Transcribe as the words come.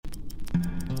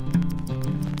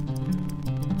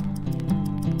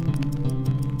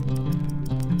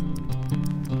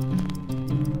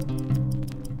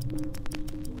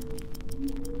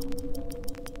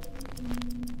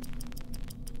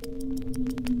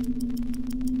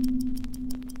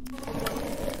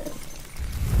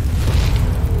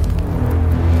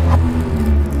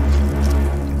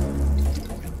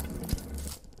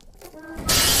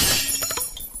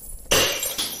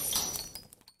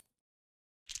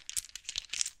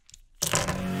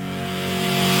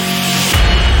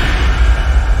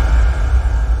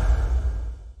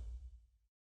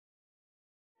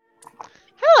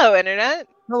Internet.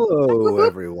 Hello,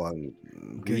 everyone.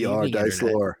 Good We are evening, Dice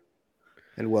Internet. Lore,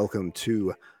 and welcome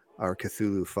to our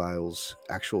Cthulhu Files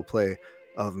actual play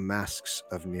of Masks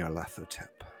of Nyarlathotep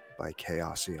by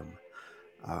Chaosium.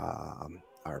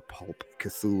 Our pulp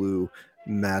Cthulhu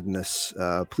madness.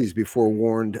 Please be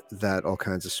forewarned that all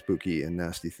kinds of spooky and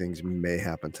nasty things may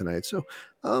happen tonight. So,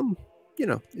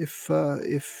 if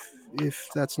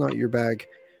that's not your bag,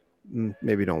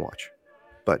 maybe don't watch.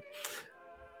 But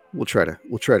we'll try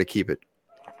to keep it.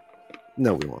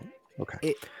 No, we won't.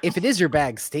 Okay. If it is your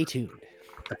bag, stay tuned.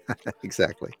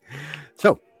 Exactly.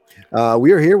 So,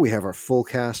 we are here. We have our full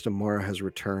cast. Amara has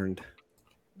returned,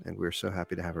 and we're so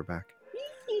happy to have her back.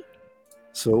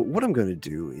 So, what I'm going to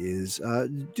do is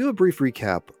do a brief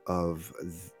recap of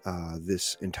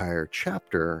this entire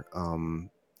chapter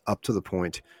up to the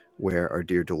point where our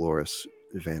dear Delores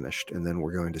vanished, and then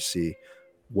we're going to see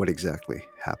what exactly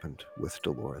happened with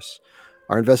Delores.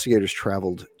 Our investigators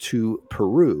traveled to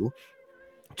Peru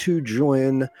to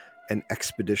join an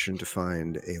expedition to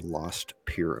find a lost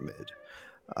pyramid.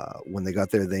 When they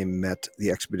got there, they met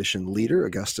the expedition leader,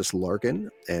 Augustus Larkin,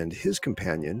 and his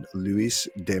companion, Luis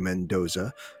de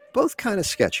Mendoza, both kind of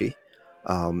sketchy.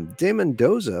 De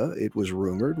Mendoza, it was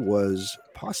rumored, was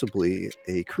possibly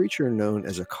a creature known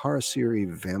as a Kharisiri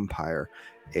vampire,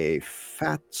 a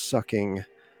fat-sucking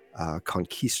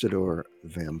conquistador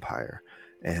vampire.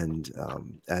 And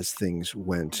as things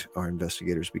went, our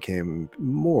investigators became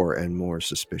more and more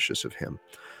suspicious of him.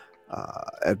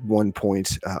 At one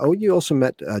point, you also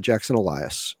met Jackson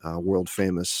Elias, world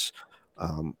famous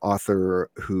author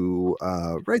who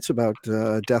writes about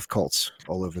death cults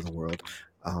all over the world.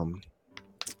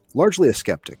 Largely a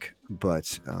skeptic,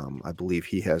 but I believe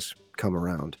he has come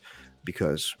around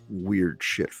because weird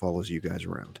shit follows you guys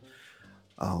around.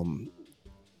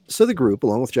 So the group,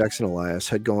 along with Jackson Elias,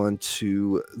 had gone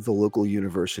to the local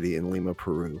university in Lima,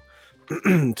 Peru,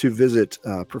 to visit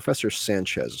Professor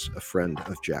Sanchez, a friend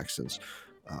of Jackson's,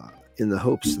 in the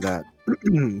hopes that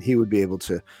he would be able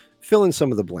to fill in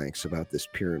some of the blanks about this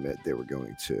pyramid they were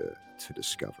going to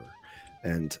discover.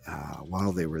 And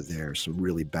while they were there, some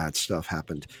really bad stuff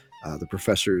happened. The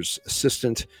professor's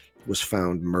assistant was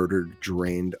found murdered,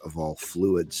 drained of all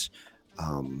fluids.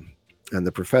 And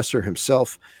the professor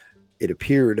himself, it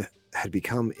appeared, had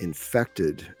become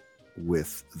infected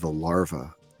with the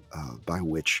larva by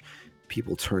which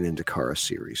people turn into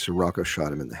Kharisiri. So Rocco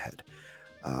shot him in the head.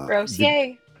 Gross,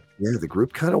 yay. Yeah, the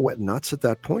group kind of went nuts at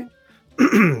that point.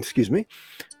 Excuse me.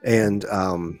 And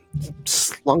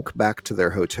slunk back to their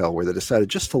hotel where they decided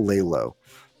just to lay low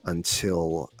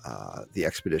until the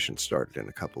expedition started in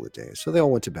a couple of days. So they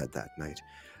all went to bed that night.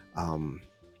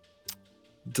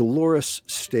 Delores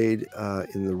stayed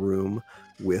in the room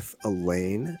with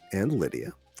Elaine and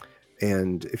Lydia.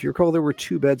 And if you recall, there were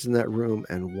 2 beds in that room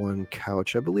and 1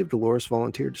 couch. I believe Delores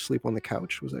volunteered to sleep on the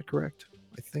couch. Was that correct?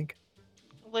 I think.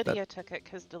 Lydia took it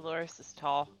because Delores is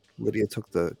tall. Lydia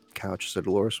took the couch, so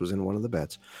Delores was in one of the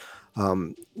beds.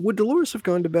 Would Delores have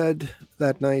gone to bed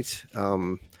that night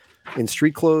in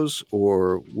street clothes,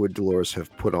 or would Delores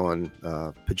have put on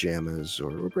pajamas,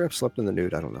 or perhaps slept in the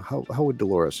nude? I don't know. How would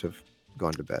Delores have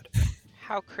gone to bed?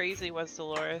 How crazy was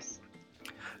Delores?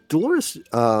 Delores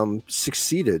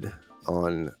succeeded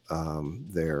on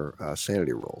their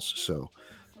sanity rolls, so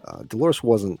Delores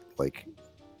wasn't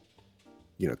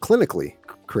clinically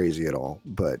crazy at all,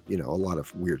 but a lot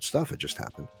of weird stuff had just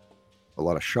happened, a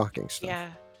lot of shocking stuff.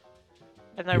 Yeah,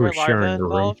 and there were larvae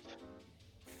involved.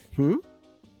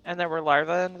 And there were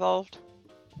larvae involved.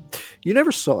 You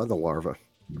never saw the larva.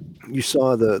 You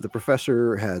saw the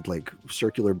professor had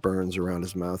circular burns around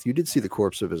his mouth. You did see the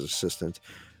corpse of his assistant.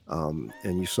 And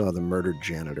you saw the murdered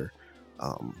janitor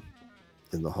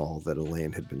in the hall that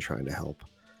Elaine had been trying to help.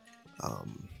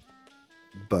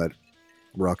 But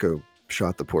Rocco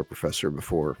shot the poor professor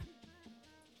before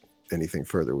anything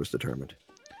further was determined.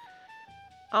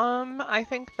 I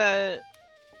think that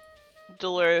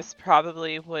Delores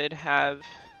probably would have...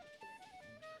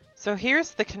 So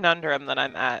here's the conundrum that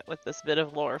I'm at with this bit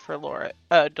of lore for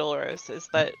Delores, is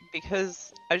that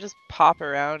because I just pop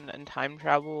around and time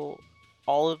travel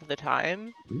all of the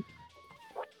time,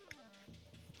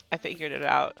 I figured it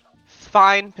out.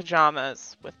 Fine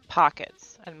pajamas with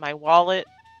pockets, and my wallet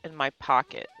in my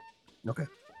pocket. Okay.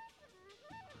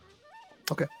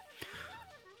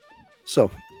 So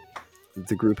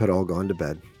the group had all gone to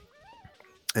bed,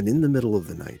 and in the middle of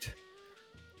the night,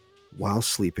 while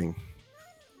sleeping,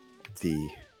 the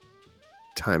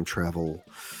time travel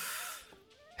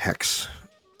hex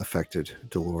affected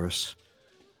Delores.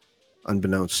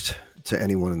 Unbeknownst to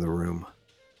anyone in the room,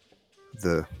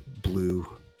 the blue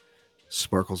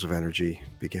sparkles of energy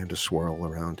began to swirl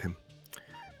around him,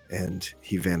 and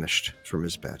he vanished from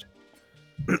his bed.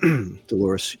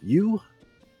 Delores, you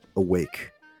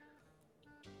awake,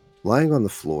 lying on the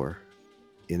floor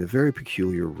in a very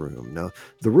peculiar room. Now,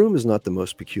 the room is not the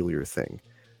most peculiar thing,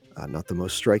 not the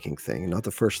most striking thing, not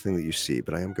the first thing that you see,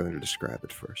 but I am going to describe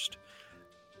it first.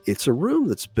 It's a room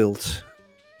that's built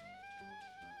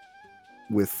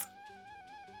with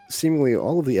seemingly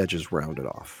all of the edges rounded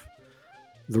off.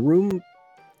 The room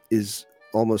is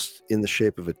almost in the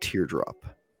shape of a teardrop.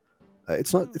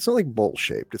 It's not like bowl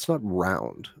shaped. It's not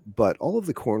round, but all of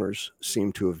the corners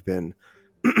seem to have been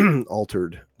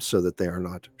altered so that they are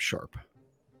not sharp.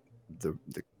 The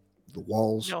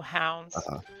walls, No hounds.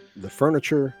 the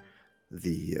furniture,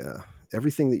 the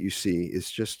everything that you see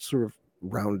is just sort of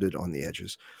rounded on the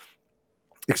edges,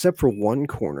 except for one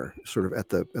corner, sort of at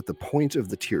the point of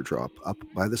the teardrop up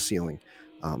by the ceiling.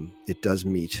 It does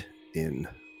meet in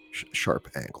sharp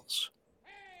angles.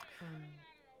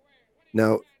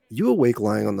 Now, you awake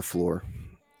lying on the floor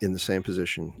in the same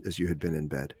position as you had been in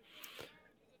bed.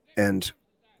 And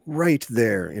right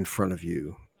there in front of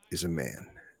you is a man.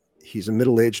 He's a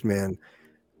middle-aged man.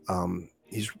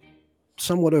 He's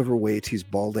somewhat overweight. He's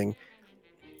balding.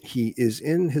 He is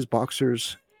in his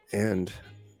boxers and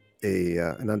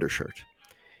an undershirt.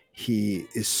 He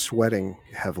is sweating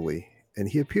heavily, and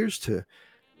he appears to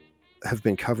have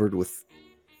been covered with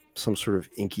some sort of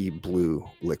inky blue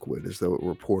liquid, as though it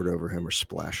were poured over him or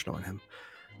splashed on him.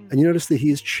 And you notice that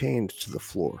he is chained to the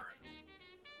floor.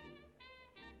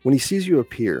 When he sees you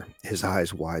appear, his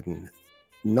eyes widen,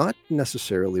 not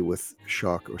necessarily with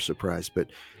shock or surprise, but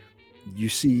you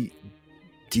see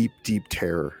deep, deep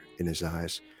terror in his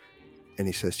eyes. And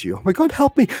he says to you, "Oh my God,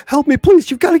 help me,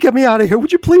 please. You've got to get me out of here.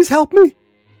 Would you please help me?"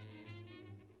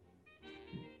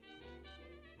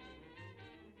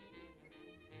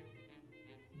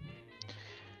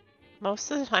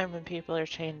 Most of the time when people are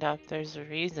chained up, there's a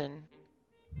reason.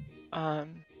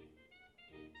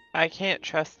 I can't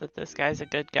trust that this guy's a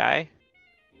good guy.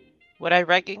 Would I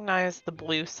recognize the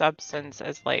blue substance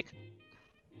as like...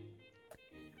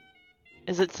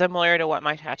 Is it similar to what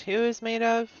my tattoo is made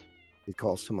of? It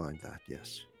calls to mind that,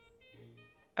 yes.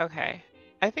 Okay.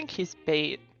 I think he's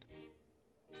bait.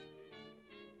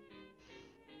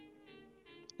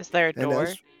 Is there a door?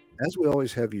 As we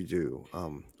always have you do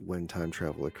when time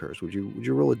travel occurs, would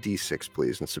you roll a d6,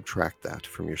 please, and subtract that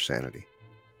from your sanity?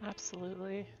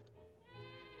 Absolutely.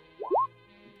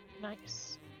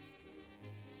 Nice.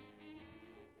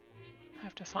 I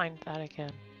have to find that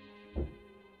again.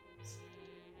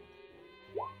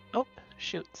 Oh,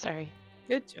 shoot, sorry.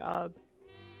 Good job.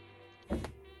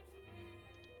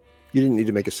 You didn't need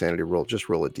to make a sanity roll, just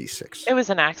roll a d6. It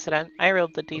was an accident. I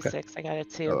rolled the d6. Okay. I got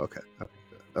it too. Oh,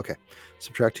 okay.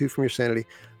 Subtract 2 from your sanity.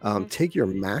 Take your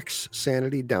max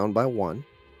sanity down by 1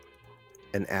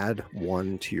 and add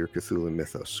 1 to your Cthulhu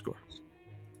Mythos score.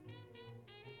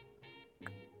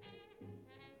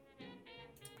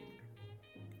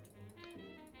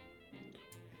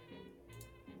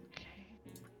 Okay.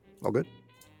 All good?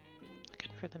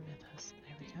 Looking for the mythos.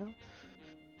 There we go.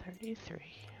 33.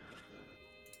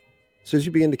 So as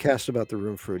you begin to cast about the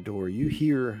room for a door, you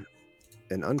hear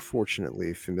an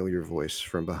unfortunately familiar voice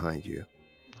from behind you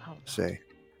say,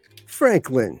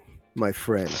 "Franklin, my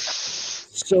friend,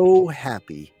 so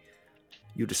happy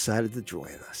you decided to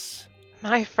join us."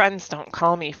 My friends don't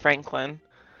call me Franklin.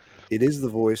 It is the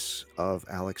voice of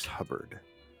Alex Hubbard,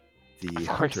 the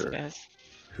hunter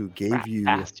who gave you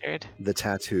the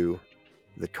tattoo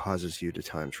that causes you to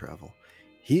time travel.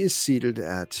 He is seated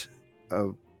at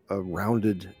a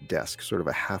rounded desk, sort of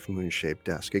a half moon shaped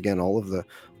desk. Again, all of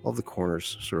the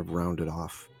corners sort of rounded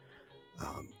off.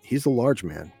 He's a large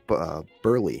man,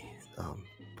 burly,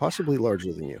 possibly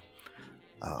larger than you.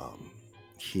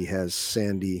 He has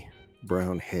sandy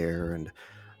brown hair and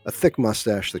a thick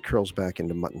mustache that curls back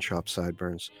into mutton chop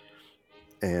sideburns.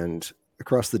 And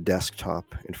across the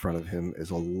desktop in front of him is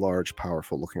a large,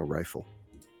 powerful looking rifle.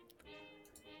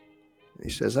 He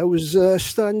says, "I was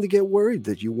starting to get worried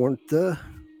that you weren't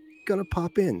gonna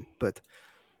pop in, but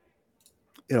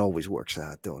it always works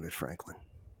out, don't it, Franklin?"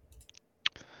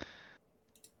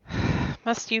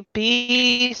 Must you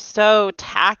be so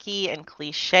tacky and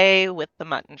cliche with the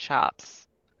mutton chops?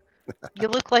 You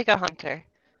look like a hunter.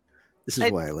 This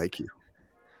is why I like you.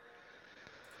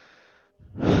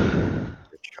 Your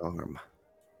charm.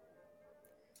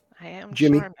 I am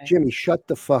charming. Jimmy, shut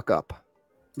the fuck up.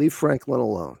 Leave Franklin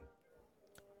alone.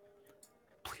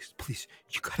 Please,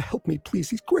 you gotta help me, please.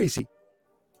 He's crazy.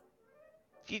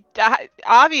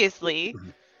 Obviously.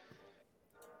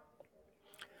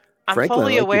 I'm Franklin,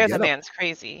 fully aware the man's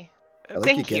crazy.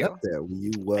 Thank you. Get up there. Will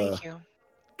you Thank you.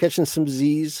 Catching some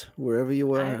Z's wherever you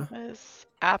were. I Huh? was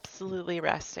absolutely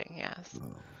resting, yes.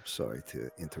 Oh, sorry to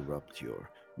interrupt your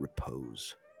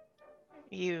repose.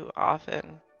 You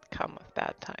often come with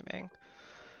bad timing.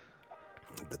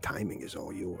 The timing is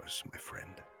all yours, my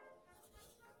friend.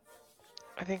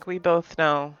 I think we both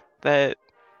know that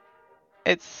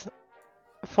it's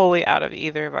fully out of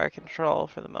either of our control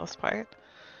for the most part.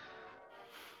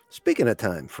 Speaking of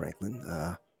time, Franklin,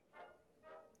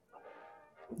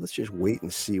 let's just wait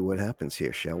and see what happens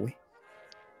here, shall we?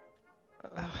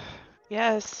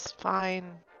 Yes, fine.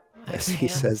 I As he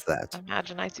can't says that,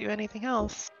 imagine I do anything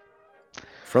else.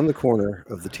 from the corner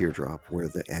of the teardrop where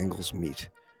the angles meet,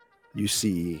 you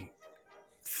see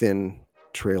thin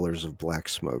trailers of black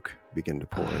smoke begin to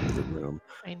pour into the room,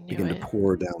 I knew begin to it.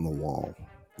 pour down the wall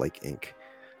like ink.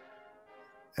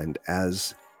 And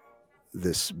as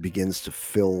this begins to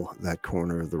fill that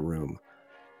corner of the room,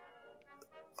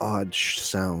 odd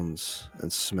sounds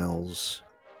and smells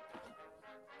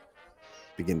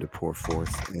begin to pour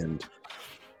forth, and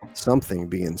something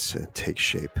begins to take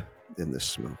shape in this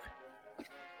smoke.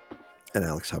 And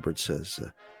Alex Hubbard says,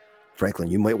 Franklin,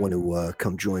 you might want to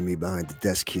come join me behind the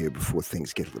desk here before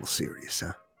things get a little serious,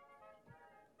 huh?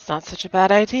 It's not such a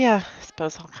bad idea. I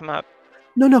suppose I'll come up.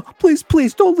 No, please,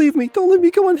 don't leave me. Don't leave me.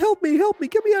 Come on, help me.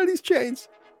 Get me out of these chains.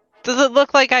 Does it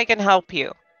look like I can help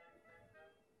you?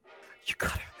 You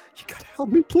gotta help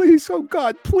me, please. Oh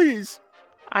God, please.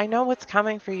 I know what's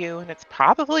coming for you, and it's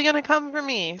probably going to come for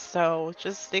me, so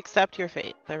just accept your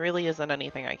fate. There really isn't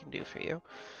anything I can do for you.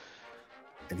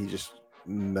 And he just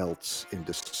melts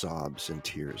into sobs and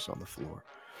tears on the floor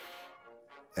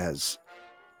as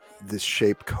this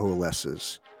shape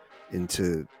coalesces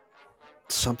into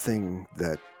something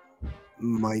that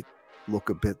might look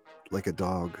a bit like a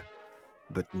dog,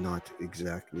 but not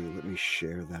exactly. Let me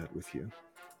share that with you.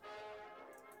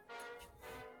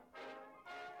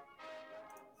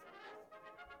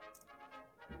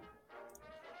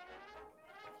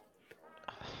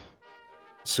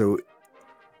 So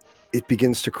it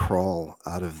begins to crawl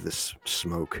out of this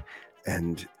smoke,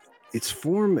 and its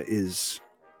form is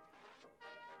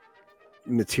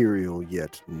material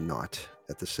yet not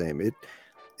at the same. It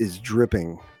is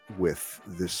dripping with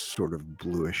this sort of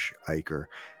bluish ichor,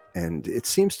 and it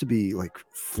seems to be like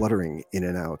fluttering in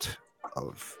and out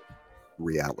of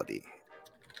reality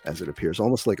as it appears,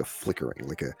 almost like a flickering,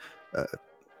 like a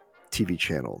TV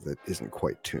channel that isn't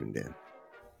quite tuned in.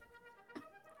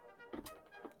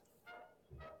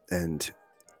 And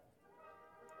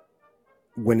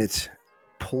when it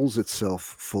pulls itself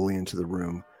fully into the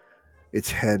room, its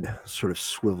head sort of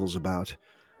swivels about,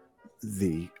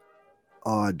 the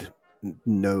odd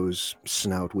nose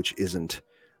snout, which isn't,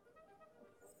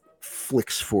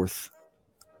 flicks forth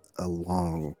a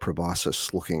long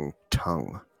proboscis-looking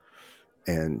tongue,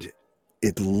 and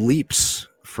it leaps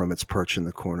from its perch in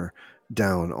the corner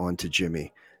down onto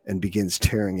Jimmy and begins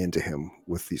tearing into him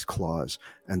with these claws,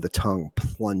 and the tongue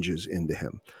plunges into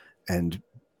him. And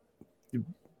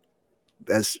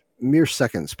as mere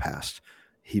seconds pass,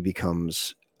 he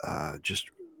becomes just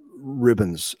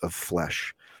ribbons of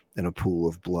flesh and a pool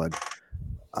of blood.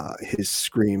 His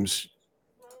screams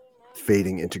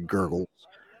fading into gurgles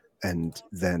and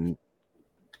then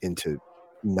into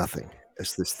nothing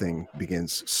as this thing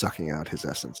begins sucking out his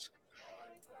essence.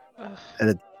 Ugh. And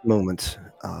at the moment,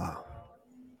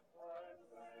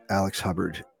 Alex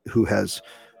Hubbard, who has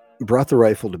brought the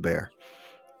rifle to bear,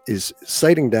 is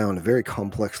sighting down a very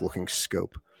complex-looking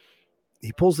scope.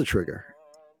 He pulls the trigger,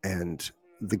 and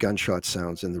the gunshot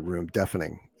sounds in the room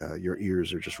deafening. Your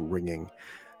ears are just ringing,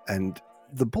 and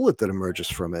the bullet that emerges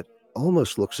from it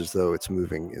almost looks as though it's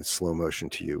moving in slow motion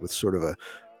to you, with sort of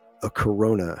a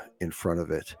corona in front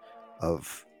of it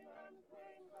of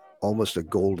almost a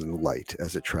golden light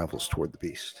as it travels toward the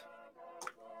beast.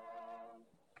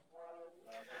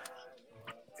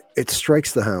 It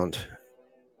strikes the hound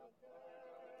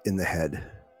in the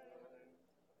head,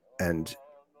 and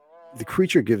the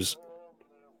creature gives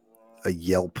a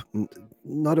yelp,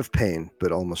 not of pain,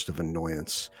 but almost of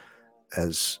annoyance,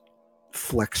 as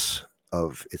flecks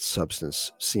of its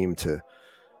substance seem to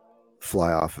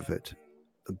fly off of it,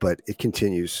 but it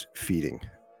continues feeding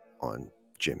on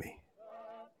Jimmy.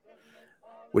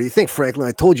 What do you think, Franklin?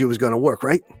 I told you it was going to work,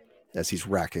 right? As he's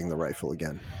racking the rifle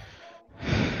again.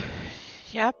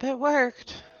 Yep, it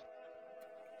worked.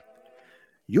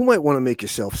 You might want to make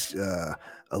yourself a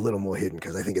little more hidden,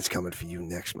 because I think it's coming for you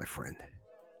next, my friend.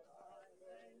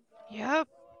 Yep.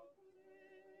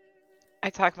 I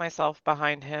tuck myself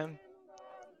behind him.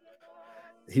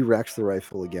 He racks the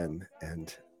rifle again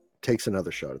and takes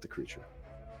another shot at the creature.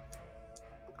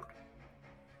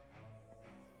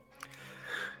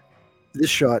 This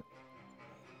shot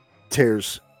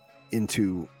tears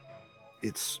into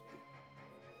its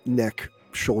neck,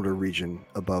 shoulder region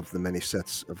above the many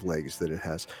sets of legs that it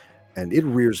has, and it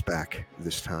rears back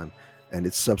this time, and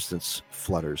its substance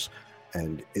flutters,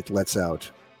 and it lets out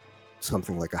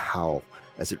something like a howl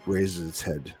as it raises its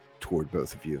head toward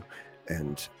both of you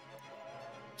and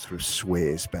sort of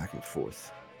sways back and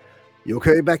forth. You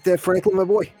okay back there, Franklin, my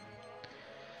boy?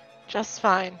 Just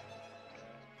fine.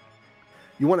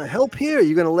 You want to help here, or are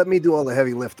you going to let me do all the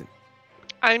heavy lifting?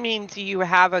 I mean, do you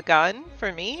have a gun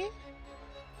for me?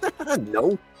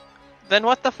 No. Then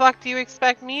what the fuck do you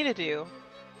expect me to do?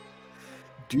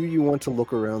 Do you want to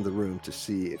look around the room to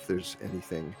see if there's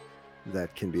anything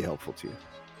that can be helpful to you?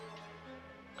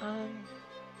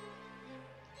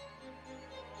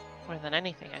 More than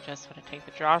anything, I just want to take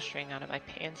the drawstring out of my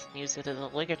pants and use it as a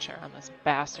ligature on this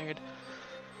bastard.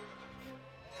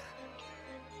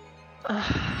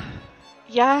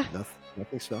 Yeah,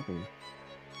 Nothing's stopping you.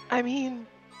 I mean,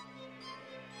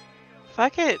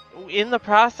 fuck it. In the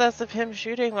process of him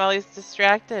shooting while he's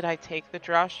distracted, I take the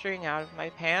drawstring out of my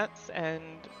pants and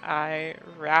I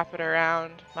wrap it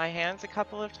around my hands a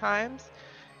couple of times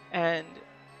and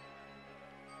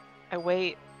I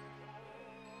wait.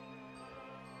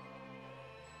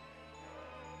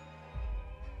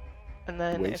 And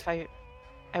then Wait. if I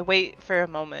wait for a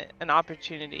moment, an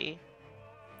opportunity.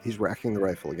 He's racking the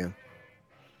rifle again.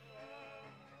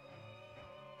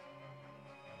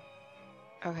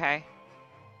 Okay.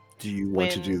 Do you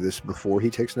want to do When- this before he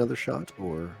takes another shot,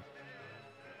 or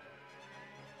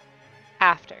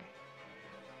After.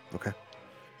 okay?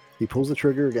 He pulls the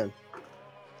trigger again.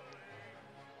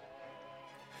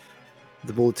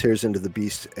 The bullet tears into the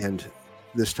beast, and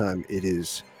this time it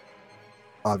is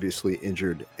obviously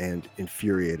injured and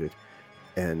infuriated,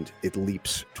 and it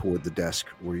leaps toward the desk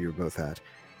where you're both at.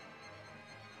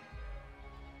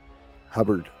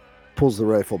 Hubbard pulls the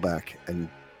rifle back and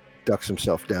ducks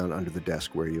himself down under the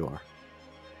desk where you are.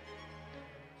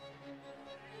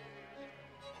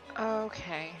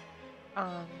 Okay.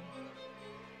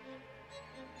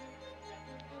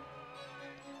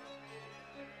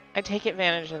 I take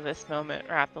advantage of this moment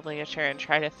rapidly and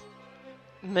try to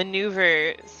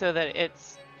maneuver so that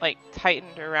it's like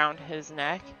tightened around his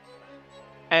neck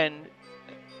and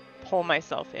pull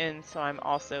myself in so I'm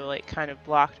also like kind of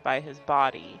blocked by his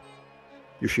body.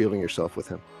 You're shielding yourself with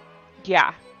him.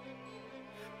 Yeah.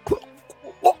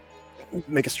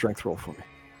 Make a strength roll for me.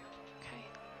 Okay.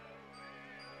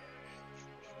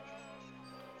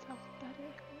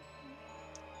 Self-pathetic.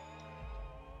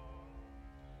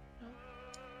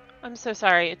 I'm so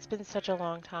sorry. It's been such a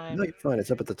long time. No, you're fine.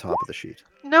 It's up at the top of the sheet.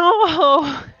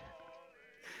 No.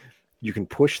 You can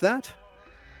push that,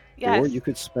 Yes. or you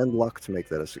could spend luck to make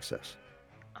that a success.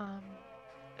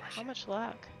 How much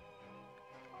luck?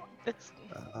 It's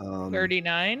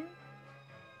 39?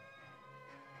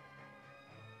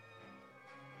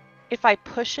 if I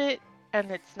push it and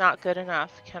it's not good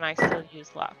enough, can I still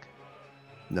use luck?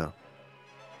 No. You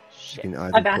Shit. can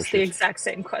either I've asked push the it exact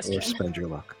same or question. spend your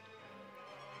luck.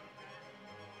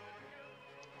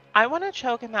 I want to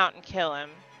choke him out and kill him.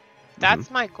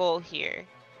 That's my goal here.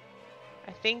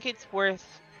 I think it's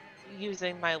worth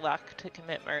using my luck to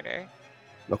commit murder.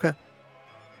 Okay.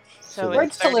 So So it's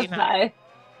Words to live 39. by.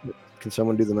 Can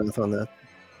someone do the math on that?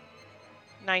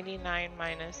 99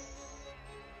 minus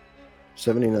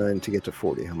 79 to get to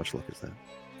 40. How much luck is that?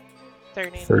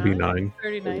 39. 39.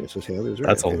 39. So Taylor's right.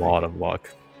 That's a Okay. lot of luck.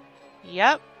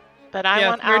 Yep. But I Yeah,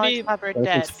 want 30 Alex Hubbard dead.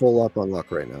 Franklin's full up on luck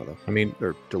right now, though. I mean,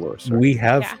 Or Delores, sorry. we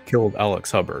have Yeah. killed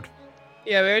Alex Hubbard.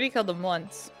 Yeah, we already killed him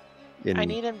once. In I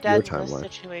need him your dead in this timeline.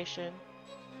 situation.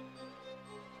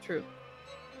 True.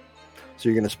 So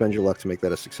you're going to spend your luck to make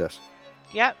that a success.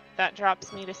 Yep, that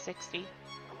drops me to 60.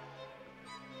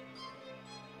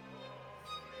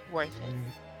 Worth it.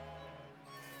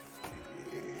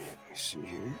 Let me see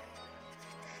here.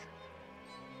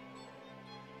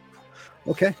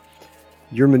 Okay.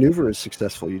 Your maneuver is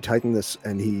successful. You tighten this,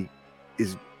 and he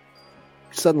is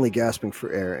suddenly gasping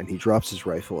for air, and he drops his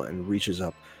rifle and reaches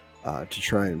up to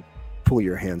try and pull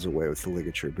your hands away with the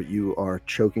ligature, but you are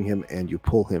choking him, and you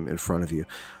pull him in front of you.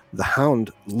 The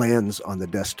hound lands on the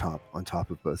desktop on top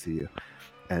of both of you,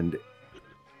 and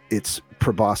its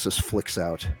proboscis flicks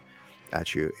out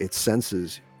at you. It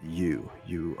senses you.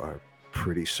 You are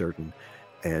pretty certain,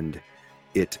 and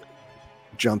it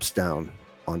jumps down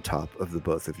on top of the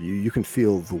both of you. You can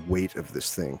feel the weight of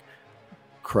this thing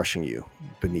crushing you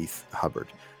beneath Hubbard,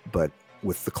 but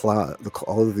with the claw,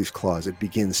 all of these claws, it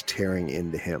begins tearing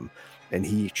into him, and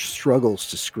he struggles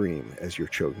to scream as you're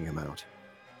choking him out.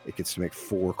 It gets to make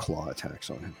 4 claw attacks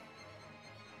on him.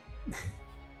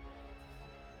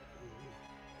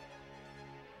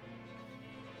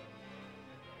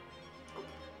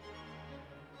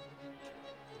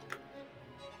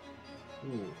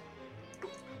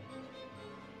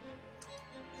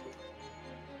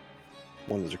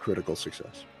 One is a critical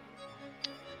success.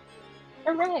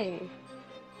 Hooray!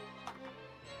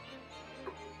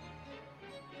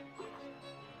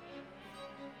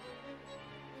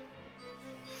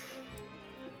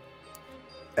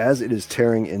 As it is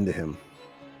tearing into him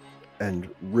and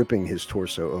ripping his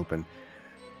torso open,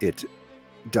 it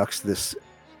ducks this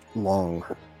long,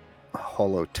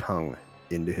 hollow tongue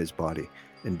into his body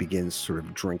and begins sort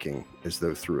of drinking as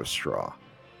though through a straw.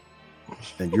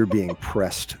 And you're being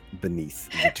pressed beneath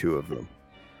the two of them.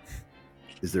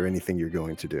 Is there anything you're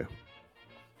going to do?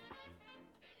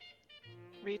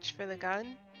 Reach for the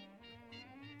gun.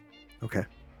 Okay.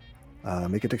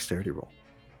 Make a dexterity roll.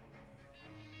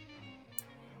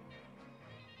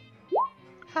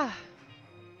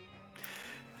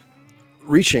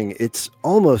 Reaching, it's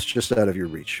almost just out of your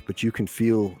reach, but you can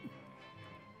feel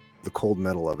the cold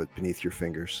metal of it beneath your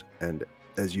fingers. And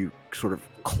as you sort of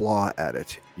claw at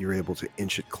it, you're able to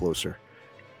inch it closer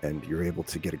and you're able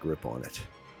to get a grip on it.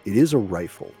 It is a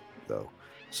rifle, though,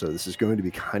 so this is going to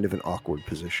be kind of an awkward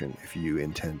position if you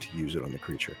intend to use it on the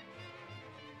creature.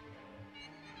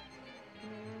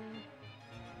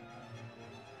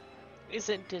 Is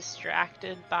it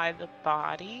distracted by the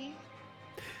body?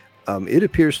 It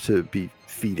appears to be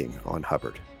feeding on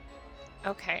Hubbard.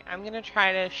 Okay, I'm gonna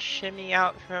try to shimmy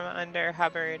out from under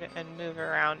Hubbard and move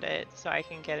around it so I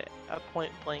can get a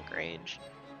point blank range.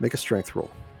 Make a strength roll.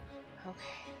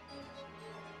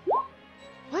 Okay.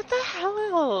 What the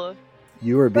hell?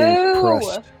 You are being Boo!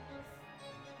 pressed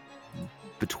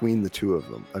between the two of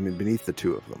them. I mean, beneath the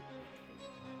two of them.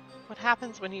 What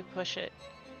happens when you push it?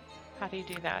 How do you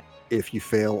do that? If you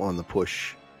fail on the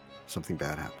push, something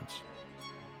bad happens.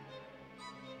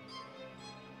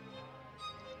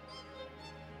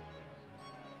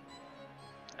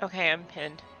 Okay, I'm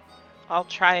pinned. I'll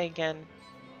try again.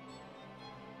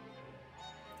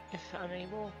 If I'm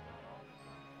able.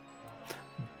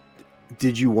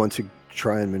 Did you want to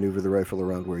try and maneuver the rifle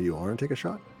around where you are and take a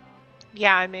shot?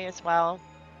 Yeah, I may as well.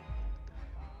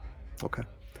 Okay.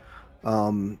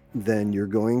 Then you're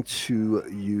going to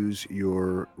use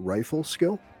your rifle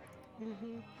skill,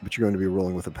 but you're going to be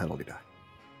rolling with a penalty die.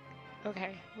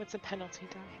 Okay, what's a penalty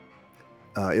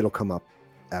die? It'll come up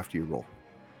after you roll.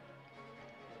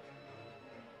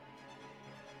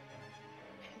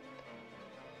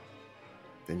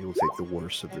 Then you'll take the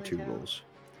worst of the There we two go. rolls.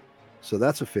 So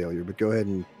that's a failure, but go ahead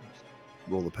and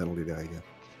roll the penalty die again.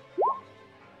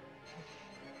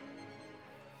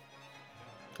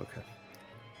 Okay.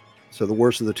 So the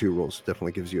worst of the two rolls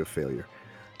definitely gives you a failure.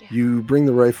 Yeah. You bring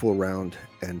the rifle around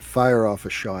and fire off a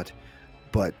shot,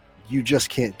 but you just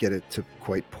can't get it to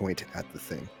quite point at the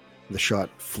thing. The shot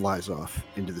flies off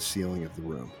into the ceiling of the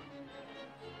room.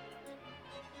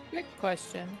 Quick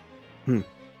question. Hmm.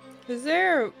 Is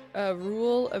there a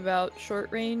rule about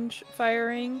short range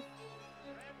firing?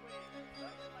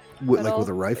 At Like all? with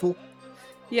a rifle?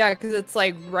 Yeah, because it's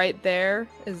like right there.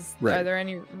 Right. Are there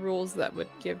any rules that would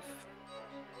give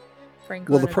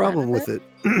Franklin? Well, the an problem with benefit?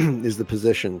 it is the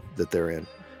position that they're in.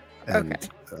 And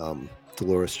Okay.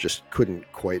 Delores just couldn't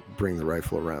quite bring the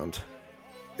rifle around.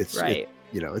 It's Right.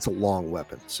 it's a long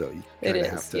weapon, so you It kind of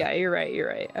is. have to. Yeah, you're right. You're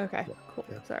right. Okay. Yeah, Cool.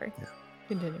 yeah, Sorry. yeah.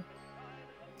 Continue.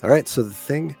 All right, so the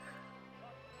thing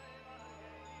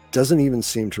doesn't even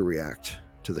seem to react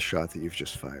to the shot that you've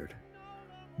just fired.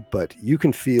 But you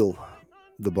can feel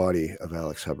the body of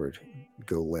Alex Hubbard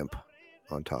go limp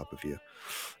on top of you.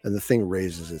 And the thing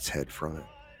raises its head from it,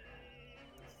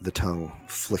 the tongue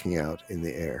flicking out in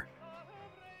the air.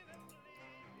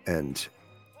 And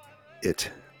it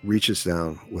reaches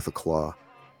down with a claw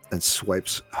and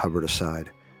swipes Hubbard aside,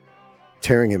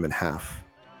 tearing him in half.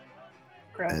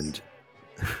 Gross. And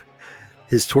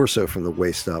his torso from the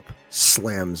waist up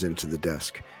slams into the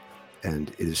desk, and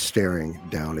it is staring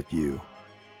down at you,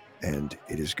 and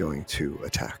it is going to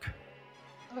attack.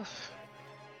 Oof.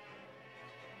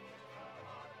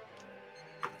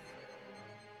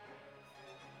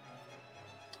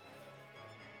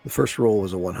 The first roll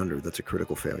was a 100. That's a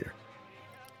critical failure.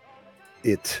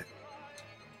 Its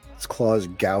claws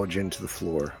gouge into the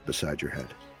floor beside your head.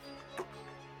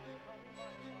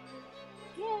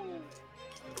 Yay.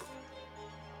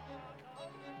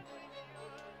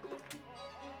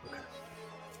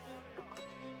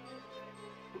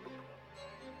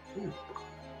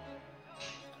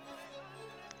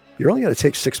 You're only going to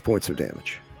take 6 points of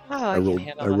damage. Oh, I can rolled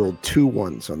handle I that. rolled 2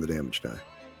 ones on the damage die.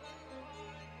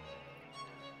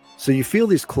 So you feel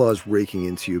these claws raking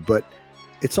into you, but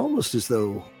it's almost as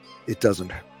though it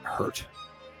doesn't hurt.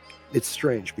 It's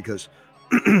strange because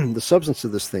the substance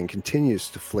of this thing continues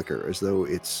to flicker as though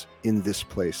it's in this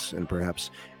place and perhaps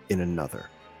in another.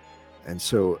 And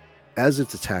so as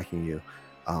it's attacking you,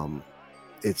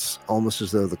 it's almost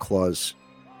as though the claws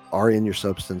are in your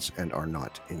substance and are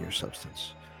not in your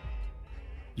substance.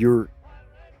 You're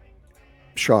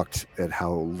shocked at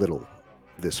how little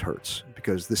this hurts,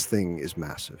 because this thing is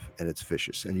massive and it's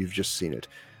vicious, and you've just seen it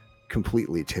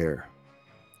completely tear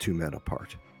two men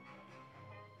apart.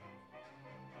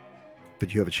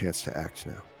 But you have a chance to act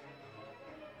now.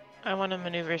 I want to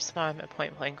maneuver spawn at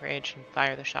point blank range and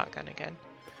fire the shotgun again.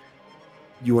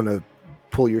 You want to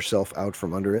pull yourself out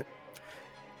from under it.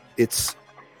 It's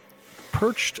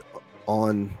perched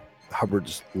on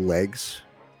Hubbard's legs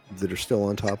that are still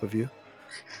on top of you,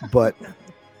 but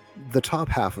the top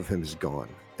half of him is gone,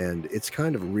 and it's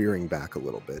kind of rearing back a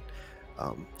little bit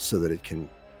so that it can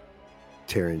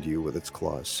tear into you with its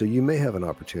claws. So you may have an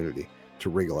opportunity to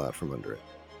wriggle out from under it.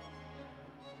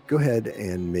 Go ahead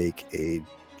and make a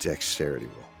dexterity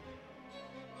roll.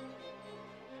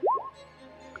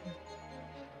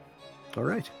 All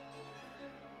right.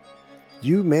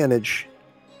 You manage,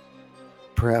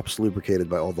 perhaps lubricated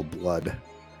by all the blood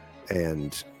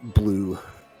and blue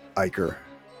ichor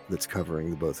that's covering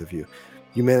the both of you,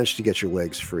 you manage to get your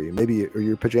legs free. Maybe are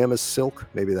your pajamas silk?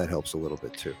 Maybe that helps a little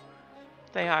bit too.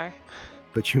 They are.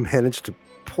 But you manage to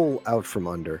pull out from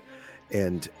under,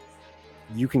 and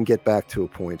you can get back to a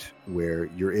point where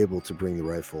you're able to bring the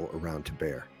rifle around to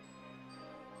bear.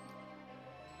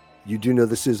 You do know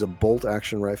this is a bolt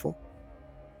action rifle,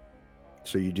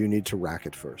 so you do need to rack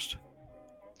it first.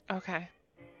 Okay.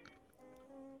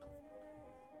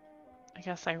 I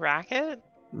guess I rack it,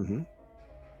 Mm-hmm.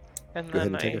 and Go ahead then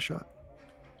and take a shot.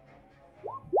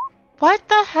 What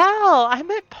the hell? I'm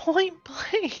at point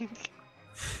blank.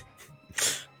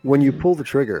 When you pull the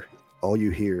trigger, all you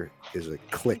hear is a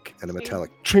click and a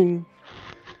metallic ching.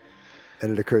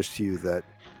 And it occurs to you that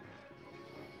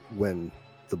when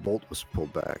the bolt was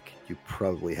pulled back, you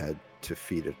probably had to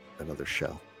feed it another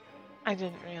shell. I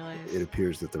didn't realize. It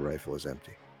appears that the rifle is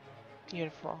empty.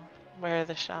 Beautiful. Where are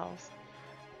the shells?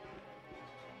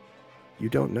 You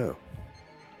don't know.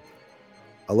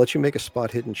 I'll let you make a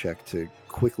spot hidden check to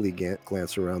quickly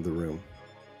glance around the room.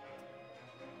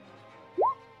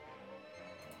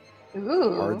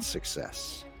 Ooh. Hard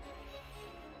success.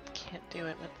 Can't do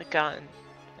it with the gun.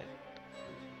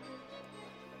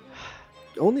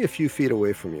 Only a few feet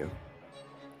away from you,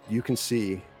 you can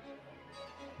see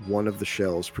one of the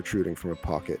shells protruding from a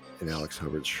pocket in Alex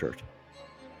Hubbard's shirt.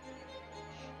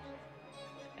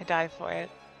 I die for it.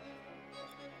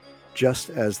 Just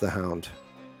as the hound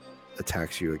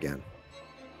attacks you again.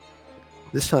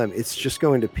 This time, it's just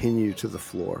going to pin you to the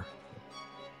floor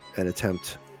and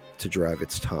attempt to drive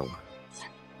its tongue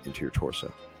into your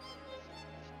torso.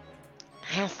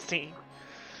 Nasty.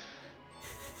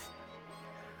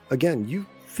 Again, you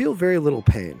feel very little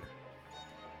pain,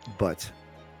 but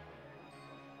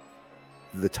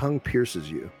the tongue pierces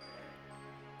you,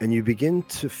 and you begin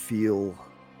to feel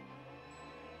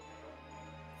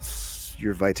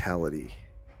your vitality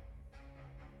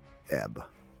ebb.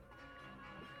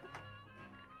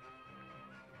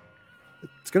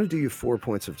 It's going to do you 4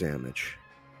 points of damage.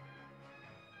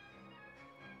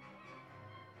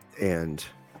 And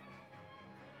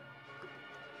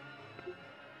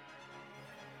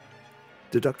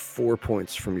deduct 4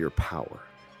 points from your power.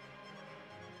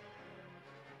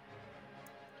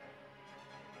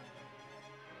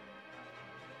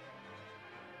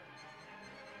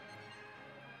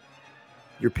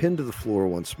 You're pinned to the floor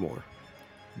once more,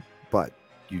 but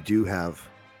you do have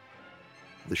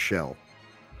the shell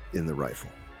in the rifle.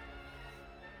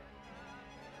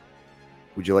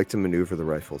 Would you like to maneuver the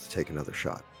rifle to take another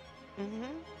shot? Mm-hmm.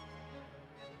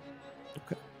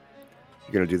 Okay.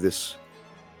 You're going to do this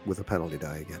with a penalty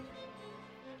die again.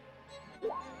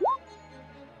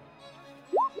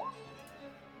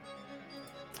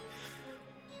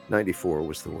 .94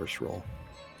 was the worst roll.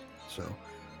 So,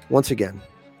 once again,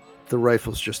 the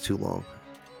rifle's just too long,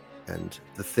 and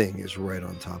the thing is right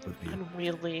on top of you.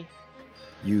 Unwieldy.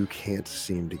 You can't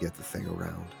seem to get the thing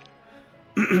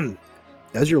around.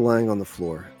 As you're lying on the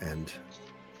floor, and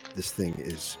this thing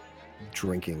is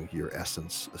drinking your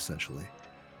essence, essentially,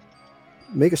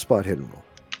 make a spot hidden roll.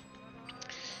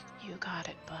 You got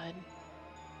it, bud.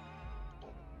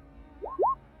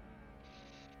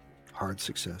 Hard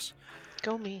success.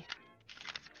 Go me.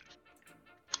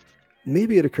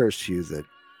 Maybe it occurs to you that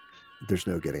there's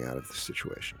no getting out of this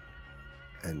situation,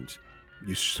 and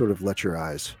you sort of let your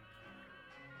eyes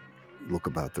look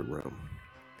about the room.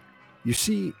 You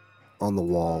see on the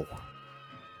wall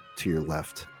to your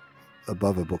left,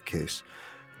 above a bookcase,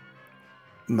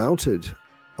 mounted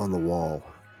on the wall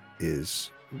is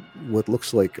what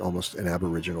looks like almost an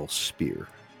aboriginal spear.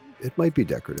 It might be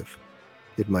decorative.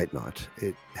 It might not.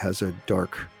 It has a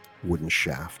dark wooden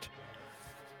shaft.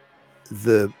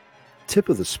 The tip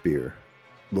of the spear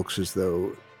looks as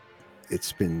though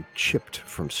it's been chipped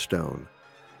from stone.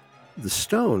 The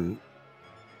stone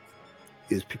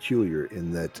is peculiar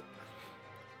in that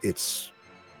it's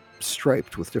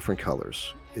striped with different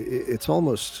colors. It's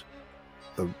almost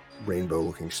a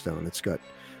rainbow-looking stone. It's got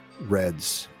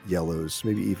reds, yellows,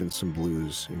 maybe even some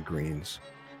blues and greens.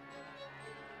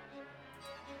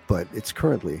 But it's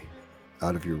currently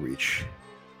out of your reach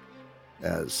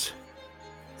as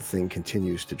the thing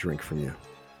continues to drink from you.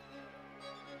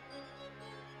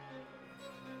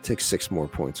 Take 6 more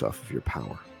points off of your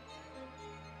power.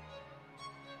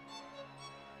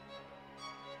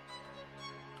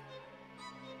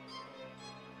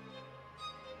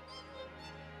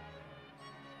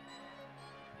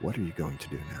 What are you going to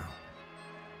do now?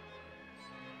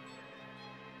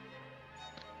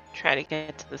 Try to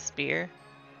get to the spear.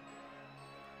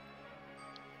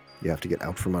 You have to get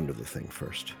out from under the thing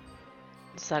first.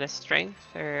 Is that a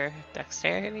strength or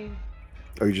dexterity?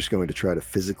 Are you just going to try to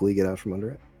physically get out from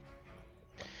under it?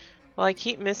 Well, I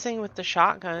keep missing with the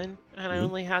shotgun, and I Mhm.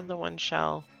 only had the one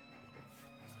shell.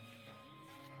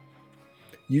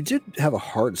 You did have a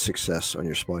hard success on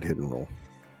your spot hidden roll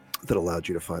that allowed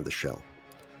you to find the shell.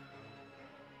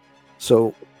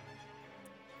 So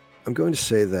I'm going to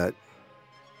say that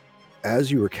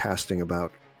as you were casting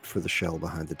about for the shell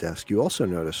behind the desk, you also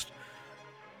noticed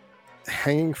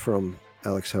hanging from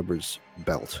Alex Hubbard's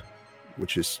belt,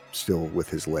 which is still with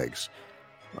his legs,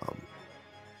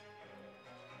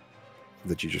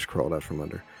 that you just crawled out from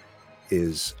under,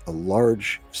 is a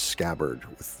large scabbard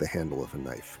with the handle of a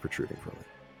knife protruding from it.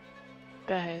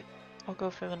 Bet. I'll go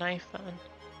for the knife then.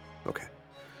 Okay.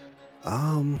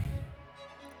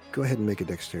 Go ahead and make a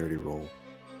dexterity roll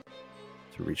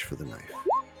to reach for the knife.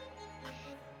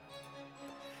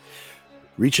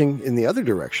 Reaching in the other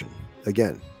direction,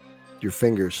 again, your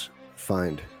fingers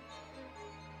find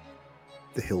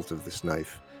the hilt of this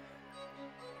knife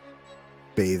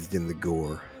bathed in the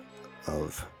gore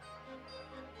of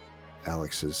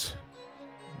Alex's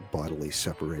bodily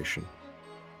separation.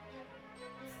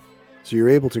 So you're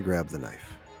able to grab the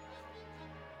knife.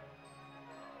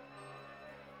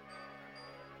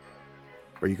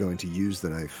 Are you going to use the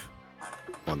knife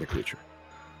on the creature?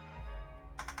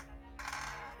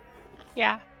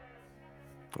 Yeah.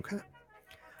 Okay.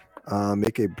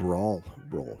 Make a brawl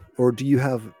roll, or do you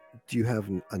have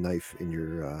a knife in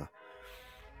your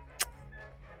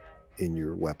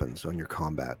weapons on your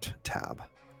combat tab?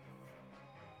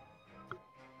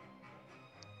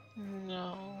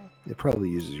 No. It probably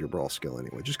uses your brawl skill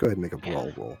anyway. Just go ahead and make a brawl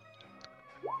Yeah. roll.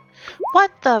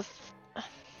 What the?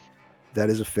 That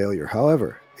is a failure.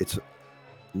 However, it's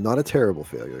not a terrible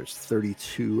failure. It's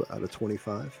 32 out of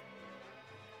 25.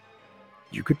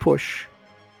 You could push,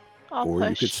 I'll or push.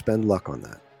 you could spend luck on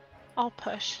that. I'll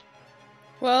push.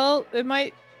 Well, it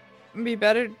might be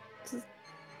better to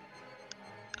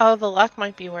Oh, the luck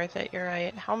might be worth it. You're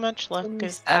right. How much luck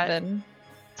is that? 7.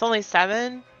 It's only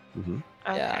 7? Mm-hmm.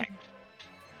 Okay. Yeah.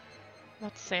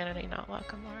 That's sanity, not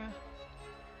luck, Amora.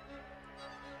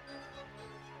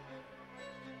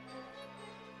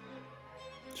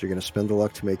 So you're going to spend the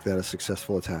luck to make that a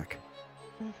successful attack.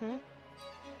 Mm-hmm.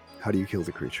 How do you kill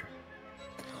the creature?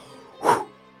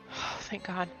 Thank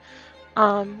God.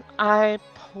 I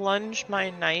plunge my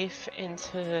knife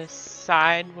into the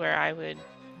side where I would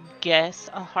guess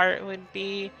a heart would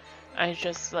be. I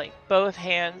just both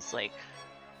hands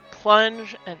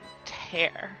plunge and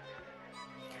tear.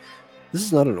 This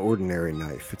is not an ordinary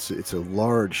knife. It's a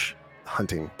large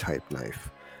hunting type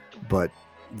knife, but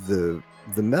the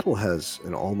metal has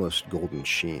an almost golden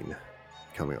sheen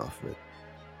coming off of it.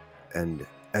 And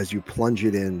as you plunge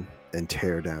it in and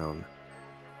tear down,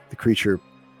 the creature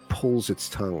pulls its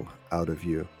tongue out of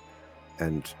you,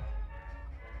 and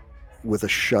with a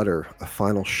shudder, a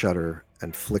final shudder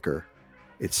and flicker,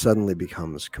 it suddenly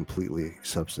becomes completely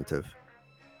substantive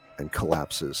and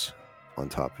collapses on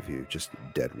top of you, just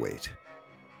dead weight.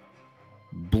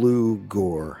 Blue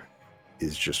gore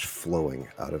is just flowing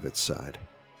out of its side.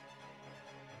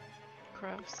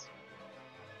 Gross.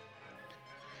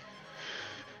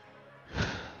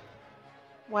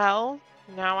 Well,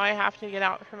 now I have to get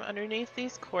out from underneath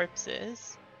these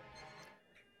corpses.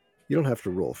 You don't have to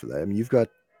roll for that. I mean, you've got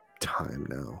time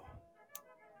now.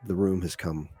 The room has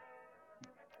come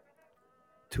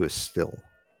to a still.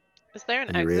 Is there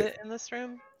an And you're exit in this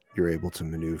room? You're able to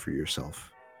maneuver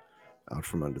yourself out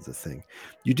from under the thing.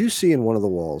 You do see in one of the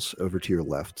walls over to your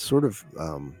left, sort of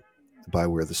by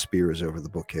where the spear is over the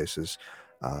bookcases,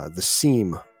 the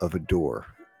seam of a door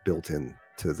built in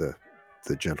to the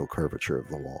gentle curvature of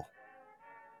the wall.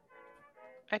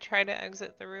 I try to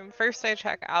exit the room. First, I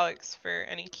check Alex for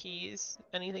any keys,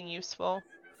 anything useful.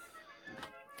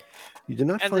 You do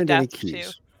not And the find any desk, too.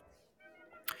 keys.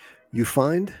 You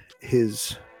find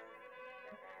his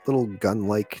little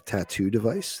gun-like tattoo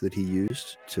device that he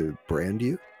used to brand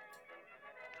you.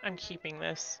 I'm keeping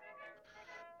this.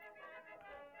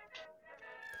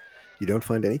 You don't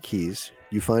find any keys.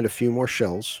 You find a few more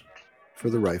shells for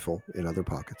the rifle in other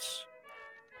pockets.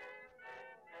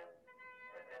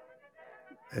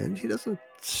 And he doesn't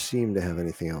seem to have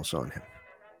anything else on him.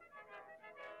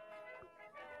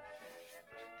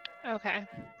 Okay.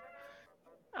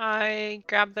 I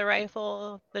grab the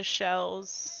rifle, the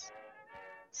shells,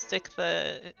 stick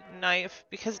the knife,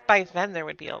 because by then there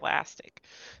would be elastic.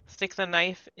 Stick the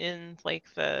knife in like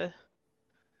the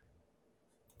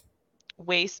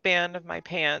waistband of my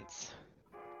pants,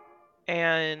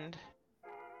 and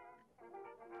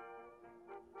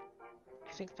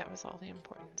I think that was all the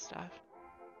important stuff.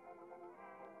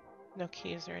 No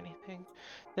keys or anything.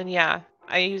 Then yeah,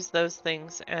 I use those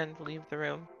things and leave the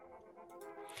room.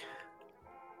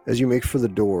 As you make for the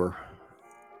door,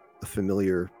 a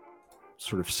familiar,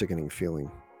 sort of sickening feeling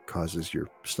causes your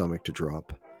stomach to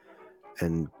drop,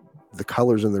 and the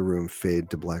colors in the room fade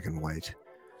to black and white,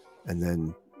 and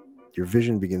then your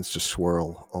vision begins to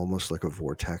swirl almost like a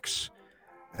vortex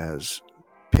as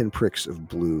pinpricks of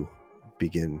blue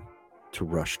begin to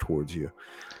rush towards you.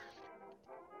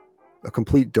 A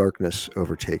complete darkness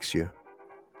overtakes you,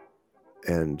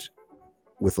 and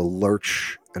with a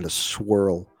lurch and a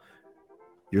swirl,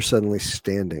 you're suddenly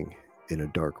standing in a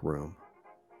dark room.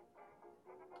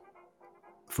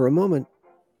 For a moment,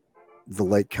 the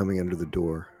light coming under the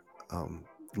door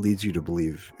leads you to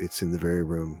believe it's in the very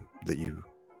room that you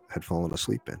had fallen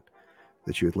asleep in,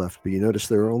 that you had left. But you notice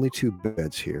there are only 2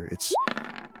 beds here. It's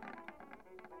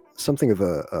something of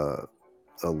a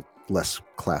less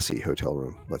classy hotel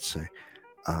room, let's say.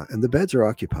 And the beds are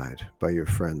occupied by your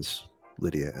friends,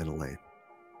 Lydia and Elaine,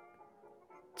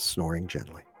 snoring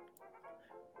gently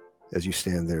as you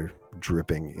stand there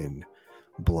dripping in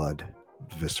blood,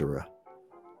 viscera,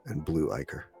 and blue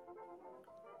ichor.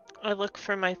 I look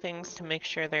for my things to make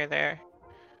sure they're there.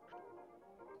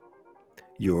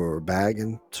 Your bag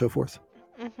and so forth?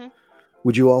 Mm-hmm.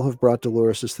 Would you all have brought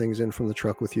Delores' things in from the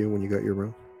truck with you when you got your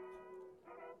room?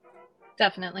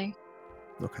 Definitely.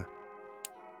 Okay.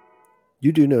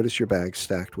 You do notice your bags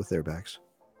stacked with their bags.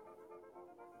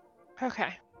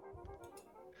 Okay.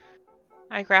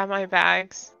 I grab my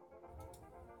bags.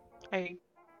 I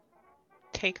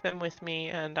take them with me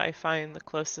and I find the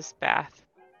closest bath.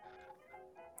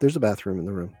 There's a bathroom in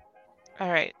the room.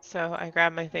 Alright, so I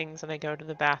grab my things and I go to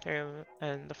the bathroom,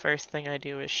 and the first thing I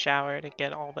do is shower to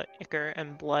get all the ichor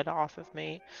and blood off of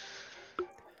me.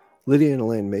 Lydia and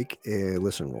Elaine, make a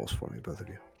listen rolls for me, both of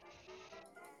you.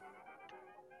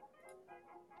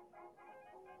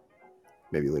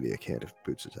 Maybe Lydia can't if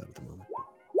Boots is out at the moment.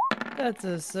 That's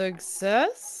a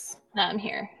success. No, I'm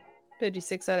here.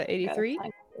 56 out of 83.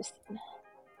 Gotta find this.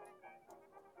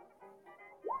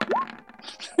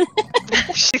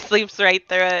 She sleeps right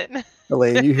through it.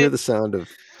 Elaine, you hear the sound of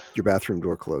your bathroom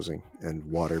door closing and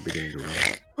water beginning to run.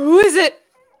 Who is it?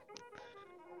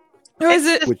 Who is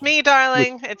It's it? just me,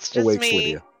 darling. It's just Awakes me.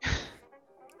 Lydia.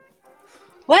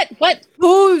 What?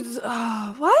 Who's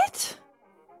what?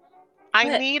 I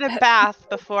What? need a bath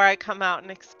before I come out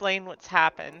and explain what's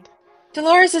happened.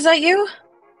 Dolores, is that you?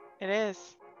 It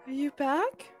is. Are you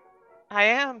back? I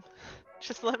am.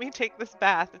 Just let me take this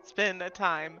bath. It's been a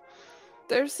time.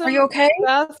 There's some Are you okay?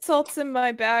 bath salts in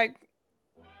my bag.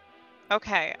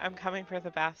 Okay, I'm coming for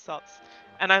the bath salts.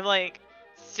 And I'm like,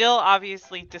 still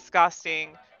obviously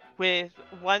disgusting, with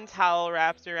one towel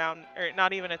wrapped around, or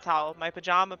not even a towel, my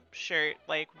pajama shirt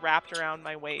like wrapped around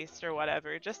my waist or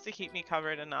whatever, just to keep me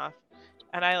covered enough.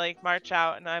 And I like march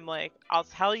out and I'm like, I'll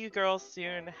tell you girls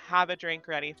soon, have a drink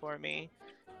ready for me.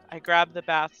 I grab the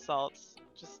bath salts,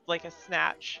 just like a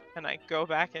snatch, and I go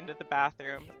back into the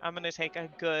bathroom. I'm gonna take a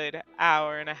good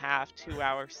hour and a half,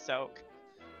 2-hour soak.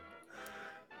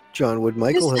 John, would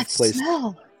Michael What have is that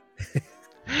smell?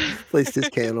 placed his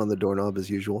can on the doorknob as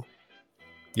usual?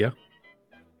 Yeah.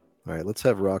 All right, let's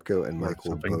have Rocco and Or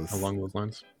Michael something along those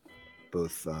lines.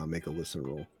 both make a listen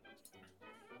roll.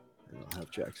 And I'll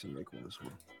have Jackson make one as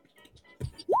well.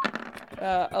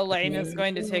 Elaine is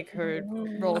going to take her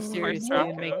role seriously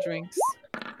and make drinks.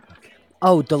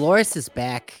 Oh, Delores is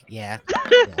back. Yeah.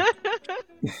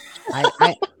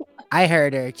 I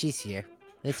heard her. She's here.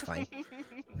 It's fine.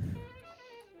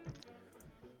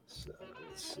 So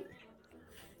let's see.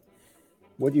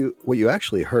 What you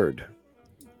actually heard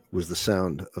was the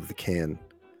sound of the can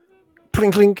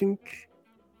clink, clink, clink,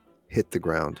 hit the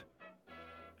ground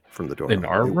from the door. In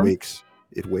our room?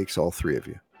 It wakes all three of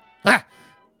you. Ah!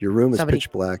 Your room is Somebody-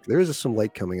 pitch black. There is some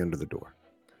light coming under the door.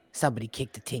 Somebody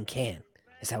kicked a tin can.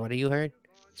 Is that what you heard?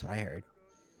 That's what I heard.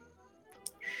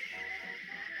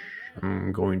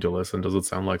 I'm going to listen. Does it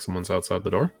sound like someone's outside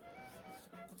the door?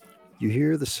 You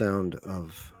hear the sound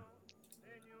of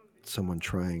someone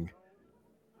trying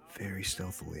very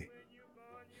stealthily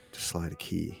to slide a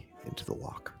key into the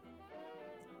lock.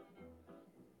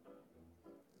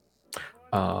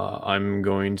 I'm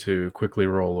going to quickly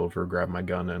roll over, grab my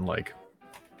gun, and like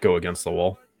go against the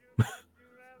wall.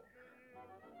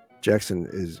 Jackson,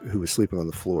 who was sleeping on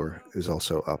the floor, is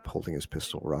also up holding his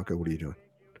pistol. Rocco, what are you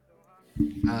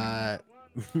doing?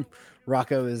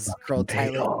 Rocco is curled paid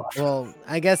tightly. off. Well,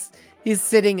 I guess he's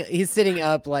sitting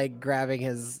up, like grabbing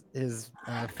his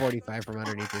 45 from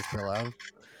underneath his pillow,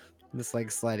 just like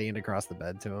sliding it across the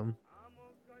bed to him.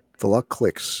 The lock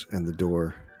clicks and the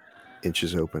door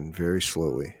inches open very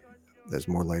slowly as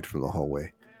more light from the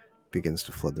hallway begins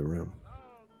to flood the room.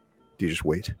 Do you just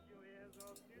wait?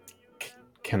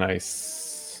 Can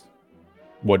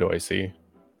what do I see?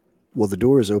 Well, the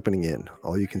door is opening in.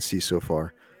 All you can see so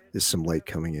far is some light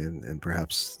coming in and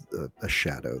perhaps a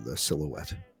shadow, the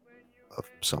silhouette of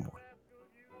someone.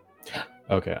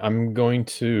 Okay, I'm going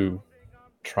to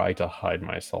try to hide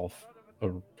myself.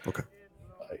 Okay.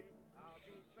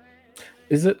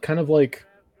 Is it kind of like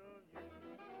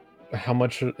how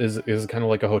much is it kind of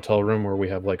like a hotel room where we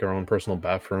have like our own personal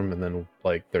bathroom and then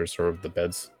like there's sort of the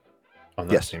beds on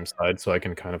that Yes. same side, so I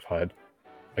can kind of hide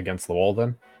against the wall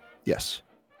then? Yes.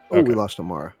 Oh, we Okay. lost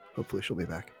Amara. Hopefully she'll be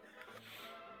back.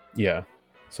 Yeah.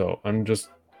 So I'm just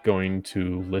going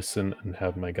to listen and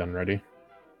have my gun ready.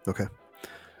 Okay.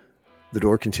 The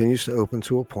door continues to open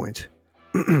to a point,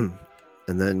 and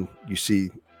then you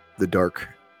see the dark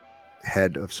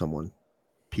head of someone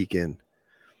peek in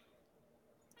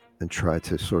and try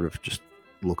to sort of just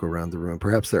look around the room.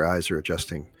 Perhaps their eyes are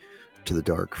adjusting to the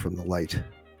dark from the light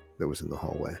that was in the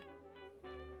hallway.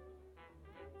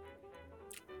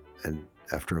 And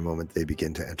after a moment, they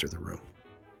begin to enter the room.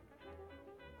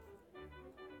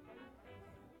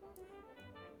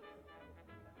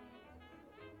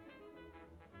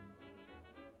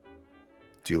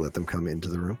 Do you let them come into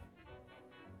the room?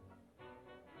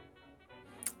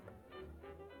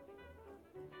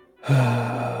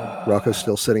 Rocco's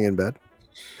still sitting in bed?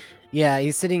 Yeah,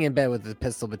 he's sitting in bed with the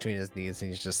pistol between his knees,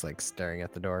 and he's just like staring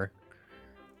at the door.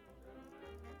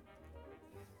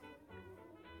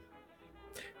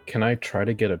 Can I try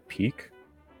to get a peek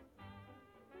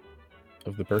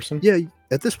of the person? Yeah,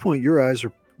 at this point, your eyes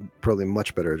are probably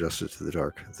much better adjusted to the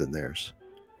dark than theirs.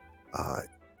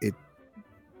 It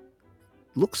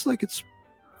looks like it's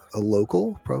a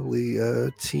local, probably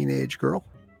a teenage girl.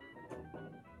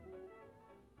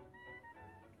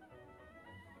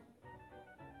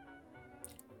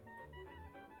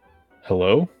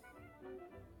 Hello?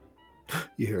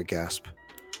 You hear a gasp,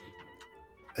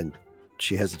 and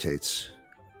she hesitates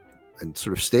and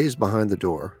sort of stays behind the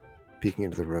door, peeking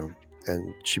into the room,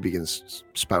 and she begins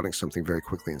spouting something very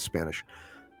quickly in Spanish.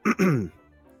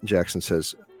 Jackson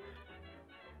says,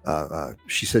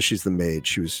 she says she's the maid.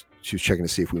 She was checking to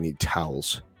see if we need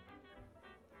towels.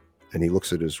 And he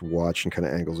looks at his watch and kind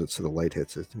of angles it so the light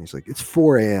hits it. And he's like, it's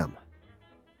 4 a.m.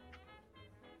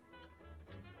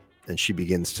 And she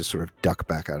begins to sort of duck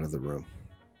back out of the room.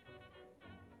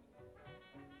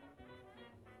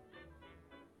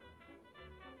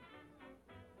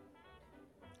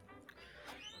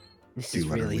 This Do you is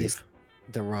let her really leave? is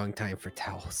the wrong time for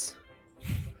towels.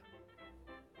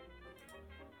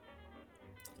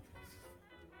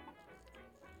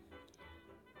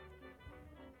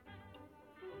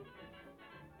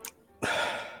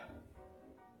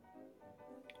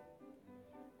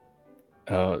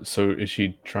 So is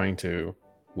she trying to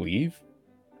leave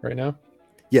right now?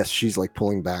 Yes, she's like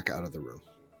pulling back out of the room.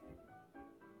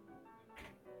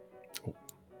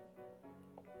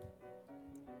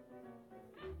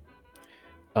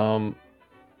 Um,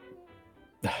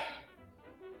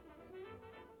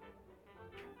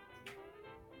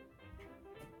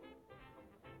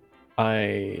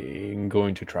 I'm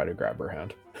going to try to grab her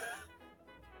hand.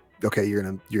 Okay, you're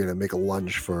gonna make a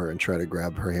lunge for her and try to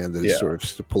grab her hand that is Yeah.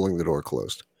 sort of pulling the door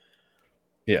closed.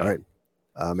 Yeah. All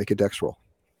right. Make a dex roll.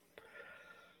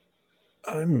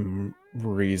 I'm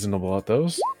reasonable at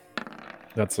those.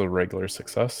 That's a regular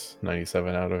success,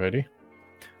 97 out of 80.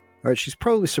 All right, she's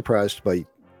probably surprised by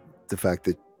the fact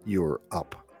that you're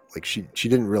up. like she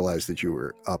didn't realize that you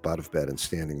were up out of bed and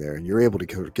standing there, and you're able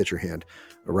to get your hand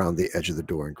around the edge of the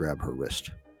door and grab her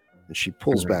wrist, and she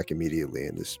pulls back immediately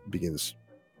and begins,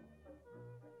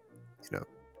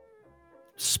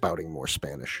 spouting more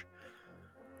Spanish.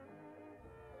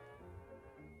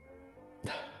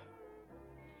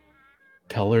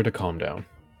 Tell her to calm down.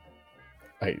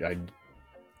 I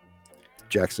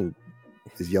Jackson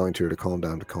is yelling to her to calm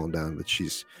down, but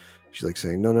she's like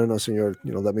saying, no, senor,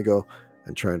 let me go,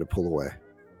 and trying to pull away,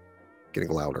 getting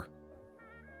louder.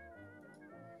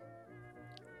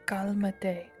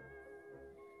 Calmate.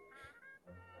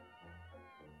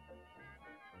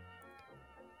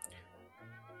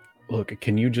 Look,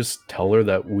 can you just tell her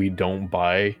that we don't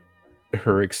buy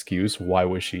her excuse? Why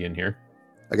was she in here?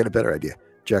 I got a better idea.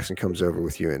 Jackson comes over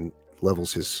with you and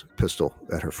levels his pistol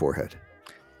at her forehead.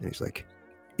 And he's like,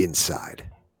 inside.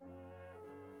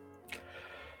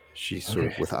 She's sort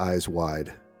of with eyes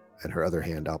wide and her other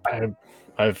hand up.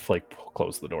 I've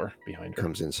closed the door behind her.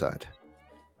 Comes inside.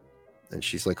 And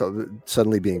she's like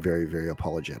suddenly being very, very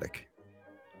apologetic.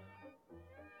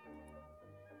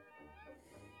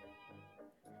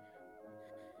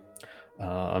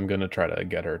 I'm going to try to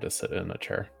get her to sit in a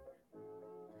chair.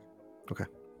 Okay.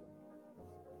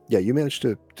 Yeah, you managed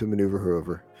to maneuver her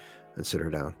over and sit her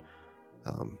down.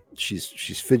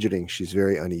 She's fidgeting. She's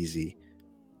very uneasy.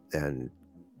 And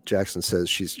Jackson says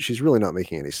she's really not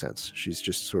making any sense. She's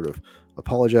just sort of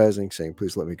apologizing, saying,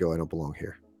 please let me go. I don't belong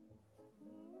here.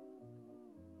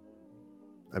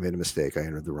 I made a mistake. I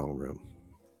entered the wrong room.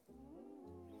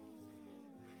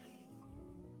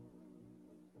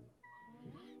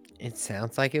 It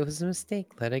sounds like it was a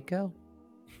mistake. Let it go.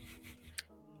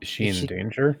 Is she in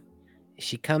danger?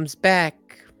 She comes back.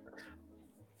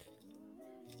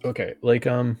 Okay,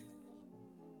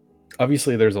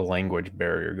 obviously there's a language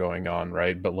barrier going on,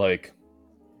 right? But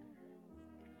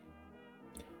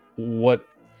what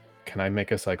can I make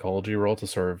a psychology roll to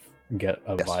sort of get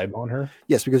a vibe on her?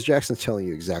 Yes, because Jackson's telling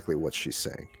you exactly what she's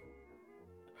saying.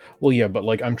 Well, yeah, but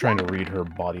I'm trying to read her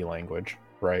body language,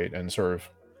 right? And sort of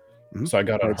so I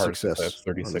got a hard success,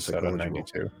 36 out of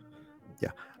 92. Roll.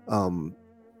 Yeah.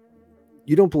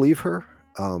 You don't believe her.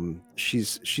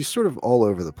 She's sort of all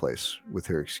over the place with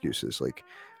her excuses.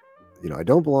 I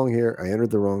don't belong here. I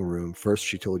entered the wrong room. First,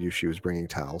 she told you she was bringing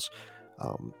towels.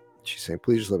 She's saying,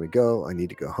 please just let me go. I need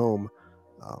to go home.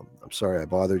 I'm sorry I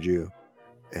bothered you.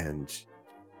 And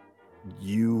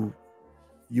you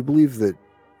believe that...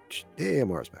 Hey,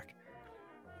 Amara's back.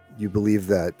 You believe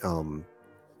that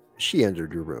she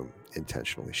entered your room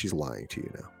intentionally. She's lying to you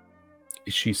now.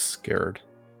 She's scared.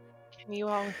 Can you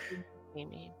all see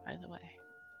me, by the way?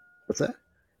 What's that?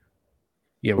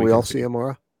 Yeah, we all see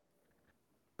Amara?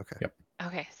 Okay. Yep.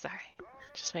 Okay, sorry.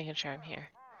 Just making sure I'm here.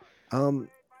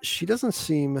 She doesn't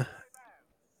seem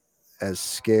as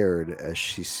scared as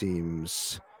she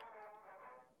seems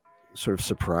sort of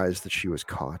surprised that she was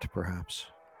caught, perhaps.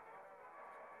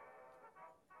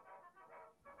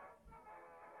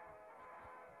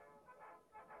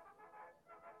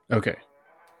 Okay.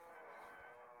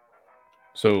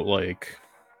 So,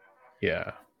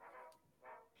 yeah.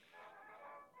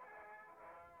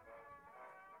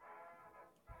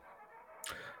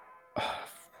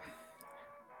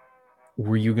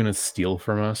 Were you going to steal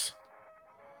from us?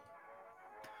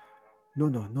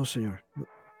 No, senor.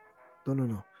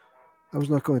 No. I was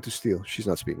not going to steal. She's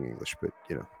not speaking English, but,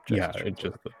 Yeah, it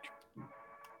just...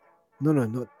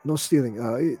 No stealing.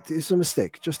 It's a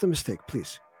mistake. Just a mistake,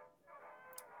 please.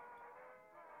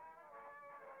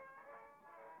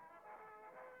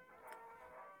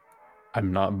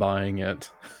 I'm not buying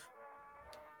it.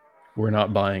 We're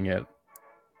not buying it.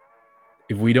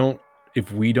 If we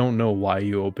don't know why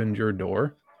you opened your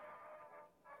door,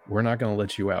 we're not going to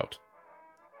let you out.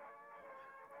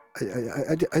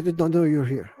 I did not know you were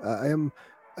here. I am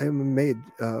a maid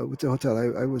with the hotel.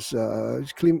 I was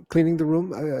cleaning the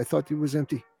room. I thought it was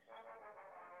empty.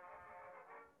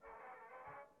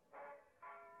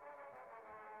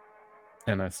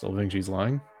 And I still think she's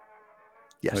lying?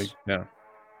 Yes. No.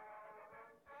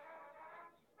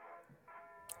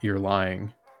 You're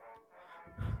lying.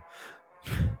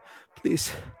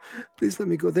 Please let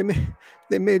me go. They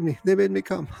made me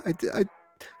come. I did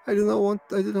not want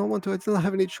to. I did not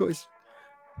have any choice.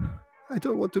 I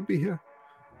don't want to be here.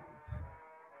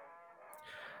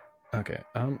 Okay.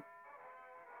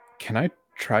 Can I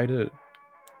try to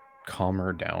calm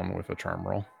her down with a charm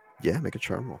roll? Yeah, make a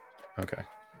charm roll. Okay.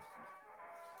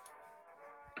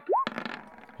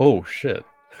 Oh shit.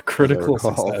 Critical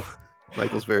success.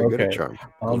 Michael's very good at charm.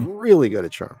 Really good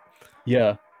at charm.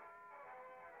 Yeah.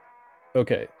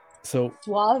 Okay. So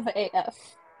Suave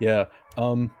AF. yeah.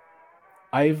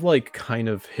 I've like kind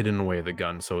of hidden away the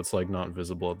gun, so it's like not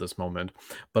visible at this moment.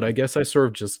 But I guess I sort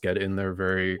of just get in there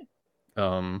very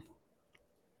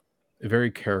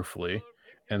carefully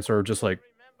and sort of just like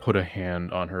put a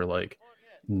hand on her like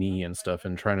knee and stuff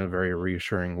and try in a very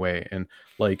reassuring way. And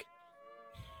like,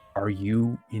 are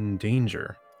you in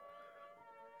danger?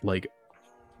 Like,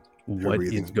 what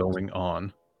breathing- is going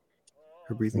on?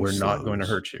 Her breathing We're not going to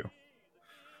slows. hurt you.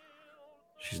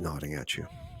 She's nodding at you.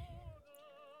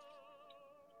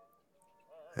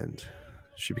 And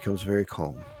she becomes very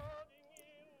calm.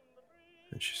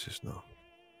 And she says, "No,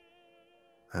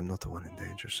 I'm not the one in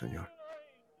danger, senor.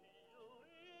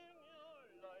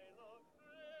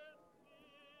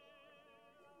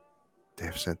 They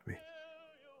have sent me.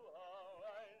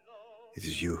 It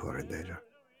is you who are in danger.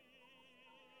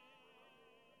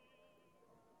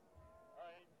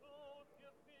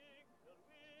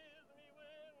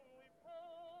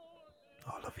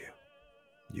 All of you.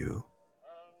 You,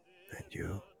 and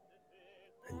you,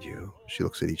 and you." She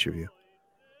looks at each of you.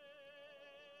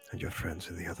 "And your friends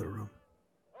in the other room.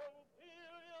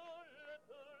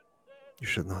 You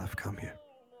should not have come here.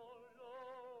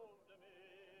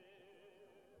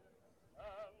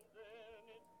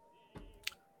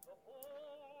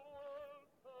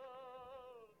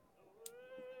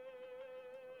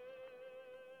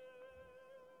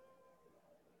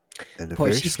 And a Boy,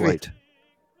 very she's slight,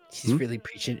 She's really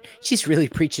preaching. She's really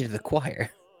preaching to the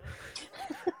choir.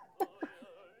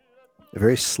 a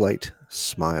very slight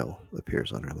smile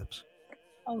appears on her lips.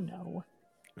 Oh no.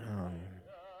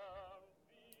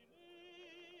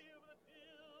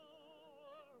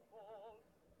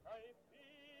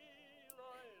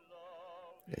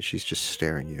 And she's just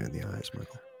staring you in the eyes,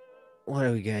 Michael. What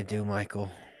are we gonna do, Michael?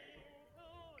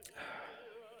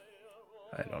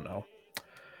 I don't know.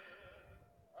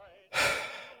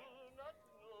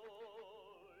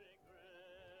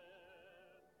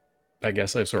 I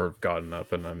guess I've sort of gotten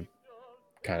up and I'm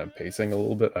kind of pacing a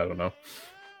little bit. I don't know.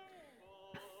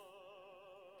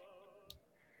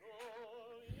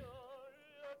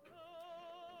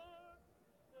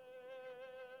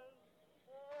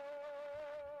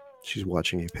 She's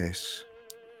watching you pace.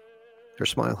 Her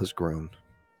smile has grown.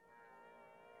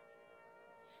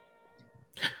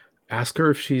 Ask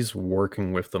her if she's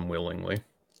working with them willingly.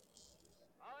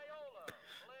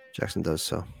 Jackson does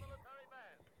so.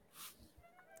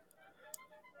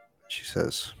 She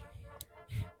says,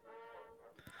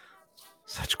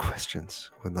 "Such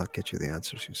questions will not get you the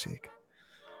answers you seek.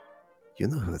 You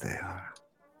know who they are."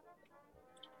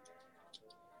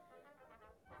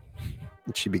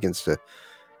 And she begins to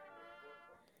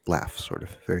laugh, sort of,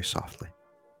 very softly.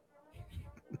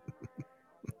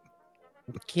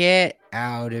 Get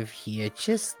out of here.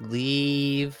 Just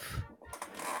leave.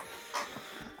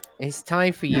 It's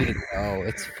time for you to go.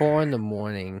 It's 4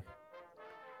 a.m.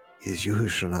 "It is you who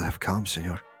should not have come,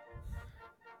 senor.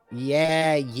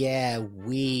 Yeah,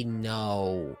 we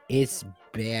know. It's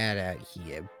bad out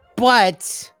here.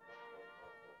 But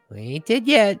we ain't dead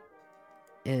yet.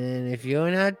 And if you're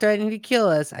not threatening to kill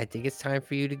us, I think it's time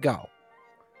for you to go.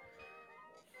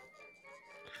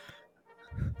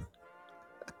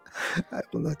 I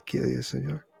will not kill you,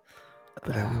 senor,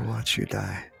 but I will watch you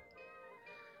die."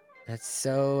 That's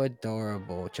so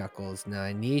adorable, Chuckles. Now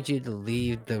I need you to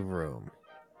leave the room.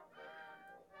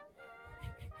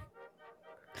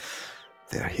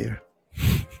 They are here.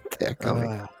 They are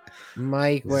coming.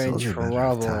 Mike, we're in It's only a matter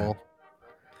of time. trouble.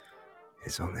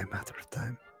 It's only a matter of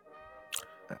time.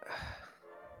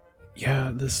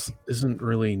 Yeah, this isn't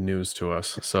really news to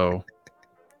us, so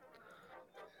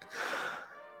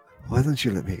Why don't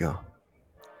you let me go?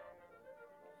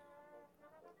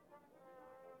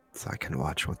 So I can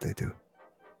watch what they do.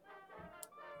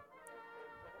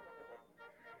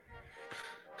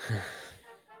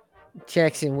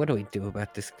 Jackson, what do we do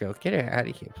about this girl? Get her out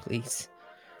of here, please.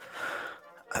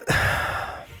 In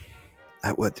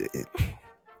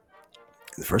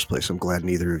the first place, I'm glad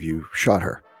neither of you shot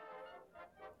her,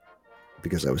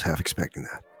 because I was half expecting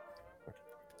that.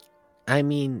 I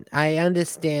mean, I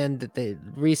understand that the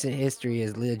recent history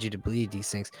has led you to believe these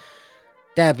things.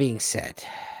 That being said,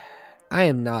 I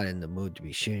am not in the mood to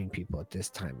be shooting people at this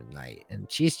time of night, and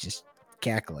she's just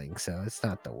cackling, so it's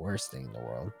not the worst thing in the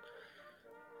world.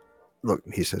 Look,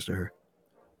 he says to her,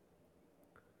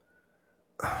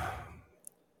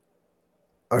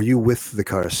 "Are you with the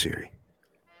Kharisiri?"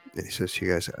 And he says to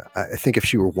you guys, I think if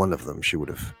she were one of them, she would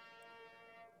have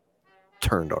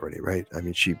turned already, right? I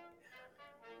mean, she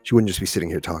wouldn't just be sitting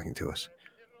here talking to us.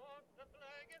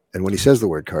 And when he says the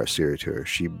word Kharisiri to her,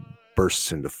 she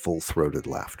bursts into full-throated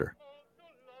laughter.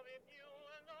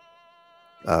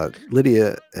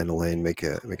 Lydia and Elaine, make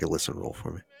a listen roll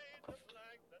for me.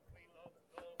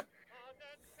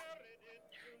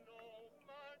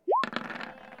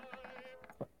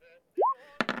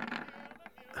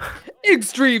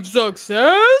 Extreme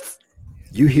success.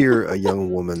 You hear a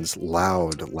young woman's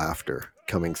loud laughter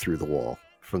coming through the wall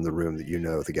from the room that you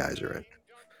know the guys are in.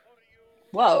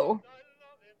 Whoa.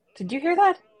 Did you hear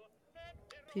that?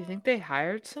 Do you think they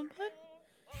hired someone?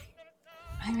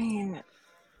 I mean,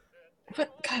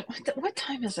 what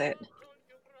time is it?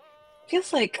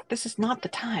 Feels like this is not the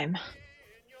time.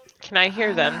 Can I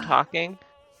hear them talking?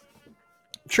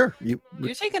 Sure. You're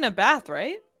taking a bath,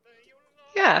 right?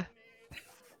 Yeah.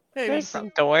 Hey, There's some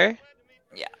door.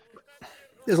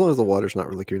 As long as the water's not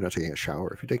really, you're not taking a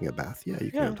shower. If you're taking a bath, yeah, you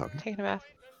can Yeah, be talking. taking a bath.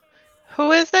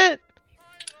 Who is it?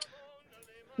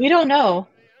 We don't know.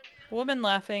 Woman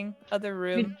laughing, other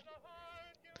room.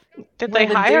 Did where they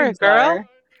the hire a dudes girl? are.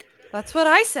 That's what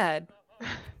I said.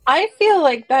 I feel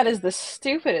like that is the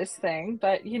stupidest thing,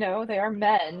 but you know, they are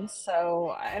men,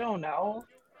 so I don't know.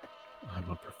 I'm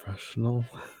a professional.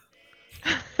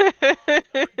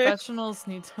 Professionals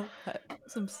need to let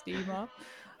some steam off.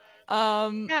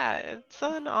 Yeah, it's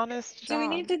an honest Do we job.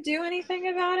 need to do anything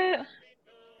about it?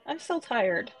 I'm still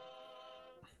tired.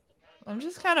 I'm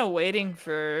just kind of waiting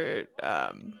for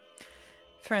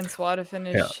Francois to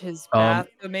finish Yeah, his bath,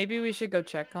 but maybe we should go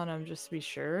check on him just to be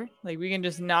sure. Like we can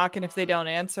just knock, and if they don't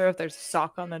answer, if there's a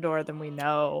sock on the door, then we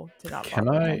know to not bother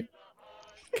them.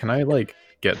 Can I like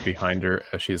get behind her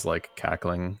as she's like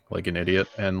cackling like an idiot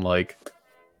and like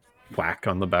whack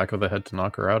on the back of the head to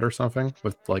knock her out or something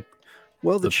with like?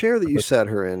 Well, the chair that you sat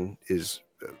her in is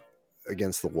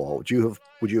against the wall. Would you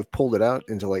have pulled it out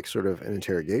into like sort of an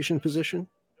interrogation position,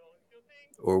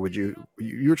 or would you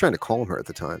were trying to calm her at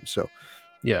the time? So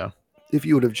Yeah. if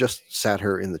you would have just sat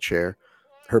her in the chair,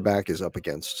 her back is up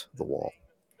against the wall.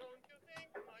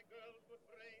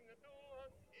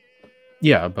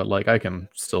 Yeah, but like I can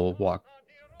still walk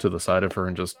to the side of her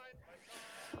and just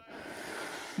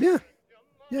Yeah,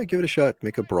 give it a shot.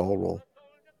 Make a brawl roll.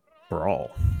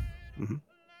 brawl. Mhm.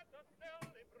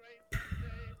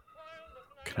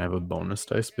 Can I have a bonus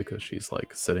dice because she's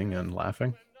like sitting and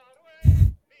laughing?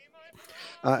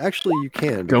 Actually, you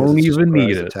can. Because Don't it's a even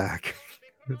need surprise it. Attack.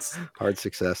 It's Hard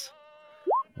success.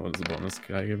 what does the bonus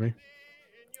guy give me?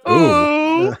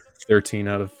 Oh, 13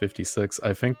 out of 56.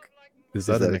 I think is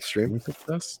that that an extreme? extreme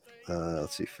success?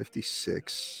 Let's see,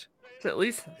 56. It's at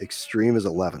least Extreme is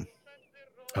 11.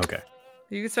 Okay.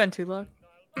 you can spend 2 luck.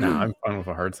 Nah, I'm fine with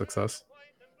a hard success.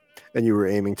 And you were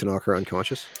aiming to knock her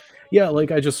unconscious? Yeah,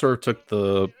 like I just sort of took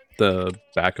the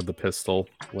back of the pistol,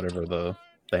 whatever the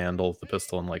handle of the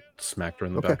pistol, and like smacked her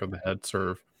in the Okay. back of the head, sort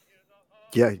of.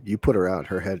 Yeah, you put her out.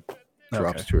 Her head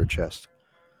drops Okay. to her chest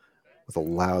with a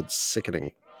loud,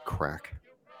 sickening crack.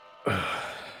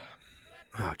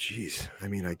 Oh, geez. I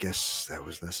mean, I guess that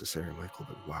was necessary, Michael,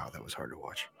 but wow, that was hard to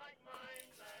watch.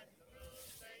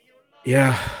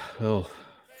 Yeah. Oh,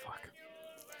 fuck.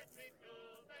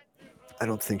 I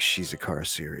don't think she's a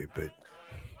Kharisiri, but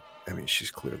I mean,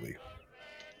 she's clearly.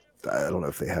 I don't know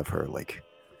if they have her like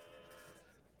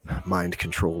mind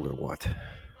controlled or what.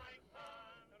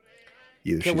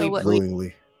 Either Can she's we willingly.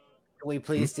 Can we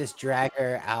please just drag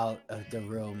her out of the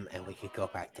room and we could go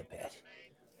back to bed?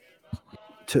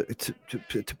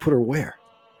 To put her where?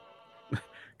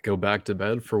 Go back to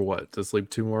bed for what? To sleep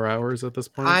 2 more hours at this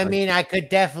point? I mean, I could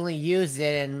definitely use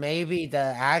it, and maybe the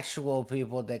actual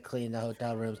people that clean the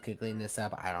hotel rooms could clean this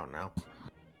up. I don't know.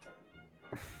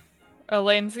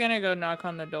 Elaine's gonna go knock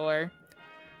on the door.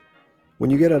 When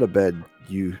you get out of bed,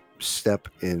 you step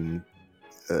in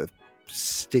a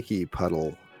sticky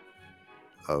puddle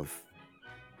of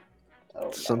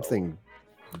something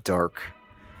dark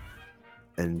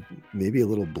and maybe a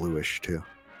little bluish too.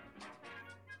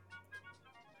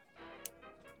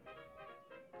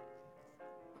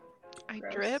 I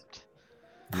Gross. dripped.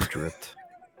 You dripped.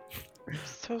 I'm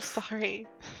so sorry.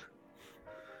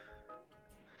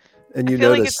 And you I feel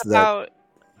like notice it's that. about.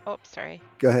 Oh, sorry.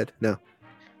 Go ahead. No.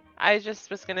 I just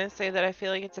was gonna say that I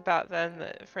feel like it's about then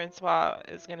that Francois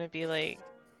is gonna be like,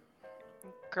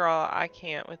 "Girl, I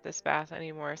can't with this bath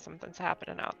anymore. Something's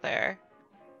happening out there,"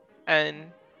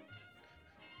 and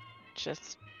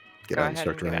just Get go out and ahead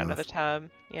start and get drying out of the off. tub.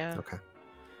 Yeah, Okay.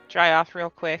 dry off real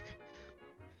quick.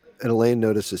 And Elaine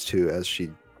notices too, as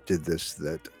she did this,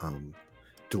 that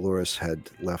Delores had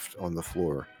left on the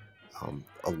floor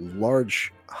a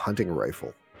large hunting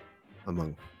rifle,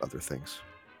 among other things.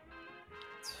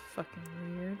 It's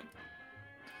fucking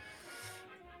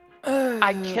weird.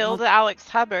 I killed Alex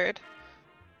Hubbard.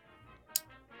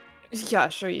 Yeah,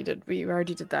 sure you did. We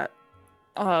already did that.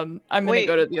 I'm gonna Wait.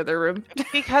 go to the other room.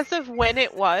 Because of when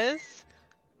it was,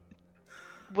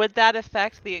 would that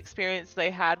affect the experience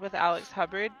they had with Alex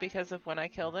Hubbard because of when I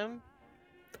killed him?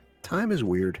 Time is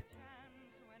weird.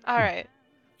 All right.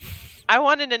 I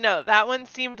wanted to know. That one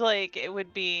seemed like it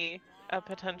would be a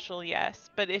potential yes.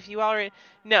 But if you already...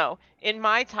 No. In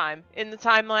my time, in the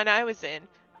timeline I was in,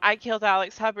 I killed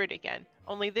Alex Hubbard again.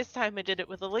 Only this time I did it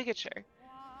with a ligature.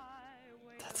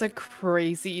 That's a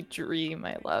crazy dream,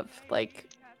 my love. Like,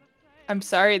 I'm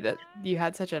sorry that you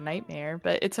had such a nightmare,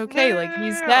 but it's okay. No, Like, no, no,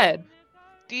 he's no, no. dead.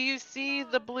 Do you see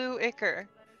the blue ichor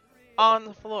on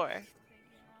the floor?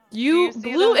 You see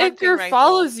the Blue hunting Ichor rifle?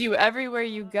 follows you everywhere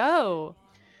you go.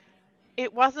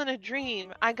 It wasn't a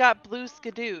dream. I got blue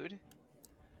skidooed.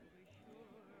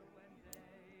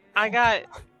 I got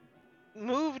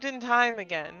moved in time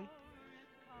again.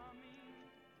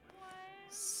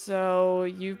 So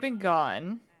you've been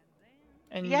gone,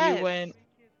 and you Yes. went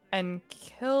and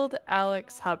killed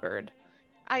Alex Hubbard.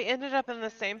 I ended up in the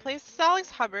same place as Alex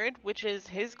Hubbard, which is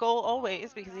his goal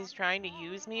always because he's trying to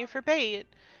use me for bait,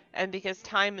 and because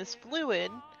time is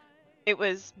fluid. It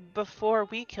was before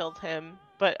we killed him,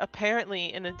 but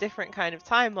apparently in a different kind of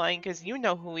timeline because you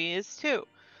know who he is too.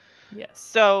 Yes.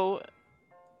 So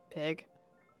Pig.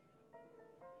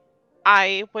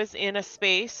 I was in a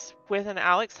space with an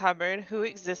Alex Hubbard who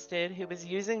existed, who was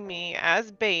using me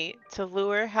as bait to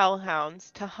lure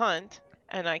hellhounds to hunt,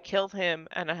 and I killed him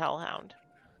and a hellhound.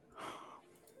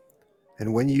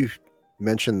 And when you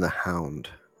mention the hound,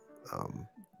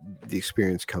 the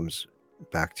experience comes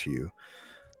back to you.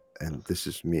 And this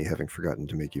is me having forgotten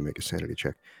to make you make a sanity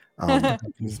check. I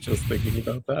was just thinking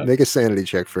about that. Make a sanity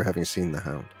check for having seen the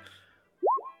hound.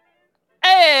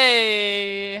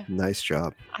 Hey! Nice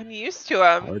job. I'm used to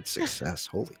him. Hard success.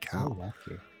 Holy So cow.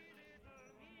 lucky.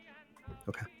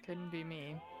 Couldn't be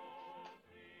me.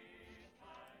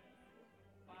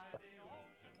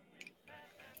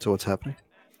 So what's happening?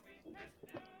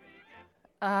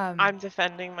 I'm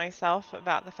defending myself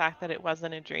about the fact that it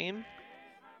wasn't a dream.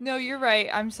 No, you're right.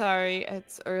 I'm sorry.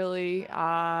 It's early.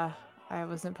 I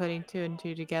wasn't putting two and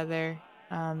two together.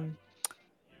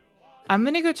 I'm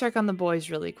gonna go check on the boys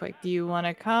really quick. Do you want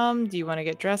to come? Do you want to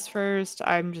get dressed first?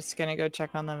 I'm just gonna go check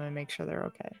on them and make sure they're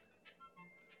okay.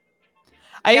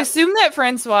 I assume that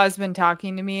Francois has been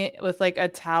talking to me with like a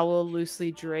towel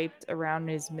loosely draped around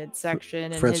his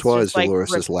midsection. And Francois his is just, like,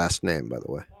 Dolores' last name, by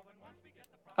the way.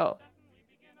 Oh,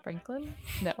 Franklin?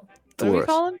 No. What do Dolores. we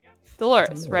call him?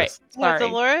 Dolores, right. Yeah, Sorry.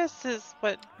 Dolores is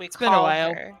what we It's been a call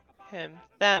while. her. Him.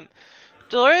 Them.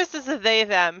 Dolores is a they,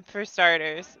 them, for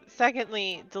starters.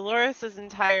 Secondly, Dolores'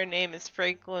 entire name is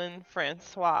Franklin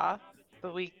Francois,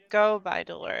 but we go by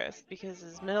Dolores because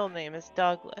his middle name is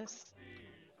Douglas.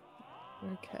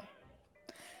 Okay.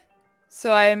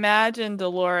 So I imagine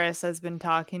Dolores has been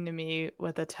talking to me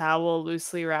with a towel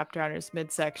loosely wrapped around his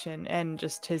midsection and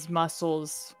just his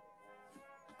muscles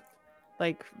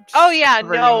like Oh yeah,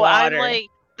 covered in no, I'm water. like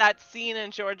that scene in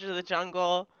George of the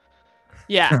Jungle.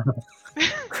 Yeah.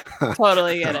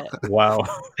 Totally get it. Wow.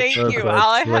 Thank That's you. like All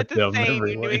I had slipped to down say, and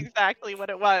memory you knew lane. exactly what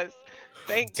it was.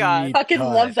 Thank God. Deep Fucking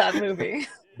cut. love that movie.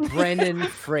 Brendan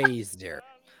Fraser.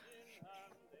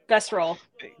 Best role.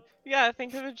 Yeah,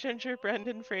 think of a ginger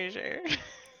Brendan Fraser.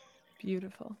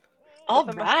 Beautiful. All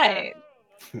With a mustache.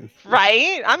 right.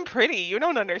 Right? I'm pretty. You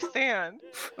don't understand.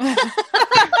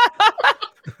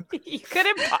 You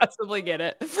couldn't possibly get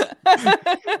it.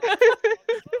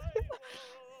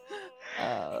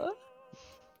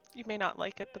 You may not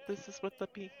like it, but this is what the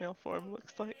peak male form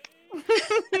looks like.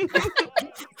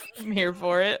 I'm here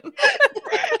for it.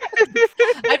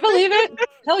 I believe it.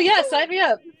 Hell yeah, sign me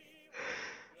up.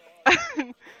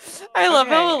 I love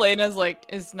how Okay. Elena's like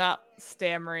is not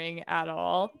stammering at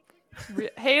all.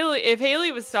 Haley, if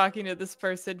Haley was talking to this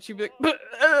person, she'd be like,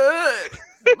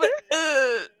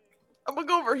 I'm gonna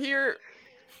go over here.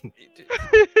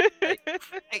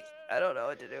 I don't know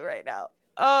what to do right now.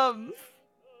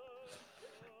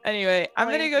 Anyway, I'm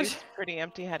gonna go. Use pretty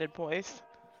empty-headed boys.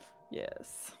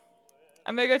 Yes,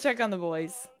 I'm gonna go check on the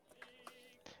boys.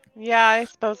 Yeah, I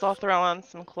suppose I'll throw on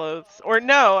some clothes. Or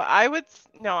no, I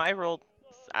rolled.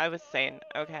 I was saying,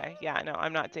 okay, yeah, no,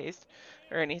 I'm not dazed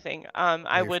or anything.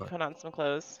 I you're would fine. put on some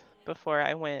clothes before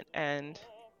I went and.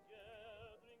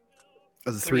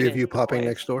 Are the three of greeted you the popping boys.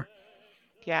 next door?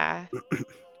 Yeah.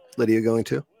 Lydia going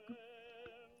too?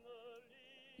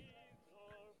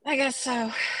 I guess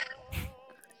so.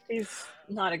 He's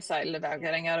not excited about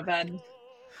getting out of bed.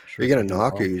 Are you going to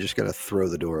knock or are you just going to throw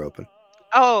the door open?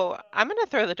 Oh, I'm gonna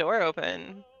throw the door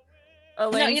open.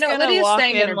 Elaine's you know, gonna Lydia's walk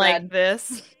staying in in her like bed.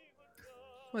 this,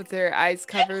 with her eyes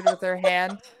covered with her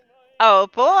hand. Oh,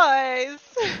 boys!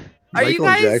 Are you Michael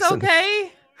and guys Jackson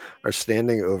okay? are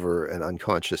standing over an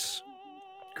unconscious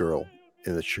girl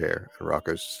in the chair, and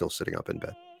Rocco's still sitting up in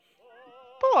bed.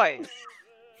 Boys!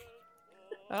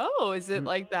 Oh, is it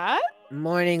like that?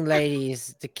 Morning,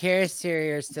 ladies. The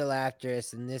Kharisiri are still after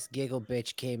us, and this giggle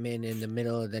bitch came in the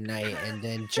middle of the night, and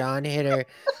then John hit her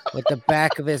with the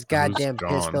back of his goddamn John?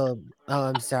 pistol. Oh,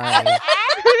 I'm sorry. I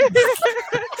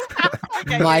got your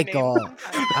name Michael,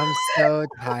 sometimes. I'm so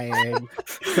tired.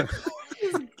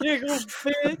 Giggle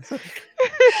bitch.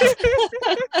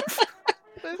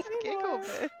 This giggle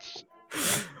bitch.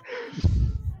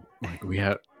 Like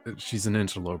she's an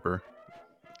interloper.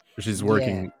 She's Yeah.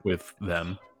 working with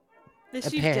them. Is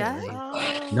she dead?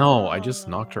 Apparently. No, I just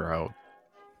knocked her out.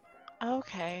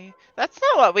 Okay. That's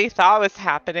not what we thought was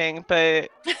happening, but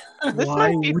this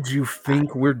Why might be would you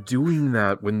think we're doing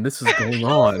that when this is going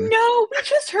Oh on? no, we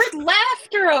just heard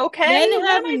laughter, okay? Men What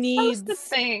have am I supposed to needs.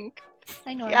 think?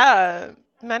 I know. yeah,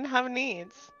 men have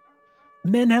needs.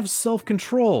 Men have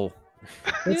self-control.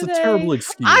 That's Do a they? terrible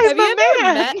excuse. I'm Have you a ever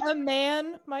man. met a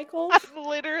man, Michael? I'm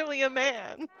literally a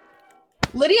man.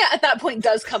 Lydia at that point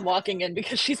does come walking in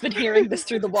because she's been hearing this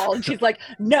through the wall, and she's like,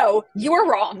 "No, you are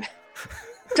wrong.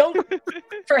 Don't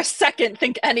for a second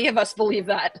think any of us believe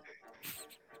that."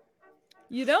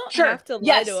 You don't Sure, have to lie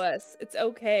yes. to us. It's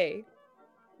okay.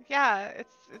 Yeah,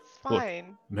 it's Look.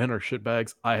 fine. Men are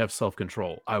shitbags. I have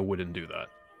self-control. I wouldn't do that.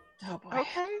 Oh boy.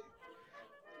 Okay.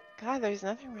 God, there's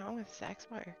nothing wrong with sex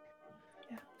work.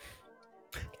 Yeah.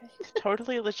 It's a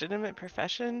totally legitimate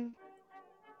profession.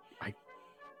 I-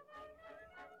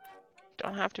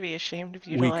 Don't have to be ashamed of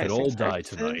We utilizing could all die services.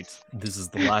 tonight. This is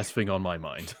the last thing on my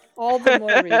mind. All the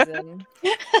more reason.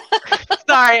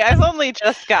 Sorry, I've only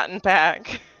just gotten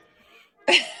back.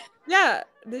 Yeah.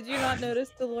 Did you not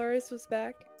notice Delores was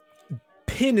back?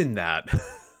 Pin in that.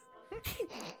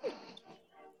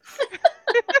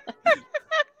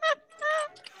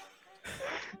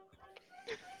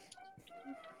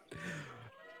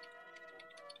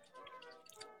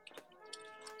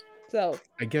 So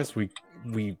I guess we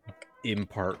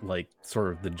impart like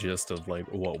sort of the gist of like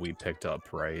what we picked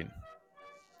up, right?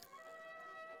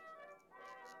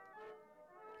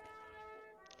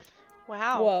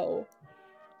 Wow, whoa.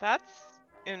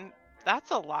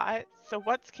 that's a lot. So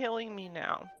what's killing me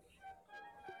now?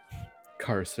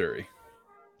 Kharisiri.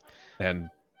 And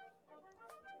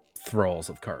thralls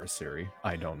of Kharisiri.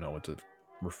 I don't know what to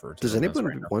refer to Does them as anyone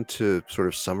right now. want to sort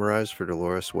of summarize for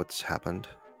Delores what's happened?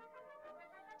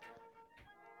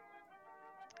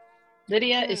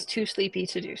 Lydia is too sleepy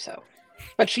to do so,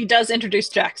 but she does introduce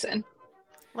Jackson.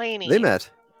 Lainey. They met.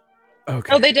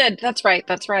 Okay. Oh, they did. That's right.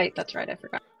 I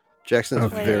forgot. Jackson's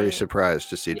Okay. very Wait. surprised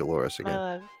to see Delores My again.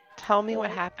 love, tell me what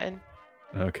happened.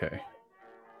 Okay.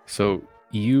 So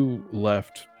you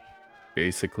left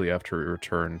basically after we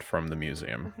returned from the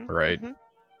museum, Mhm, right? mhm.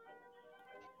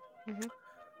 Mhm.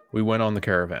 We went on the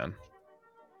caravan.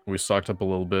 We stocked up a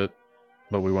little bit,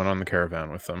 but we went on the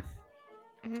caravan with them.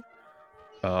 Mhm.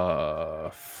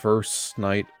 First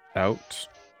night out,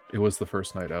 it was the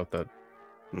first night out that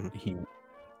Mhm. he,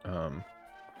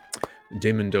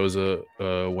 De Mendoza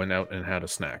went out and had a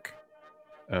snack.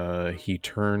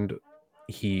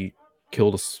 He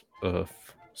killed a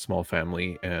small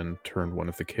family and turned one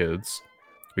of the kids.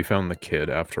 We found the kid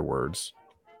afterwards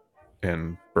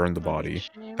and burned the Oh, body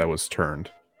shame. that was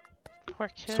turned. Poor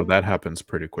kid. So that happens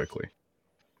pretty quickly.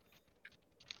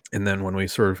 And then when we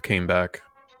sort of came back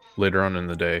later on in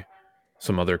the day,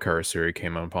 some other Kharisiri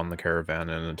came up on the caravan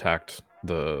and attacked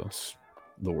the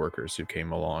workers who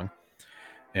came along.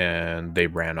 And they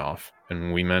ran off.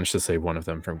 And we managed to save one of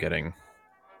them from getting,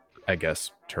 I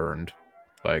guess, turned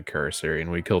by a Kharisiri.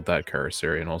 And we killed that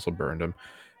Kharisiri and also burned him.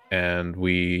 And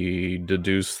we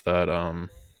deduced that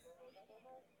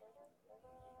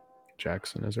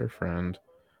Jackson is our friend.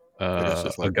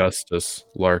 Augustus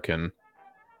Larkin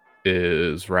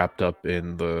is wrapped up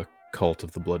in the cult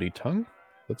of the Bloody Tongue.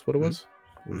 That's what it was.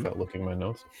 Without looking at my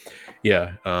notes.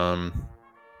 Yeah.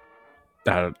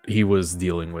 That he was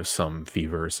dealing with some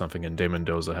fever or something, and De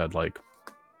Mendoza had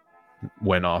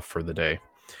went off for the day.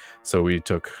 So we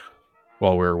took,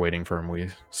 while we were waiting for him, we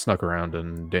snuck around,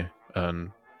 and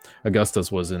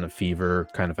Augustus was in a fever,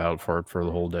 kind of out for it for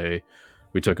the whole day.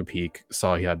 We took a peek,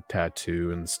 saw he had a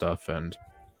tattoo and stuff, and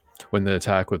when the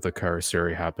attack with the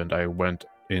Kharisiri happened, I went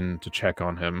in to check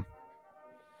on him,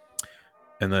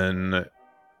 and then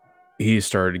he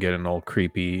started getting all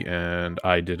creepy, and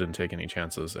I didn't take any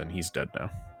chances, and he's dead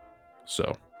now.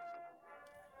 So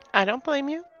I don't blame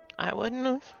you. I wouldn't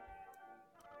have.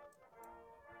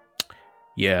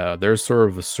 yeah, there's sort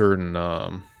of a certain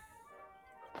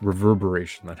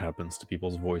reverberation that happens to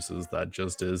people's voices that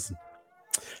just is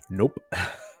nope.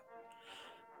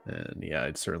 And yeah,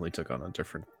 it certainly took on a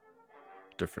different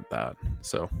that.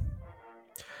 So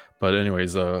but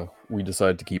anyways, we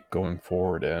decided to keep going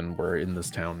forward, and we're in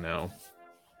this town now.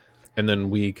 And then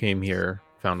we came here,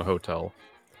 found a hotel.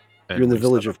 And You're in the we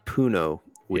village set up- of Puno,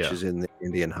 which Yeah. is in the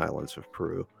Indian highlands of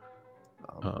Peru,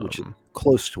 which is Um,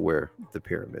 close to where the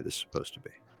pyramid is supposed to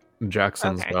be.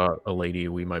 Jackson's Okay. got a lady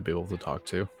we might be able to talk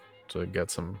to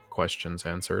get some questions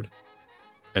answered.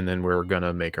 And then we're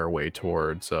gonna make our way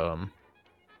towards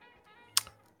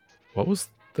what was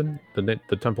the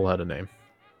temple had a name?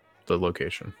 The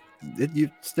location.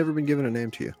 It's never been given a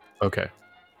name to you. Okay.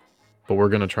 But we're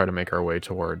gonna try to make our way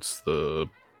towards the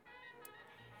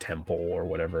temple or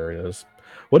whatever it is.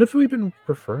 What have we been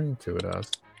referring to it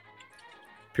as?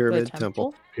 Pyramid, The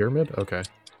temple. Pyramid? Okay.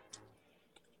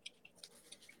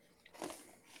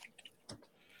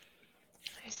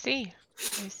 I see.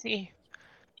 I see.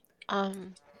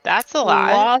 That's a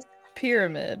lot. Lost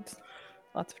pyramid.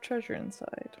 Lots of treasure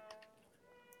inside.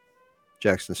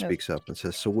 Jackson Yes. speaks up and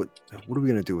says, "So what are we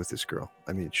going to do with this girl?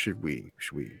 I mean, should we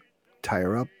tie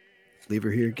her up, leave her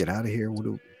here, get out of here? What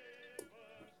do?"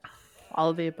 All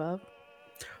of the above.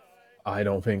 I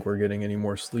don't think we're getting any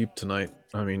more sleep tonight.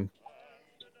 I mean,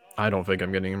 I don't think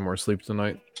I'm getting any more sleep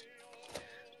tonight.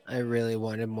 I really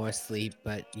wanted more sleep,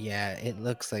 but yeah, it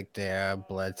looks like there are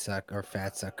bloodsuck or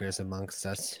fat suckers amongst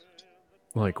us.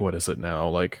 Like, what is it now?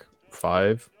 Like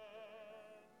 5?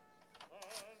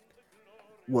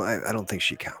 Well, I don't think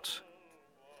she counts.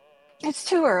 It's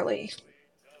too early.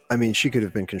 I mean, she could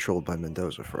have been controlled by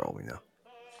Mendoza for all we know.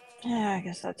 Yeah, I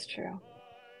guess that's true.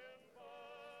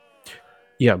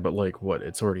 Yeah, but like what?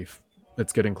 It's already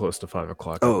it's getting close to 5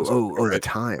 o'clock. at this point, The right?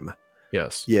 time.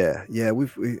 Yes. Yeah.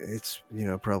 It's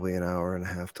probably an hour and a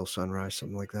half till sunrise,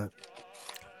 something like that.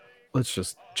 Let's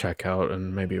just check out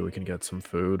and maybe we can get some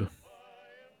food.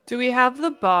 Do we have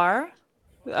the bar?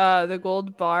 The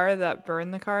gold bar that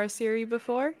burned the Kharisiri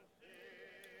before?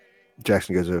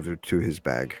 Jackson goes over to his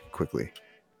bag quickly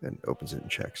and opens it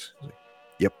and checks. He's like,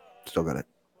 "Yep, still got it.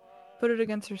 Put it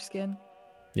against her skin.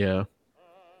 Yeah.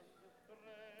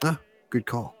 Good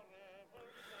call."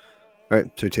 All right,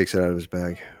 so he takes it out of his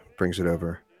bag, brings it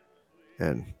over,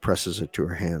 and presses it to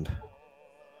her hand.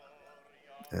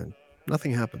 And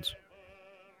nothing happens.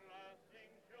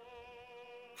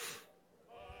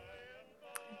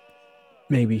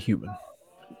 Maybe human.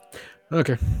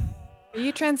 Okay. Are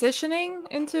you transitioning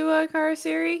into a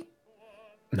Kharisiri?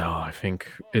 No, I think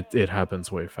it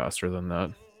happens way faster than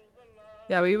that.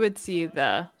 Yeah, we would see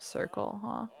the circle,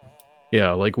 huh?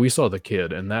 Yeah, like we saw the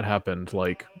kid and that happened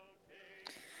like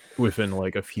within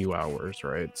like a few hours,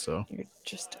 right? So You're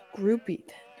just a groupie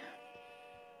then.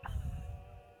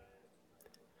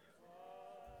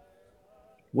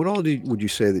 What all would you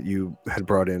say that you had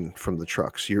brought in from the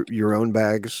trucks? Your own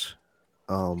bags,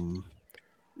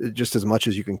 just as much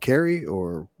as you can carry,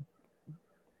 or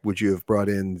would you have brought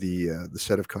in the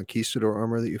set of conquistador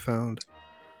armor that you found?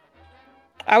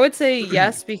 I would say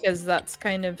yes, because that's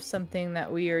kind of something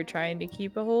that we are trying to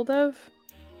keep a hold of.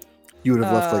 You would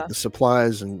have left like the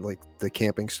supplies and like the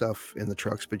camping stuff in the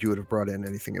trucks, but you would have brought in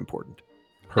anything important.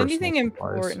 Anything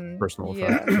supplies, important, personal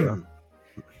yeah. effects. Yeah.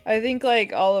 I think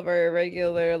like all of our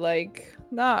regular, like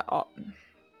not all.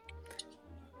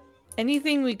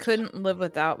 Anything we couldn't live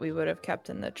without, we would have kept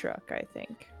in the truck, I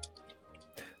think.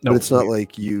 But it's not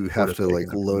like you have have to taken like it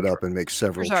from the load up truck. and make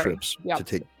several Sorry, trips yep. to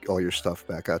take all your stuff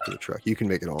back out to the truck. You can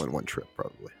make it all in one trip,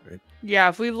 probably, right? Yeah,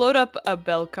 if we load up a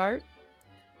bell cart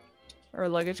or a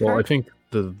luggage Well, I cart. think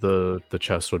the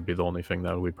chest would be the only thing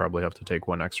that we'd probably have to take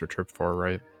one extra trip for,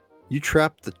 right? You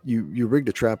trapped you rigged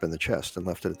a trap in the chest and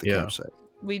left it at the Yeah. campsite.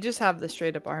 We just have the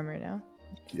straight up armor now.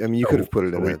 I mean, you could Oh, have put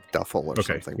it so in we- a duffel or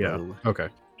Okay. something. Yeah. Probably. Okay.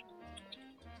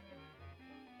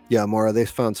 Yeah, Mara, they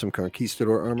found some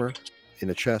conquistador armor in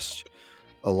a chest,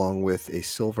 along with a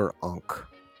silver ankh,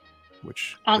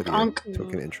 which Ankh, Lydia ankh.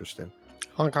 took an interest in.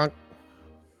 Honk honk.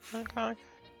 Okay.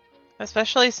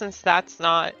 Especially since that's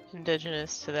not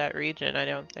indigenous to that region, I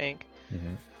don't think.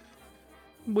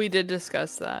 We did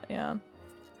discuss that, yeah.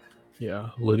 Yeah.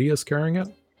 Lydia's carrying it.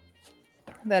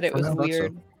 That it I was thought so.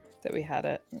 weird that we had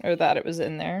it, or that it was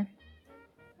in there.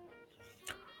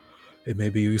 It may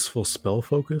be useful spell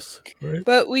focus, right?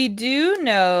 But we do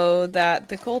know that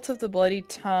the cult of the bloody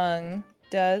tongue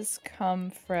does come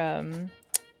from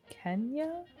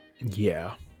Kenya,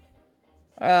 Yeah.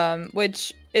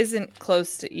 which isn't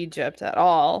close to Egypt at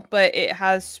all, but it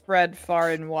has spread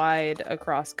far and wide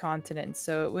across continents,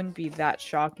 so it wouldn't be that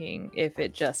shocking if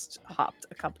it just hopped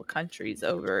a couple countries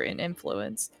over in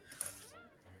influence.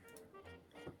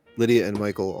 Lydia and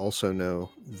Michael also know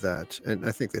that, and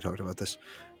I think they talked about this,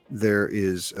 there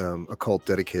is a cult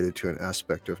dedicated to an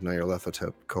aspect of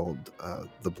Nyarlathotep called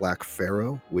the Black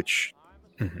Pharaoh, which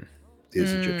Mhm.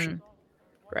 is Egyptian.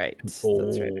 Right. That's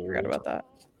right. I forgot Old. about that.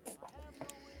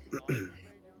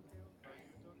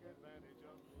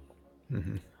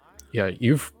 Mm-hmm. Yeah,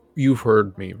 you've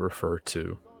heard me refer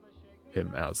to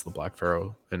him as the Black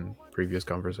Pharaoh in previous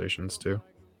conversations too.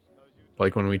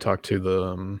 Like when we talked to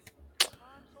the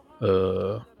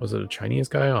was it a Chinese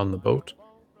guy on the boat?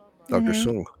 Dr. Mhm.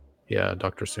 Sung. Yeah,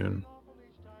 Dr. Soon.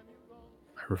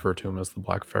 I refer to him as the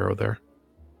Black Pharaoh there.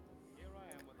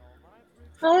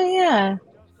 Oh yeah.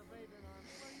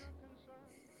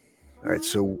 All right,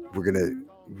 so we're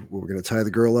gonna tie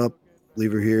the girl up,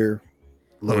 leave her here,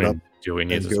 load up, do we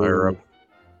need and to tie her up?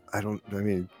 go. I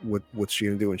mean, what's she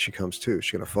gonna do when she comes to? Is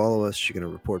she gonna follow us? Is she gonna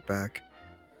report back?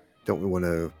 Don't we want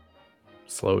to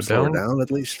Slow slow her down? down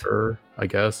at least? Sure, I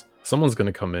guess. Someone's going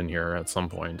to come in here at some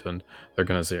point and they're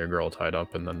going to see a girl tied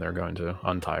up and then they're going to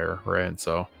untie her, right?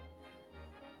 So,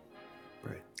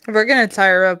 Right. If we're gonna tie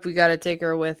her up, we gotta take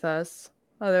her with us.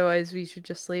 Otherwise, we should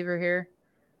just leave her here.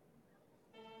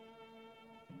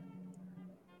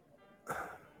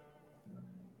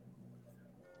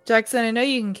 Jackson, I know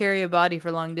you can carry a body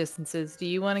for long distances. Do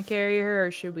you want to carry her,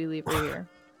 or should we leave her here?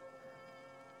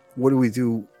 What do we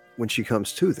do when she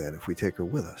comes to then? If we take her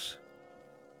with us?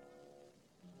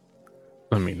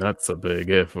 I mean, that's a big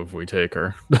if we take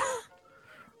her.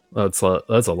 That's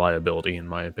a liability in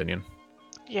my opinion.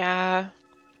 Yeah.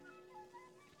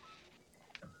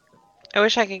 I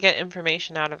wish I could get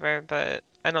information out of her, but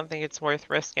I don't think it's worth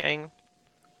risking.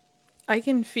 I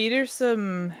can feed her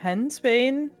some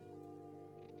hensbane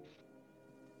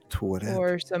To what end?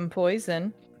 or some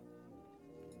poison.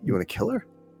 You want to kill her?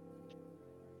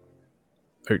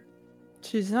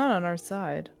 She's not on our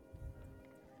side.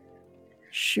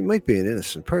 She might be an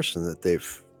innocent person that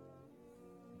they've,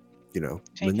 Taken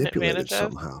manipulated advantage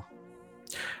of? somehow.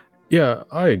 Yeah,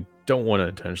 I don't want to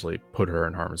intentionally put her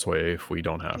in harm's way if we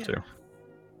don't have to.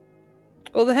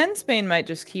 Well, the hensbane might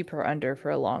just keep her under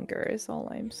for longer, is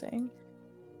all I'm saying.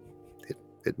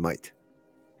 It might.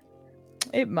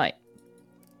 It might.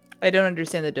 I don't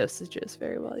understand the dosages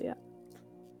very well yet.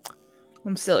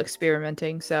 I'm still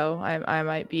experimenting, so I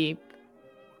might be...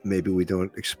 Maybe we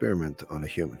don't experiment on a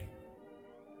human.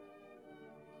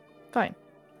 Fine.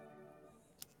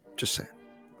 Just saying.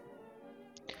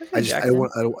 Okay, I Jackson.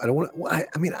 don't want.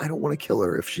 I mean, I don't want to kill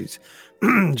her if she's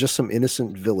just some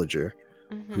innocent villager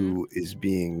Mhm. who is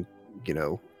being,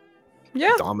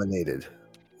 Yeah. dominated.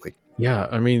 Yeah,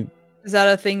 I mean, Is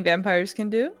that a thing vampires can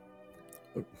do?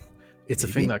 it's a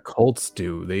Maybe. thing that cults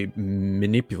do. They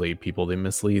manipulate people, they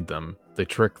mislead them, they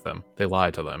trick them, they lie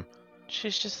to them.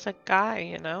 She's just a guy,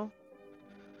 you know?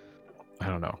 I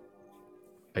don't know.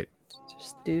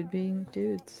 Just dude being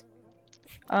dudes.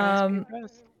 Guys being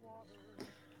gross.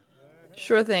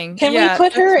 Sure thing. Can Yeah, we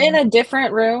put her that's in fine. a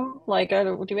different room? Like,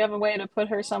 do we have a way to put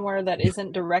her somewhere that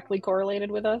isn't directly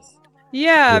correlated with us?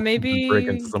 Yeah, We could break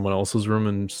into maybe someone else's room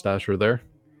and stash her there.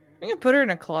 we can put her in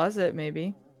a closet,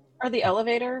 maybe. Or the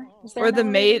elevator? Is there Or an the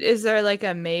maid. elevator? Is there like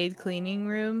a maid cleaning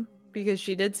room? Because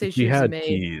she did say she She was a had maid.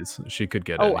 keys. She could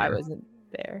get Oh, in I here. wasn't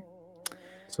there.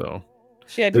 So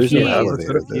She had There's Does no she have keys. a set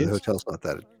elevator. of The keys? hotel's not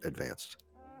that advanced.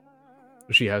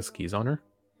 she has keys on her.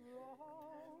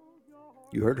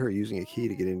 You heard her using a key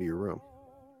to get into your room.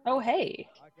 Oh, hey.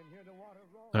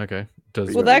 Okay. Does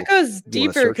You Well, wanna that goes You wanna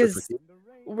deeper search her for because keys?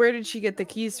 where did she get the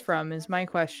keys from? Is my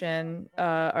question.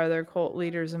 Are there cult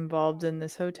leaders involved in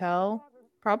this hotel?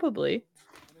 Probably.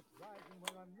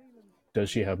 does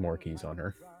she have more keys on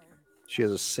her? She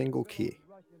has a single key.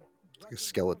 It's like a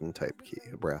skeleton type key,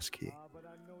 a brass key.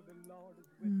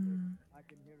 Hmm.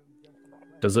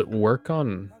 Does it work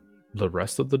on the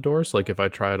rest of the doors? Like if I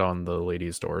try it on the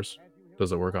ladies' doors,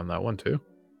 does it work on that one too?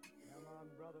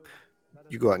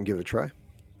 You go out and give it a try.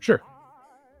 Sure.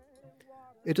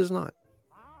 It does not.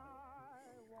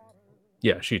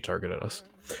 Yeah, she targeted us.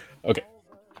 Okay.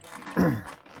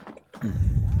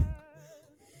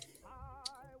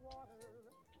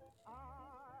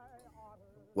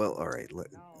 Well, all right.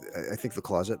 I think the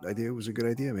closet idea was a good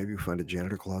idea. Maybe we find a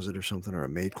janitor closet or something, or a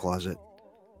maid closet.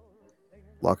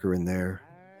 Lock her in there,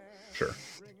 Sure.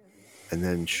 and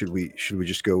then should we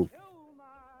just go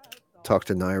talk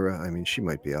to Nayra? I mean, she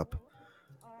might be up.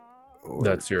 Or,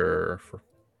 That's your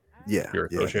your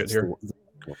associate here?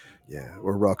 Yeah,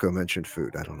 or Rocco mentioned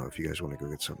food. I don't know if you guys want to go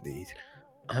get something to eat.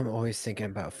 I'm always thinking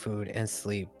about food and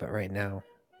sleep, but right now,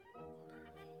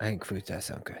 I think food does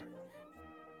sound good.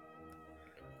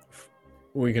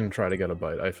 We can try to get a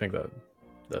bite. I think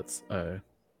that's I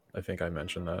think I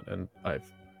mentioned that, and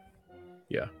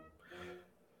yeah.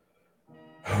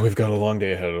 We've got a long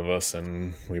day ahead of us,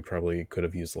 and we probably could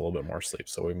have used a little bit more sleep,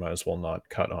 so we might as well not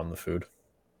cut on the food.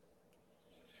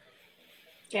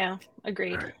 Yeah,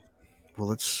 agreed. All right. Well,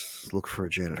 let's look for a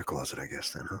janitor closet, I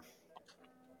guess, then, huh?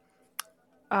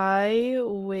 I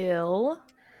will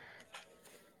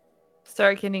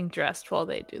start getting dressed while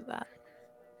they do that.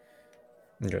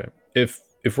 Okay.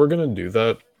 If we're gonna do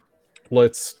that,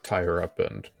 let's tie her up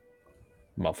and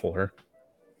muffle her.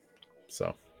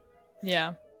 So,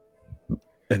 Yeah.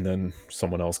 and then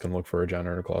someone else can look for a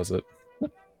janitor closet.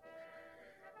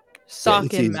 Sock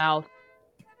it's in easy. mouth.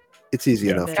 It's easy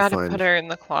Yeah. enough to Gotta find. put her in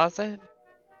the closet.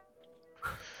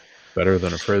 Better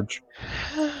than a fridge.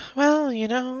 Well, you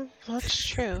know, that's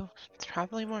true. It's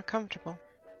probably more comfortable.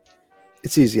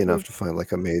 It's easy enough to find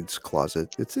like a maid's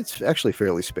closet. It's actually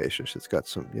fairly spacious. It's got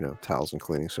some, towels and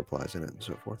cleaning supplies in it and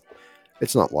so forth.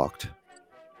 It's not locked,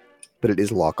 but it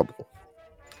is lockable.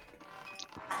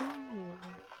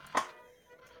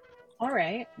 All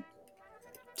right.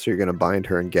 So you're going to bind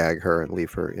her and gag her and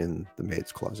leave her in the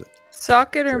maid's closet.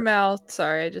 Sock in her Sure. mouth.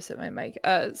 Sorry, I just hit my mic.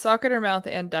 Sock in her mouth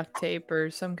and duct tape or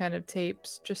some kind of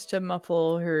tapes just to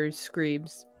muffle her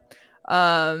screams.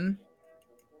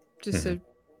 Just so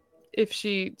if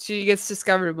she gets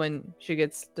discovered when she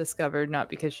gets discovered, not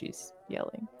because she's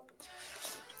yelling.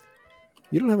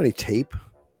 You don't have any tape.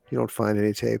 You don't find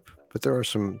any tape, but there are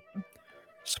some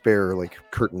spare like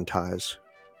curtain ties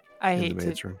I in the hate to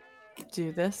maid's room.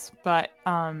 do this, but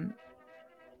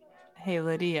hey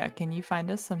Lydia, can you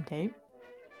find us some tape?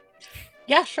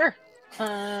 Yeah, sure.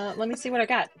 Let me see what I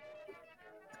got.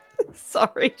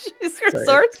 Sorry, she's Sorry.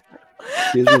 resourceful.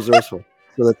 She is resourceful.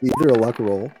 So that's either a luck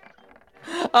roll.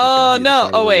 Oh Okay, no!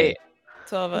 find Oh it wait,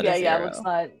 12 out Yeah, of 0. yeah.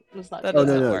 Let's not. That do Oh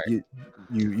doesn't no, work.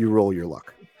 you roll your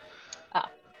luck.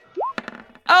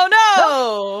 Oh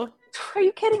no! Are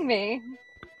you kidding me?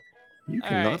 You All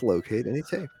cannot right. locate any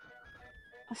tape.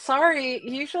 Sorry.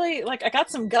 Usually, I got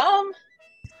some gum.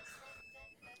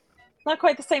 Not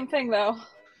quite the same thing, though.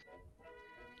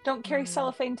 Don't carry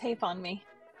cellophane tape on me.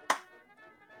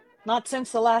 Not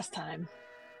since the last time.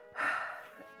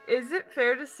 Is it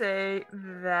fair to say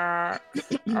that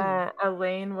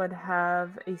Elaine would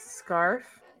have a scarf?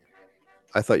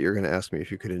 I thought you were going to ask me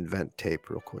if you could invent tape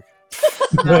real quick.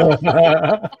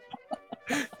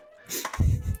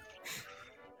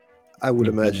 I would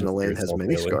You imagine didn't Elaine see has yourself,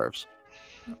 many really. scarves.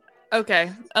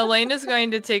 Okay, Elaine is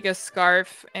going to take a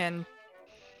scarf and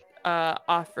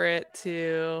offer it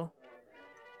to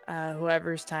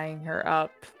whoever's tying her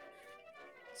up,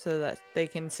 so that they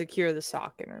can secure the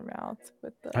sock in her mouth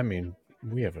with the. I mean,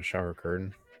 we have a shower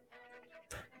curtain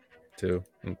too.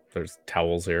 And there's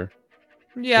towels here.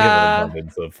 We have Yeah, an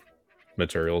abundance of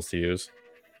materials to use.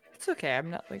 it's okay. I'm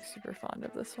not like super fond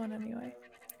of this one anyway.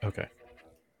 Okay.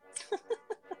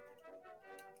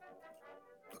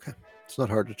 It's not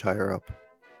hard to tie her up,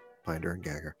 bind her and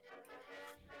gag her.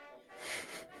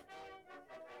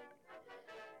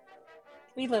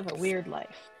 We live a weird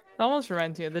life. It almost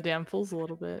reminds me of the Damn Fools a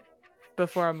little bit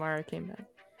before Amara came back.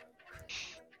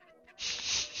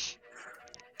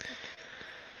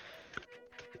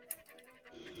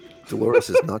 Dolores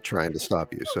is not trying to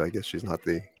stop you, so I guess she's not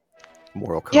the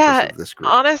moral compass Yeah, of this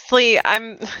group. honestly, Hey.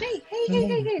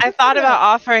 I thought about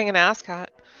offering an ascot.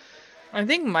 I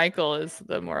think Michael is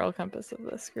the moral compass of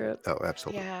this group. Oh,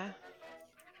 absolutely. Yeah.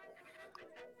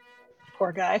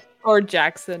 Poor guy. Or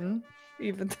Jackson,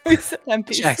 even though he's an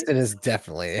NPC. Jackson is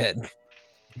definitely it.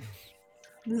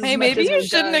 Hey, maybe you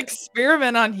shouldn't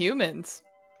experiment on humans.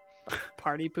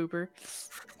 Party pooper.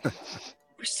 We're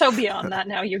so beyond that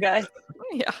now, you guys.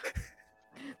 Yeah.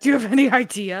 Do you have any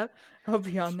idea how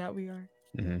beyond that we are?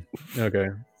 Okay,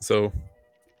 so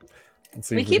let's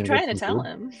see We if keep can trying get to some tell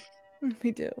food. him.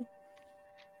 We do.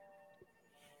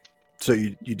 So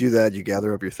you do that, you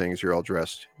gather up your things, you're all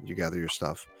dressed, you gather your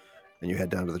stuff, and you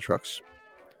head down to the trucks.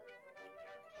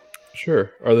 Sure.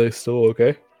 Are they still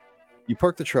okay? You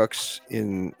park the trucks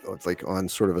in like on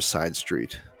sort of a side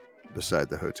street beside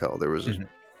the hotel. There was an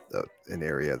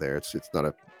area there. It's not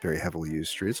a very heavily used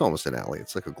street. It's almost an alley.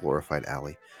 It's like a glorified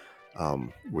alley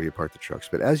where you park the trucks.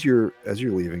 But as you're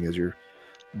leaving, as you're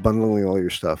bundling all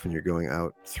your stuff and you're going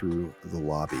out through the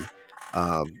lobby,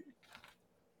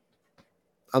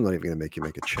 I'm not even going to make you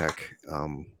make a check.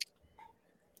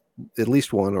 At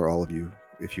least one or all of you,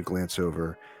 if you glance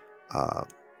over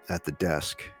at the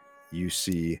desk, you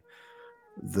see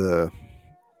the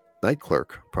night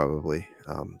clerk probably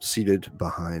seated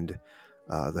behind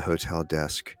the hotel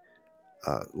desk,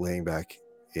 laying back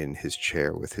in his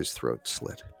chair with his throat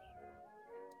slit.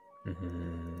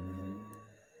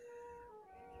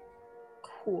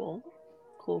 Cool.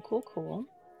 Should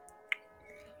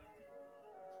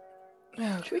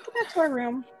we go back to our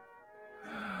room?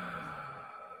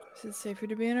 Is it safer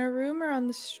to be in our room or on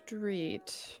the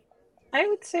street? I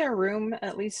would say our room,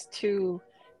 at least to...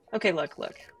 Okay, look.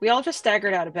 We all just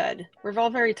staggered out of bed. We're all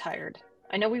very tired.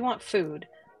 I know we want food,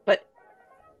 but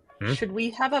should we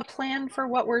have a plan for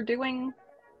what we're doing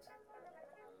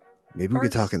Maybe we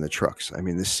could talk First- in the trucks. I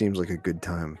mean, this seems like a good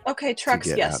time. Okay, trucks.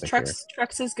 get Yes, outta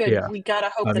trucks is good. Yeah. We gotta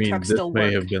hope I the mean, trucks this still may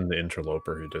work. have been the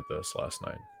interloper who did this last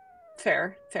night.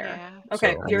 Fair. Yeah.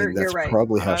 Okay, So- I you're mean, that's right.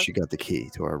 probably how Uh, she got the key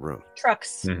to our room.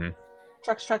 Trucks. hmm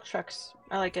Trucks.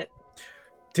 I like it.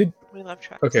 We love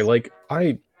trucks. Okay, like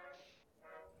I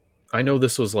know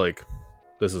this was like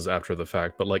this is after the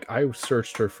fact, but like I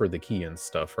searched her for the key and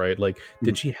stuff, right? Like,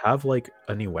 did she have like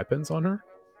any weapons on her?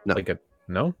 No. Like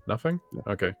nothing. No.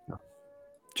 Okay,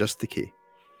 Just the key.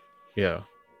 yeah.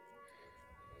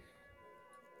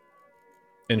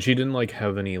 And she didn't like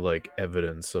have any like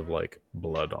evidence of like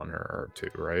blood on her or two,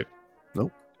 right?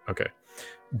 Nope. Okay.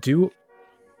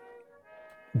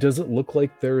 Does it look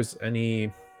like there's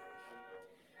any,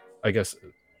 I guess,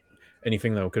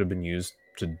 anything that could have been used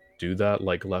to do that,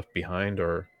 like left behind,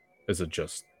 or is it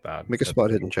just that? Make a spot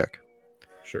hidden check.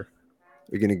 Sure.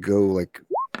 You're gonna go like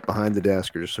behind the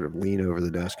desk, or just sort of lean over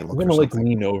the desk and I'm look gonna for like something.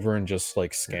 lean over and just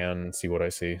like scan and see what I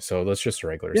see. So that's just a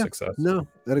regular Yeah. success. No,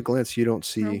 at a glance, you don't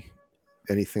see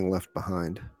anything left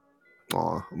behind.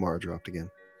 Aw, Amara dropped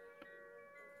again.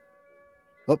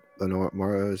 Oh,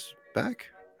 Amara is back.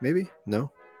 Maybe?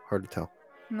 No, hard to tell.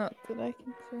 Not that I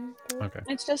can see. But... Okay.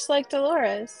 It's just like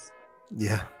Delores.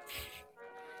 Yeah.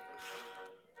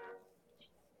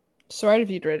 Sorry if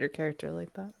you'd write her character like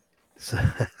that.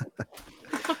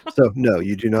 So no,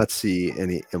 you do not see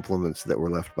any implements that were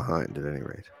left behind at any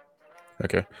rate.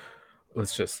 Okay.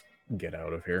 Let's just get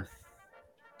out of here.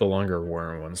 The longer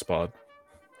we're in one spot,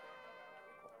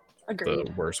 Agreed.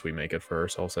 the worse we make it for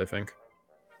ourselves, I think.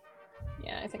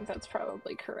 Yeah, I think that's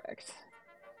probably correct.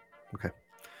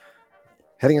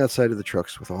 Heading outside of the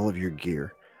trucks with all of your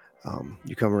gear,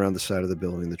 you come around the side of the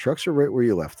building. The trucks are right where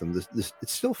you left them. It's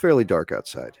still fairly dark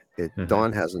outside.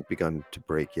 Dawn hasn't begun to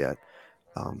break yet,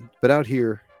 but out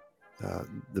here,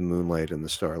 the moonlight and the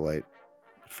starlight,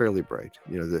 fairly bright.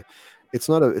 You know, it's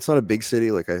not a big city.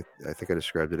 Like I think I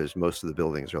described it as most of the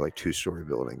buildings are like 2-story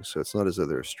buildings, so it's not as though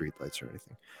there are street lights or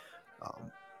anything.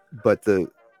 But the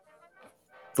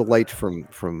light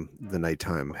from the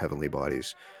nighttime heavenly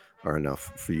bodies are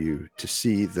enough for you to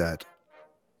see that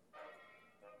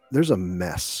there's a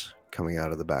mess coming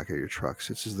out of the back of your trucks.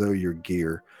 It's as though your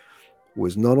gear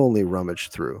was not only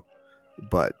rummaged through,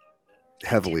 but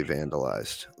heavily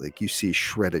vandalized. Like you see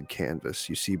shredded canvas,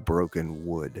 you see broken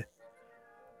wood,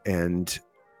 and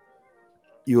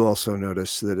you also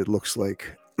notice that it looks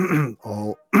like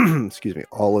all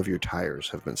all of your tires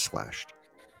have been slashed.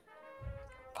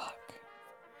 Fuck.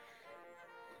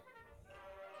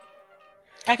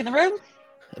 Back in the room?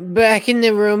 Back in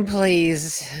the room,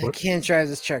 please. I What? can't drive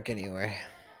this truck anywhere.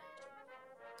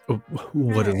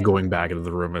 What is Alright. going back into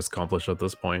the room accomplished at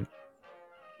this point?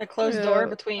 A closed door A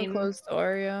between. closed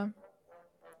door, yeah.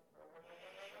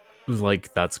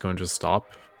 Like that's going to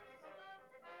stop?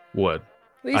 What?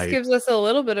 At least I- gives us a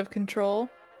little bit of control.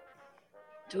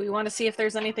 Do we want to see if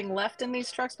there's anything left in these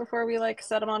trucks before we like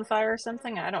set them on fire or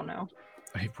something? I don't know.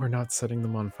 We're not setting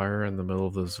them on fire in the middle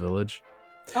of this village.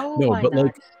 Oh, No, why but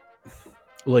not?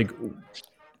 like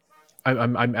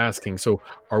I'm asking. So,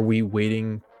 are we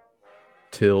waiting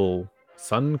till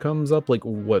sun comes up? Like,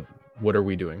 what are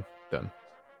we doing then?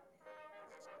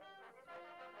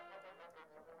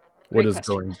 What Great does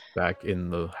question. going back in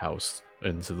the house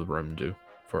into the room do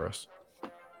for us?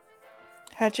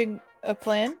 Hatching a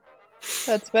plan?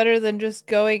 That's better than just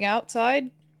going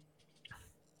outside?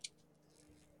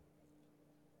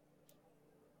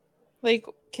 Like,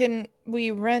 can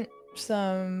we rent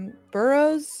some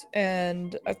burros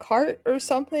and a cart or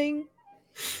something?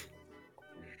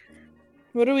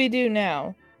 What do we do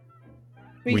now?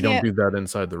 We don't do that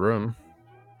inside the room.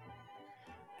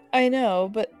 I know,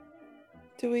 but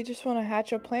do we just want to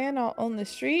hatch a plan out on the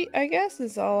street? I guess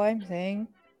is all I'm saying.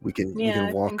 We can Yeah,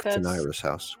 I walk think to that's- Nayra's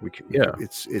house. We can. Yeah.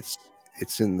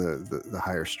 It's in the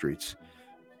higher streets.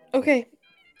 Okay,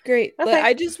 great. But Okay.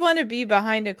 I just want to be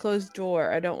behind a closed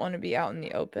door. I don't want to be out in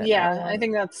the open. Yeah, I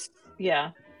think that's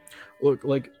Look,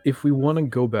 like if we want to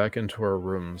go back into our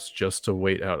rooms just to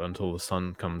wait out until the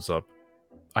sun comes up,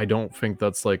 I don't think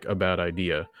that's like a bad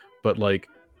idea. But like,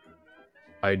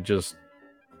 I just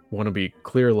want to be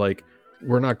clear. Like,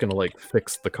 we're not gonna like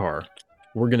fix the car.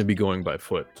 We're gonna be going by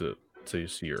foot to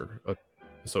see your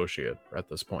associate at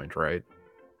this point, right?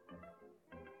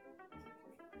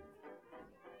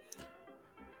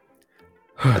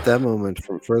 At that moment,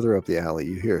 from further up the alley,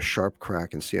 you hear a sharp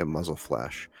crack and see a muzzle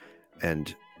flash.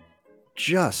 And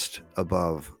just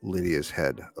above Lydia's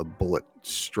head, a bullet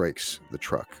strikes the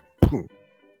truck. Boom.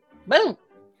 boom.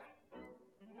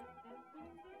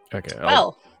 Okay,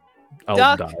 Well, I'll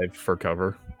Duck. dive for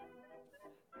cover.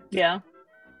 yeah.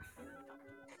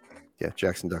 Yeah,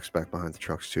 Jackson ducks back behind the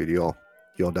trucks too. Do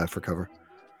you all dive for cover?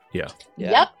 Yeah.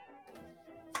 Yeah. Yep.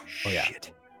 Oh, yeah.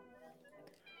 Shit.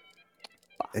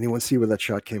 Anyone see where that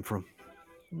shot came from?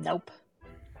 Nope.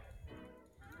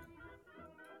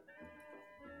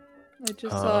 I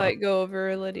just saw Uh, it go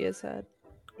over Lydia's head.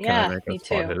 Can Yeah, I make me a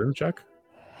spot too. hidden check?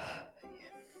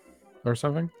 Or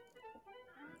something?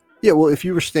 Yeah, well, if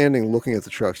you were standing looking at the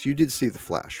trucks, you did see the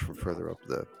flash from further up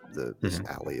this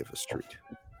alley of a street.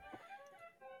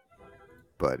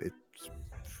 But it's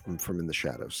from in the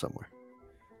shadows somewhere.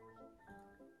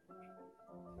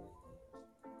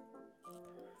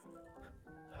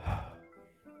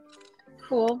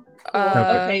 Cool.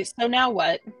 Uh, Okay, so now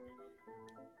what?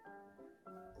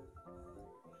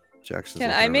 Jackson's Can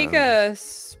I looking make around. a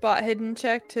spot hidden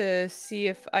check to see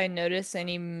if I notice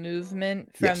any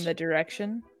movement from Yes. the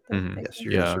direction? that Mhm. they Yes, came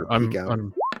you're gonna Yeah, sort of peek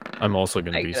out. I'm also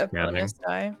going I to be get a scanning. bonus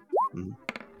die. Mhm.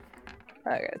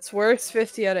 Okay, it's worse.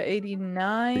 50 out of Regular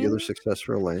 89. success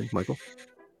for Elaine. Michael?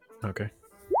 Okay.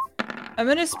 I'm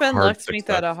gonna spend Hard luck to make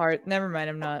that success. a heart. Never mind,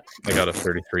 I'm not. I got a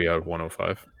 33 out of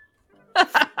 105.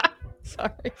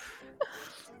 Sorry.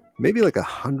 Maybe like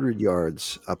 100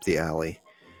 yards up the alley,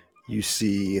 you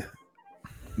see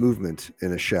movement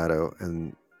in a shadow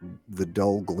and the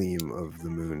dull gleam of the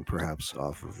moon, perhaps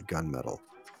off of gunmetal,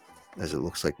 as it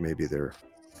looks like maybe they're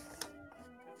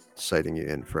sighting you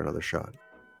in for another shot.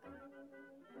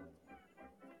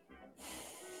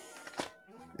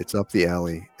 It's up the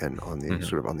alley and on the Mhm.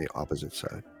 sort of on the opposite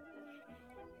side.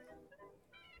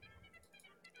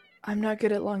 I'm not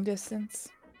good at long distance.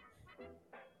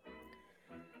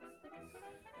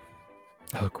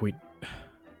 Look, we.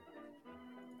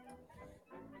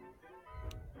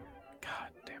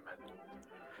 God damn it.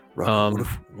 Rocco,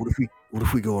 what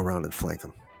if we go around and flank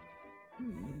them?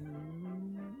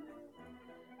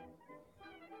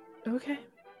 Okay.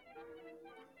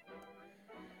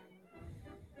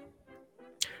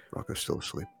 Rocco's still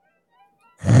asleep.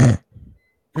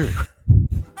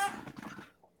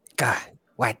 God,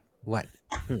 what?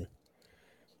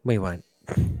 Wait, what?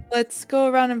 Let's go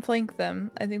around and flank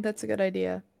them. I think that's a good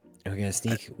idea. We're gonna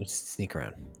sneak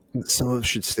around. Some of us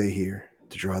should stay here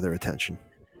to draw their attention.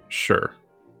 Sure.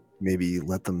 Maybe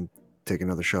let them take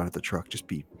another shot at the truck. Just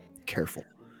be careful.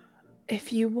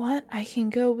 If you want, I can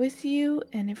go with you,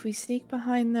 and if we sneak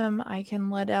behind them, I can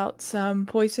let out some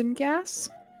poison gas.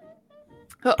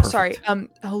 Oh, sorry,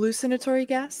 Perfect. hallucinatory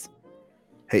gas.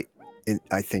 Hey,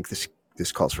 I think this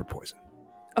calls for poison.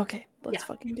 Okay, let's Yeah.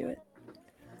 fucking do it.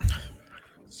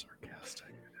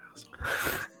 Sarcastic.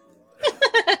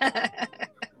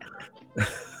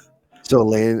 So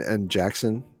Elaine and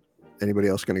Jackson, anybody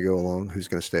else going to go along? Who's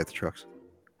going to stay at the trucks?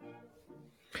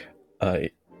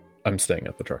 I'm staying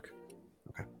at the truck.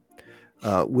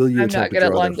 Will you I'm not attempt good to at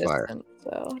draw long their fire? distance, so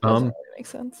it doesn't really make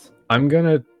sense. I'm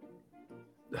gonna.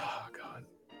 Oh God.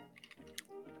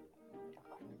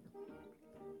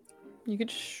 You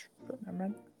could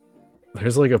remember.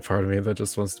 There's like a part of me that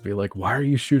just wants to be like, why are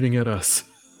you shooting at us?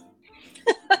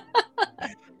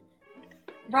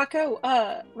 Rocco,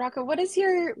 what is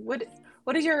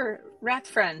your rat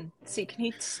friend see? Can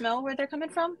he smell where they're coming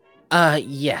from?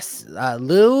 Yes.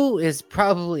 Lou is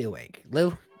probably awake.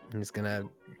 Lou, I'm just gonna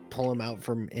pull him out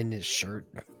from in his shirt.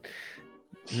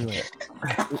 I'm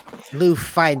like, Lou,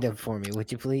 find him for me,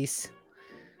 would you please?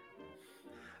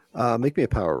 Make me a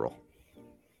power roll.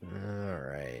 All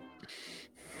right.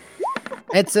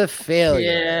 It's a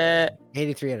failure. Yeah.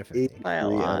 83 out of 50. 83 By a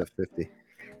out lot. of 50.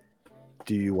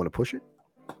 Do you want to push it?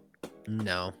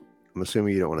 No. I'm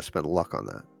assuming you don't want to spend luck on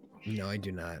that. No, I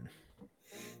do not.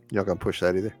 You're not going to push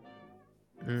that either?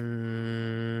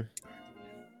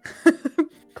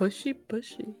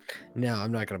 Pushy. No,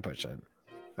 I'm not gonna push it.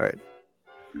 All right.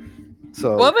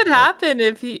 So What would happen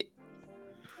if he?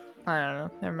 I don't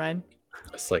know. Never mind.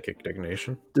 A psychic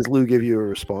dignation. does Lou give you a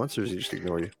response or does he just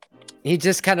ignore you? He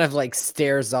just kind of like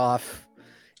stares off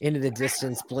into the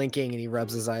distance, blinking, and he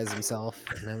rubs his eyes himself.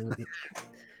 And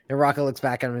Rocco looks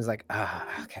back at him and is like,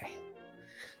 okay.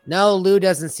 No, Lou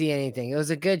doesn't see anything. It was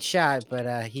a good shot, but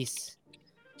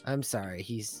I'm sorry.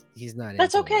 He's not.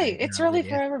 That's into it okay. right It's now, early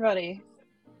Lydia. for everybody.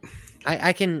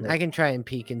 I can try and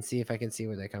peek and see if I can see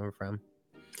where they're coming from.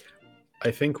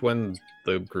 I think when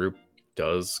the group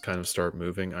does kind of start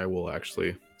moving, I will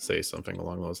actually say something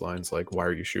along those lines, like, why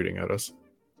are you shooting at us?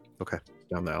 Okay.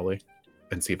 Down the alley,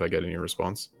 and see if I get any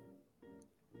response.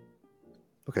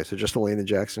 Okay, so just Elaine and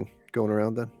Jackson going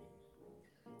around then?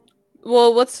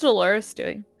 Well, what's Delores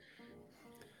doing?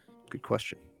 Good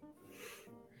question.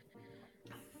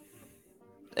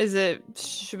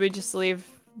 Should we just leave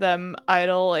them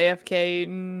idle, AFK,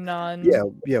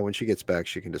 Yeah, when she gets back,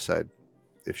 she can decide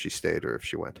if she stayed or if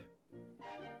she went.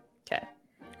 Okay.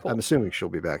 I'm assuming she'll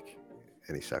be back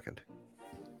any second.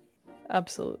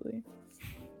 Absolutely.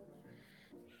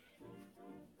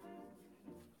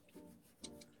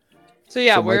 So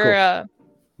yeah, So we're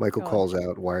Michael go on. calls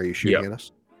out, "Why are you shooting Yep. at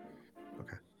us?"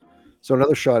 Okay. So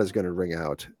another shot is going to ring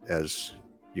out as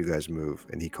you guys move,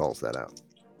 and he calls that out.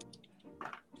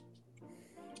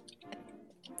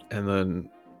 And then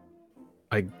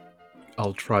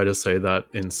I'll try to say that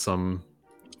in some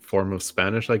form of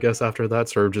Spanish, I guess, after that.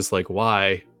 Sort of just like,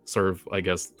 why? Sort of, I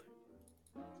guess.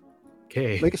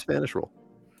 Okay. Make a Spanish roll.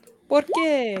 ¿Por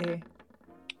qué?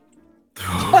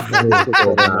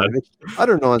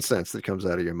 Utter nonsense that comes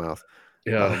out of your mouth.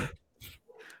 Yeah.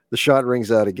 The shot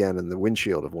rings out again, and the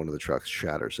windshield of one of the trucks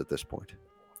shatters at this point.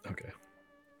 Okay.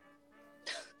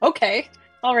 Okay.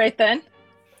 All right then.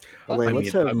 Elaine, I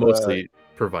let's mean, have I'm mostly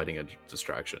providing a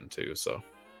distraction too, so.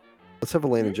 let's have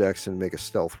Elaine and Jackson make a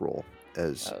stealth roll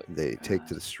as Oh, they take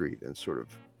to the street and sort of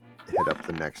head up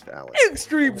the next alley.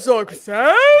 Extreme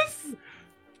success.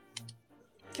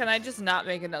 Can I just not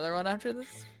make another one after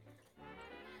this?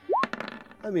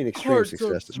 I mean, extreme Hard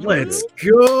success is pretty Let's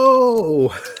good.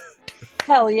 go!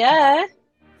 Hell yeah.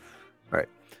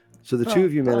 So the two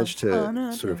of you manage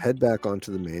to sort of head back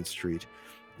onto the main street,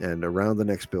 and around the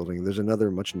next building, there's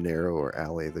another much narrower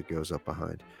alley that goes up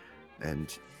behind.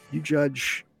 And you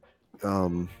judge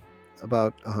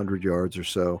about 100 yards or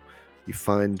so, you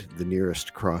find the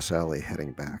nearest cross alley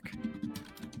heading back.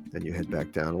 Then you head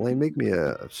back down. Elaine, make me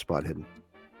a spot hidden.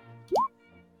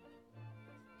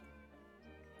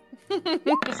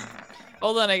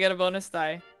 Hold on, I get a bonus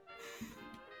die.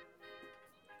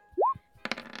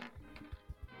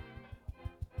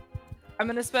 I'm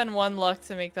gonna spend 1 luck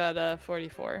to make that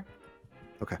 44.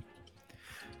 Okay.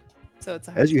 So it's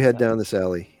a As you head 100%. down this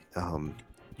alley,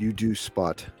 you do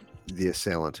spot the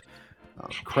assailant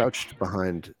crouched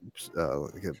behind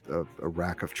like a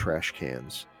rack of trash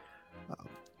cans,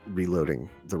 reloading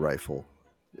the rifle.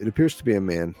 It appears to be a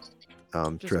man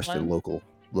dressed in one?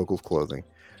 local clothing.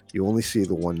 You only see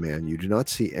the one man. You do not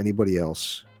see anybody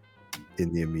else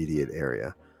in the immediate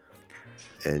area,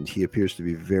 and he appears to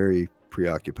be very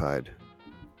preoccupied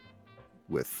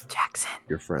with Jackson,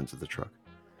 your friends at the truck.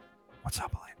 What's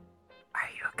up, Elaine? are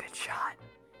you a good shot?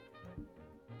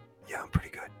 Yeah, I'm pretty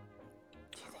good.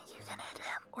 Do you think you can hit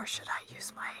him, or should I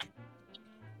use my?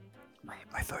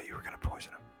 I thought you were going to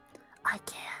poison him. I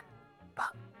can,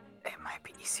 but it might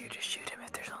be easier to shoot him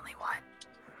if there's only one.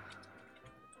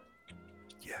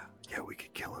 Yeah, we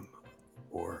could kill him.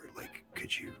 Or, like,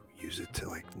 could you use it to,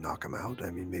 like, knock him out?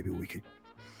 I mean, maybe we could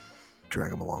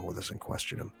drag him along with us and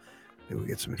question him. Maybe we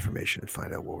get some information and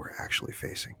find out what we're actually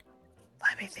facing.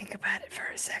 Let me think about it for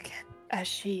a second as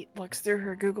she looks through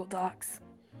her Google Docs.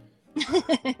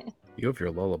 You have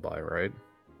your lullaby, right?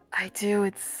 I do.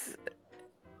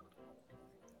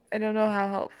 I don't know how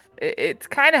helpful. It's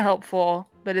kind of helpful,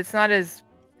 but it's not as.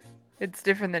 It's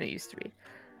different than it used to be,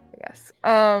 I guess.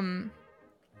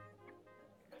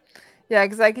 Yeah,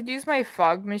 because I could use my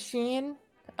fog machine.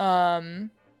 But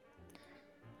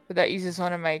that uses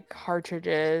one of my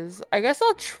cartridges. I guess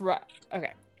I'll try.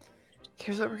 Okay.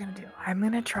 Here's what we're gonna do. I'm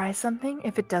gonna try something.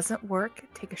 If it doesn't work,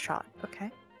 take a shot.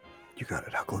 Okay. You got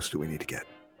it. How close do we need to get?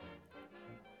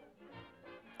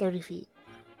 30 feet.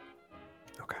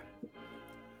 Okay.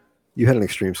 You had an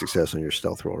extreme success on your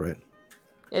stealth roll, right?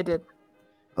 It did.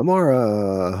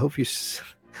 Amara, hope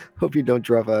you don't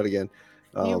drop out again.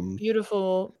 You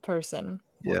beautiful person.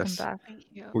 Welcome Yes. back. Thank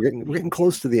you. We're getting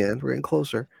close to the end. We're getting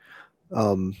closer.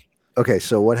 Okay,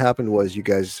 so what happened was you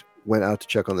guys went out to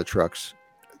check on the trucks.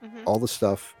 Mhm. All the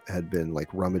stuff had been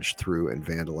like rummaged through and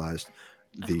vandalized.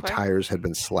 The course. tires had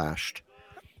been slashed.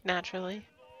 Naturally.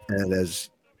 And as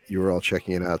you were all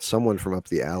checking it out, someone from up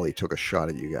the alley took a shot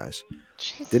at you guys.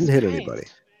 Jesus Didn't hit Christ. anybody.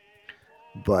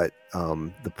 But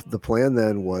the plan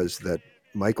then was that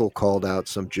Michael called out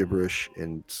some gibberish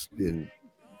in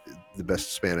the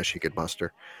best Spanish he could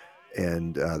muster,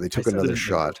 and they took I said it another in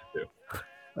shot. English,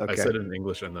 too. Okay. I said it in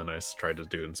English and then I tried to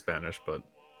do it in Spanish, but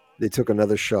They took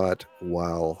another shot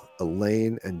while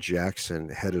Elaine and Jackson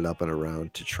headed up and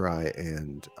around to try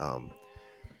and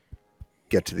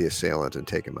get to the assailant and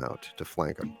take him out, to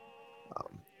flank him.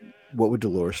 What would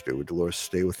Delores do? Would Delores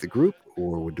stay with the group,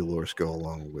 or would Delores go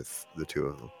along with the two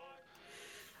of them?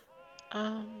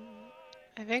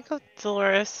 I think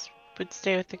Delores would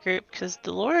stay with the group because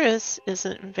Delores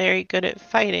isn't very good at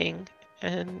fighting,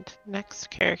 and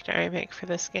next character I make for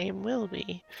this game will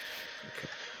be.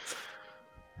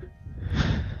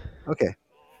 Okay.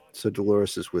 So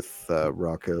Delores is with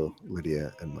Rocco,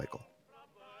 Lydia, and Michael.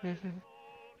 Mm-hmm.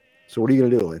 So what are you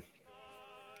going to do, Elaine?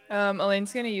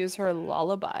 Elaine's gonna use her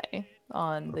lullaby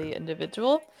on the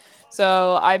individual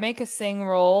So I make a sing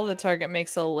roll. The target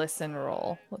makes a listen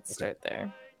roll. Let's start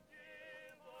there.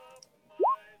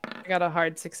 I got a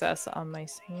hard success on my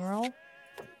sing roll.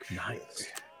 Nice.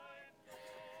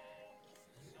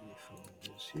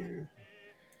 Here.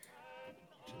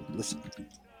 Listen.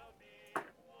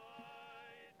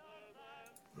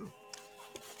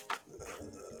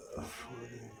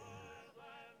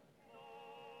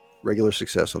 Regular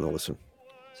success on the listen.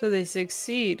 So they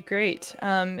succeed. Great.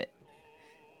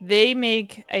 They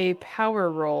make a power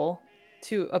roll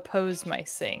to oppose my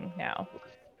sing now.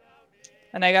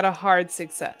 And I got a hard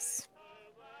success.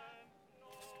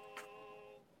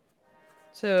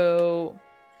 So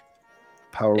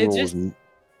Power It roll just- is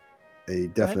a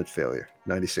definite failure.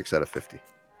 96 out of 50.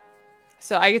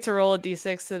 So I get to roll a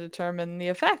d6 to determine the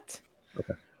effect.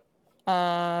 Okay.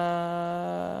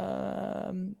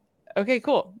 Okay,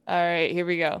 cool. All right, here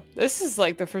we go. This is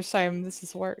like the first time this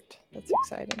has worked. That's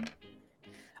exciting.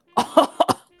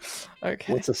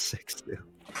 Okay. What's a 6 do?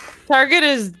 Target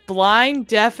is blind,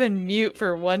 deaf, and mute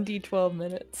for 1d12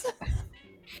 minutes.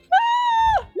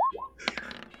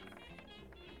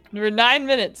 For 9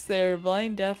 minutes, they're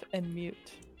blind, deaf, and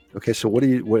mute. Okay, so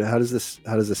how does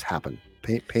this happen?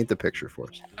 Paint the picture for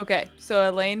us. Okay, so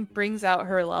Elaine brings out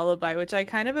her lullaby, which I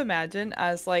kind of imagine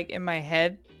as like in my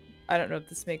head. I don't know if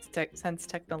this makes sense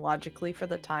technologically for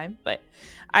the time, but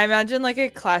I imagine like a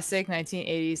classic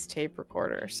 1980s tape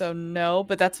recorder. So no,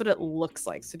 but that's what it looks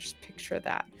like. So just picture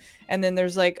that. And then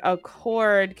there's like a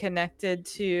cord connected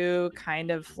to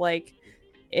kind of like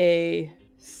a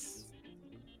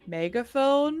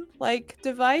megaphone like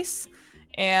device,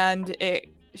 and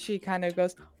she kind of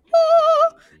goes "Ah!"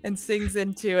 and sings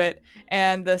into it,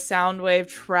 and the sound wave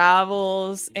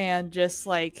travels and just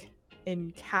like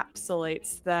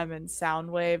encapsulates them in sound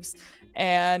waves,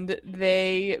 and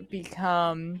they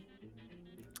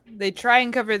try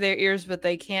and cover their ears, but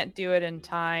they can't do it in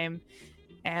time,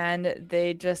 and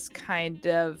they just kind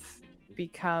of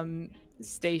become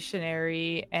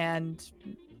stationary and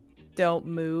don't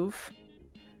move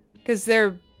because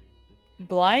they're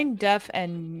blind, deaf,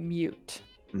 and mute.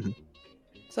 Mhm.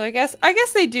 So I guess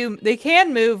they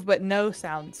can move, but no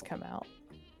sounds come out.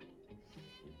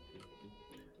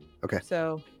 Okay.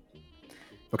 So.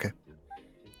 Okay.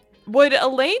 Would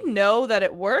Elaine know that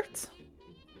it worked?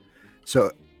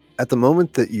 So at the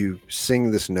moment that you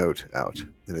sing this note out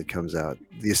and it comes out,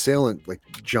 the assailant like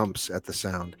jumps at the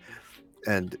sound,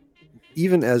 and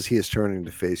even as he is turning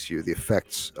to face you, the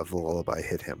effects of the lullaby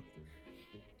hit him.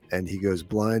 And he goes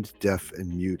blind, deaf,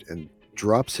 and mute and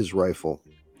drops his rifle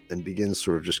and begins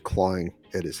sort of just clawing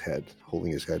at his head,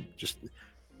 holding his head just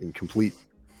in complete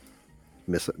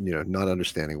not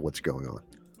understanding what's going on.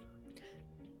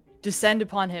 Descend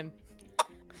upon him.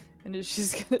 And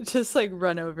she's gonna just like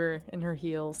run over in her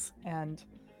heels and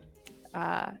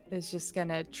is just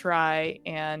gonna try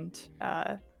and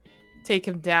take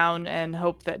him down and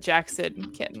hope that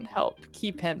Jackson can help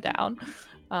keep him down.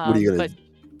 What are you going to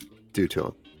do to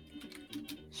him?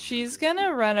 She's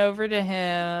gonna run over to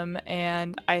him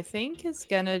and I think is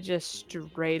gonna just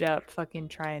straight up fucking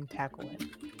try and tackle him.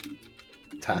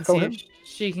 Tackle him?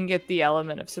 She can get the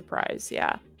element of surprise,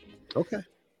 yeah. Okay.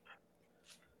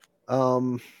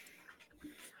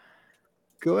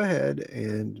 Go ahead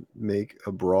and make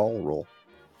a brawl roll.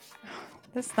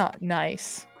 That's not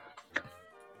nice.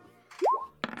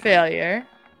 Failure.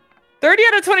 30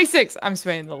 out of 26. I'm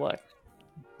spinning the look.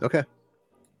 Okay.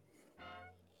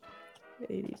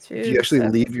 82. Do you actually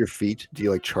 7. leave your feet? Do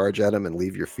you like charge at him and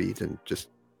leave your feet and just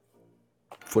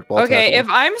football Okay, tackle if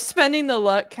him? I'm spending the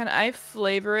luck, can I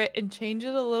flavor it and change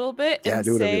it a little bit Yeah, and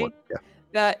do whatever you say want. Yeah.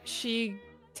 that she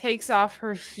takes off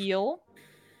her heel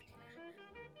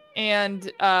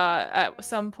and at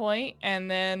some point, and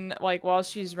then like while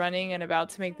she's running and about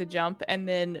to make the jump, and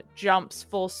then jumps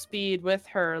full speed with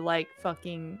her like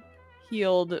fucking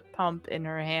healed pump in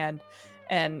her hand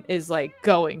and is like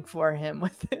going for him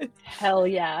with it. Hell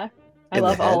yeah. I In the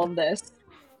love all head? of this.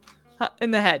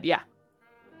 In the head, yeah.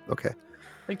 Okay.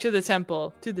 Like to the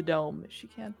temple, to the dome if she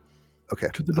can. Okay.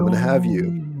 I'm going to have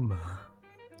you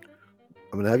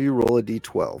roll a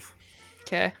d12.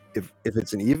 Okay. If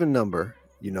it's an even number,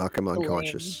 you knock him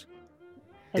unconscious.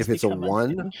 Has If it's a become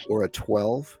 1 unhinged. or a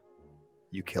 12,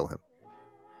 you kill him.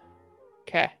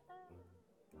 Okay.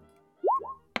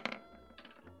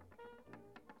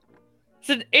 It's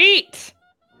an 8.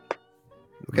 Okay.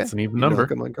 That's an even You number.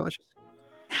 knock him unconscious.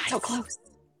 So close.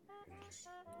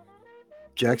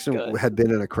 Jackson Good. had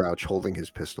been in a crouch holding his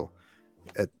pistol.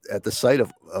 At the sight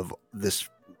of this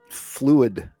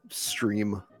fluid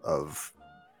stream of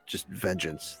just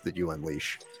vengeance that you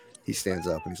unleash, he stands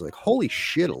up and he's like, "Holy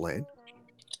shit, Elaine."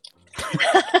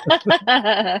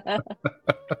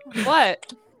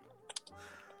 What?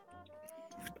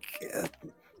 Yeah.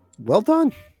 Well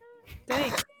done.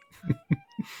 Thanks.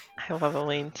 I love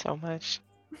Elaine so much.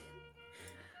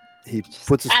 He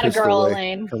puts his Atta pistol girl, away,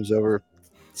 Elaine. comes over,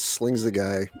 slings the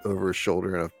guy over his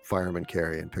shoulder in a fireman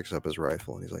carry, and picks up his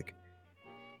rifle. And he's like,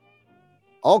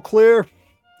 "All clear!"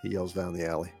 He yells down the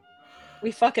alley.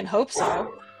 We fucking hope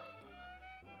so.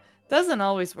 Doesn't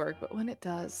always work, but when it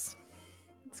does,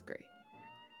 it's great.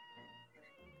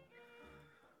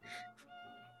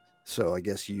 So I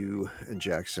guess you and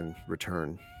Jackson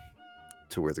return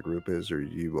to where the group is, or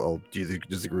you all?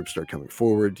 Does the group start coming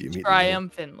forward? Do you meet? in the middle?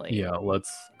 Triumphantly. Yeah,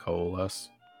 let's coalesce.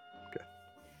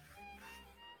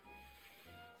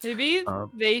 Maybe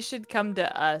Um, they should come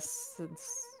to us since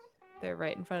they're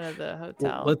right in front of the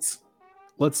hotel. Well,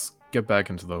 let's get back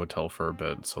into the hotel for a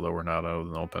bit so that we're not out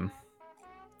in the open.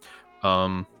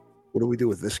 What do we do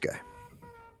with this guy?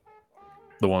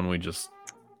 The one we just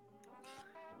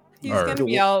He's Or- gonna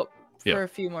be out for Yeah. a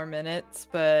few more minutes,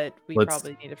 but we Let's-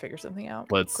 probably need to figure something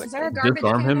out. let's Is there a garbage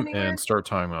disarm can him anywhere? and start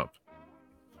tying him up.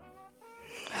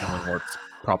 And then let's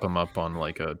prop him up on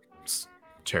like a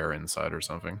chair inside or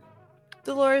something.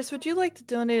 Dolores, would you like to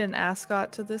donate an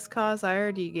ascot to this cause? I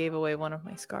already gave away one of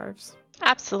my scarves.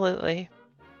 Absolutely.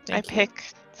 I Thank you. pick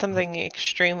something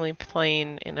extremely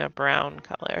plain in a brown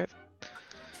color.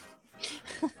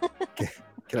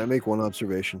 Can I make one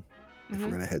observation? If we're Mhm.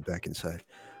 going to head back inside.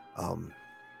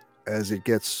 As it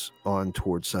gets on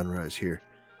towards sunrise here,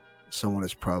 someone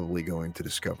is probably going to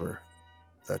discover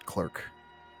that clerk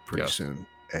pretty Yeah. soon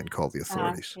and call the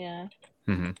authorities. Yeah.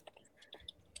 Mm-hmm. Do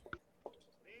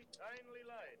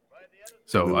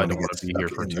So we I wanna don't get want to be here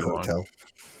stuck for in the too long. hotel?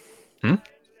 Hmm?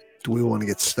 Do we want to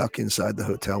get stuck inside the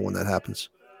hotel when that happens?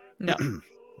 No.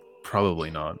 Probably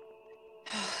not.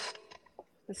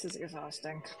 This is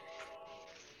exhausting.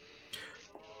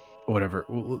 Whatever.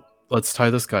 Let's tie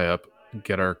this guy up,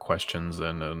 get our questions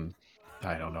in, and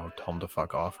I don't know, tell him to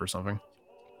fuck off or something.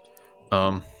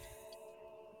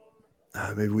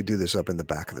 Maybe we do this up in the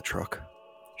back of the truck.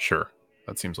 Sure.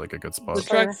 That seems like a good The spot.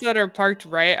 Sure. trucks that are parked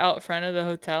right out front of the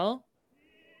hotel.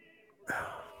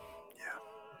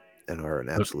 And are an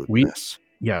Look, absolute we- mess.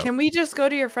 Yeah, Can we just go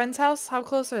to your friend's house? How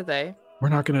close are they? we're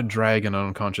not going to drag an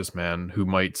unconscious man who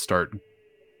might start.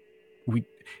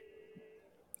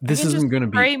 This I can isn't just going to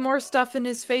be. spray more stuff in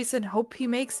his face and hope he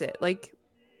makes it. Like,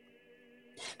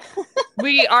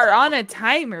 we are on a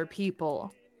timer,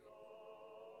 people.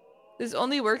 This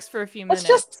only works for a few Let's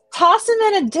minutes. just toss him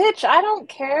in a ditch. I don't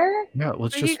care. Yeah,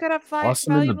 let's But he just could have toss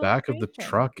him in the valuable back of the information.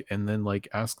 truck and then like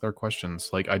ask our questions.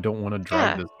 Like, I don't want to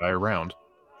drag Yeah. this guy around.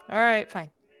 All right,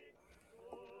 fine.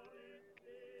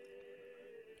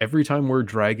 Every time we're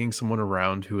dragging someone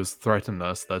around who has threatened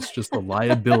us, that's just a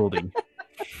liability.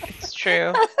 It's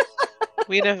true.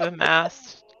 We'd have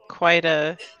amassed quite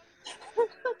a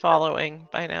following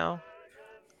by now.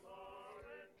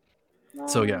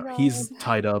 So Oh yeah, my he's God.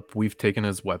 tied up. We've taken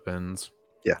his weapons.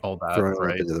 Yeah, all that. Throwing him up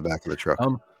Right. into the back of the truck.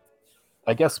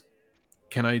 I guess.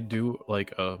 Can I do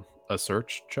like a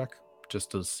search check just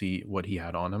to see what he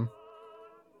had on him?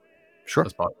 Sure. A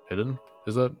spot hidden?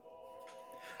 Is it?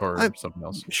 Or I'm- something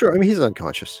else? Sure. I mean, he's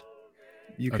unconscious.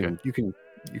 You Okay. can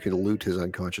loot his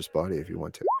unconscious body if you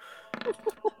want to.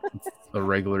 A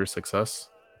regular success.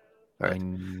 All right.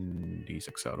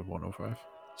 96 out of 105.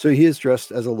 So he is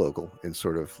dressed as a local in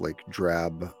sort of like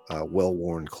drab,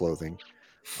 well-worn clothing,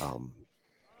 and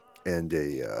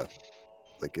an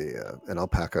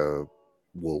alpaca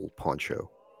wool poncho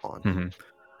on.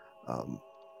 Mhm.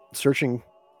 Searching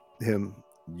him,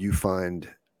 you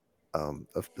find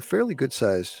a fairly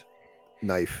good-sized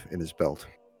knife in his belt.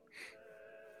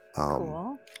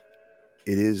 Cool.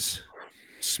 It is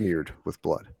smeared with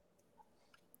blood.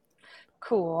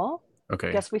 Cool.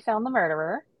 Okay. Guess we found the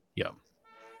murderer. Yeah.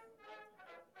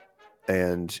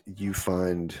 And you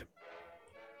find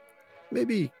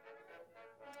maybe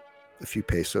a few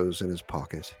pesos in his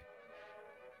pocket.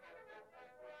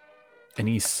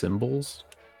 Any symbols?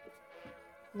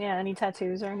 Yeah, any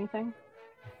tattoos or anything?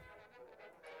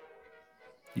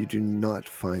 You do not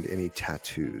find any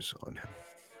tattoos on him.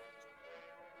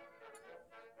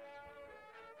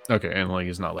 Okay, and like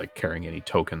he's not like carrying any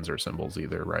tokens or symbols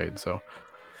either, right? So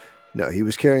No, he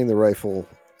was carrying the rifle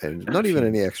and not even Jeez.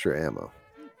 any extra ammo.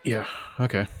 yeah,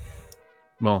 okay.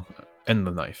 Well, and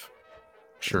the knife.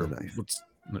 Sure. the knife.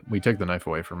 We take the knife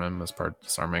away from him as part of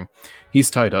disarming. He's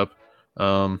tied up.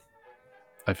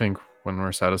 I think when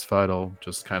we're satisfied, I'll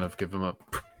just kind of give him a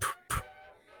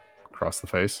across the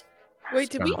face. Wait,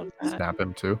 did we? Kind of snap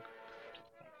him too.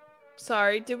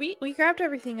 sorry. Did we grabbed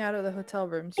everything out of the hotel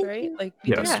rooms, Thank right? you. Like we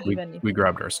Yes, didn't leave we anything.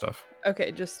 grabbed our stuff.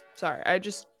 Okay, just sorry. I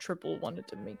just triple wanted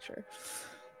to make sure.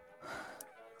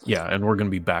 Yeah, and we're gonna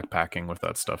be backpacking with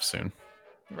that stuff soon.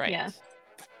 Right. Yeah.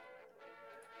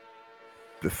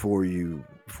 Before you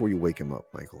wake him up,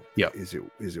 Michael. Yeah. Is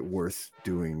it worth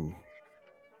doing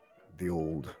the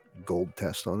old gold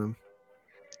test on him?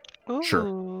 Ooh,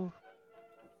 Sure.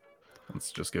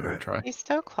 Let's just give it a Alright. try. he's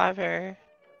so clever.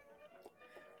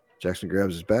 Jackson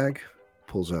grabs his bag,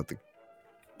 pulls out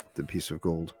the piece of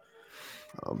gold,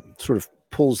 sort of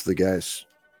pulls the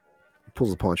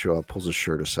poncho up, pulls his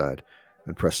shirt aside,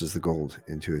 and presses the gold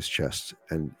into his chest.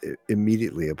 And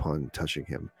immediately upon touching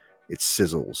him, it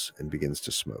sizzles and begins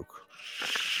to smoke.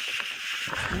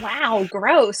 Wow,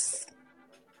 gross.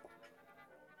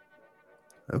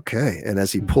 Okay. And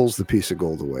as he pulls the piece of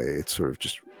gold away, it sort of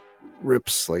just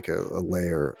rips like a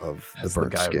layer of Has the the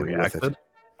burnt guy skin with reacted it.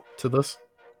 to this?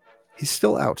 He's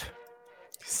still out.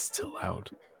 He's still out.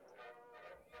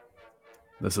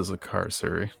 This is a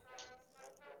Kharisiri.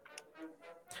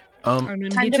 I mean,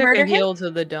 Time he to took murder a him? heel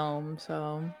to the dome,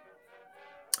 so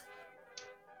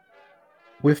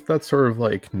With that sort of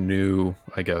like new,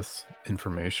 I guess,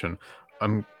 information,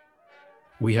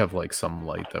 we have like some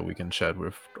light that we can shed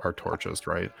with our torches,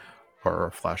 right? Or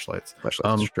our flashlights.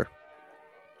 Flashlights, sure.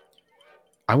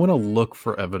 I want to look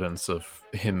for evidence of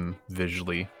him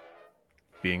visually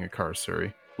being a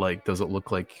Kharisiri. Like, does it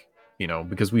look like,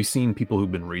 because we've seen people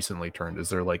who've been recently turned. Is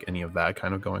there like any of that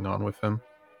kind of going on with him?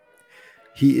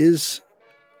 He is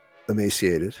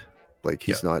emaciated. Like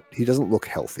he doesn't look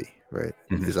healthy, right?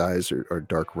 Mhm. His eyes are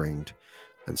dark ringed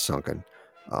and sunken.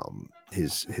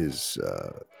 His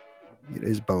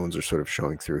bones are sort of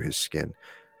showing through his skin.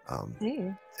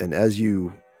 Ew. And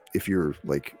if you're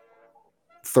like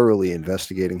thoroughly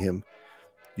investigating him,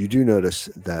 you do notice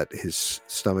that his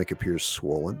stomach appears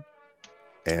swollen.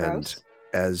 And Gross.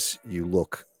 as you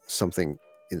look, something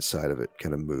inside of it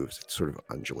kind of moves. It sort of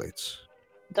undulates.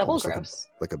 Double almost gross.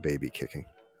 like a baby kicking.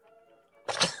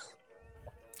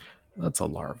 That's a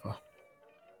larva.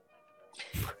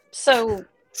 So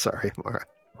Sorry, Mara.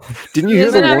 Didn't you hear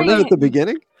Isn't the that warning right? at the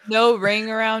beginning? no ring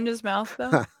around his mouth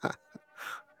though.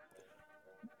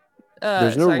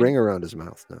 There's no Sorry. ring around his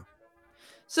mouth, no.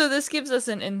 So this gives us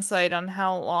an insight on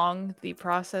how long the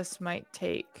process might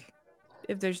take.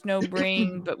 If there's no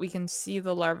ring, but we can see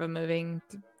the larva moving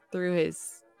through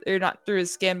not through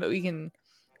his skin, but we can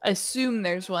assume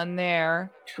there's one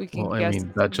there. We can Well, I guess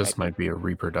mean, that just might be a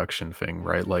reproduction thing,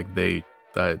 right? Like they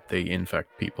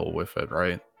infect people with it,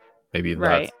 right? Maybe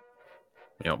Right.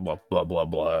 that's blah blah blah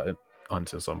blah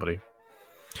onto somebody.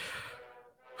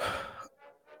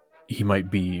 He might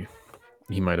have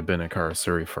been a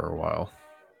Kharisiri for a while.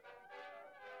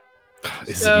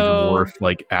 Is it even worth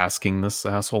like asking this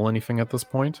asshole anything at this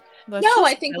point? Let's no, just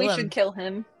I think kill we him. should kill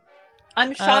him.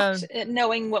 I'm shocked at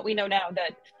knowing what we know now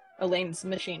that Elaine's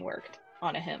machine worked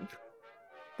on him.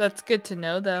 That's good to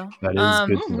know, though. That is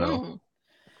good to know. Mhm.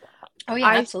 Oh yeah,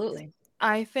 absolutely.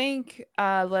 I think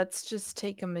let's just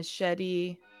take a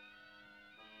machete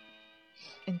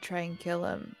and try and kill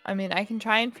him. I mean, I can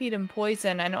try and feed him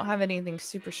poison. I don't have anything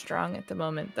super strong at the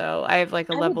moment, though. I have like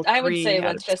a level 3. I would say out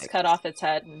let's of just 6. cut off its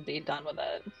head and be done with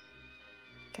it.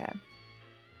 Okay.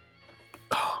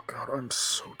 Oh god, I'm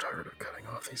so tired of cutting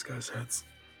off these guys' heads.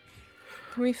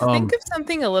 Can we think of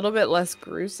something a little bit less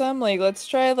gruesome? Like, let's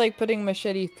try like putting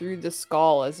machete through the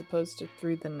skull as opposed to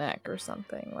through the neck or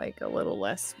something like a little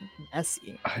less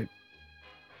messy.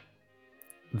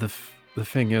 The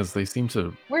thing is, they seem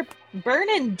to. We're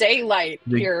burning daylight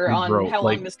here on how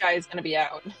long this guy is going to be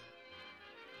out.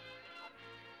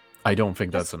 I don't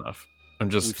think that's enough.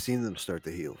 We've seen them start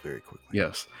to heal very quickly.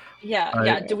 Yes.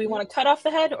 Yeah. Do we want to cut off the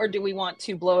head or do we want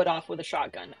to blow it off with a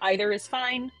shotgun? Either is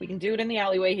fine. We can do it in the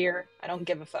alleyway here. I don't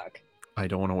give a fuck. I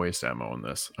don't want to waste ammo on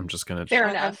this. I'm just gonna. Fair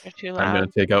enough. I'm gonna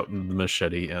take out the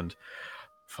machete and.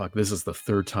 Fuck, this is the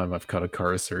third time I've cut a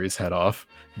Kharisiri's head off.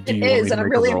 It is, and I'm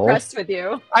really impressed with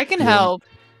you. I can help.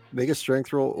 Make a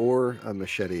strength roll or a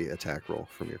machete attack roll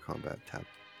from your combat tab.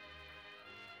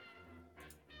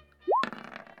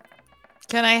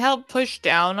 Can I help push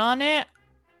down on it?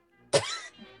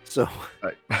 So,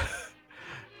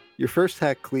 your first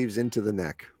hack cleaves into the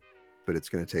neck, but it's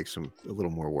going to take a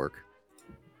little more work.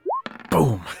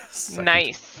 Boom.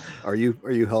 Nice. Are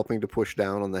you helping to push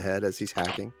down on the head as he's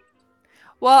hacking?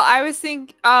 Well, I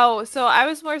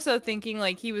was more so thinking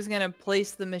like he was gonna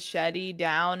place the machete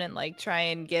down and like try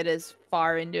and get as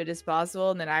far into it as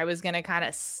possible, and then I was gonna kind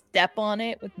of step on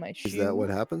it with my shoe. Is that what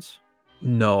happens?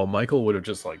 No, Michael would have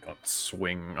just like gone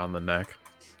swing on the neck.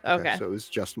 Okay. So it was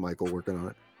just Michael working on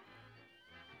it.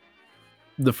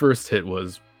 The first hit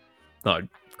was Not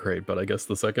great, but I guess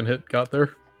the second hit got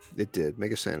there. It did.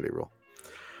 Make a sanity roll.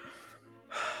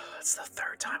 It's the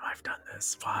third time I've done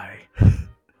this. Why?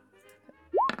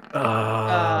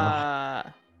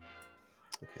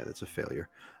 Okay, that's a failure.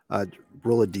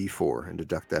 Roll a d4 and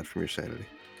deduct that from your sanity.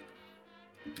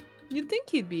 You'd think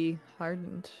he'd be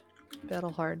hardened,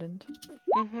 battle hardened,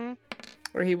 Mm-hmm.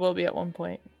 or he will be at one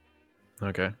point.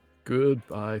 Okay.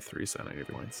 Goodbye, 3 sanity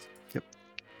points.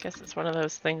 Guess it's one of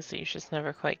those things that you just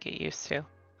never quite get used to.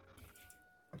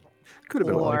 Could have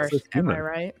been a lot Or worse. It's am I human.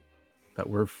 right? That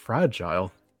we're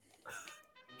fragile.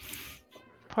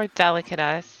 Poor delicate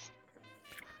us.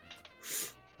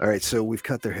 All right, so we've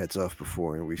cut their heads off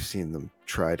before, and we've seen them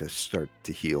try to start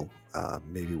to heal.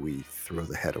 Maybe we throw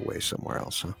the head away somewhere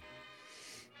else, huh?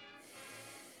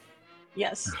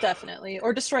 Yes, definitely.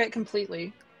 Or destroy it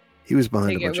completely. He was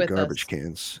behind Take a it bunch of with garbage us.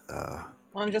 cans.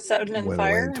 Want to just set it in Went away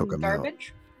fire and took and 'em out.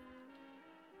 garbage?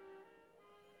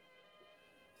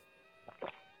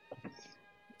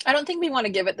 I don't think we want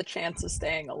to give it the chance of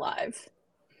staying alive.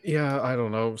 Yeah, I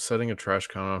don't know. Setting a trash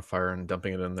can on fire and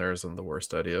dumping it in there isn't the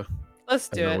worst idea. Let's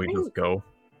And do then it. we just go.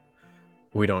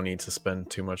 We don't need to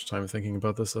spend too much time thinking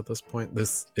about this at this point.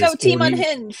 This Go is Team already,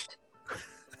 Unhinged!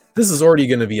 this is already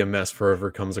going to be a mess for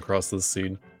whoever comes across this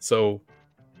scene. So,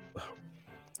 oh,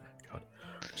 God,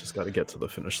 just got to get to the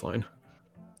finish line.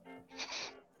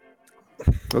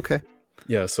 Okay.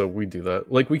 Yeah, so we do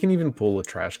that. Like, we can even pull a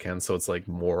trash can so it's like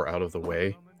more out of the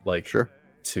way, like Sure.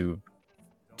 to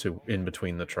in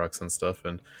between the trucks and stuff,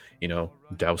 and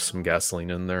douse some gasoline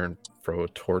in there and throw a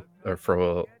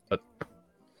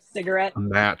Cigarette.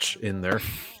 match in there.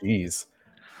 Jeez,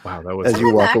 wow, that was As you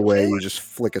Come walk back, away, dude. you just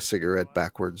flick a cigarette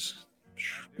backwards.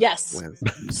 Yes. Lands.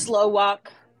 Slow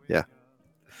walk.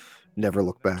 Never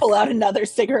look back. Pull out another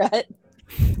cigarette.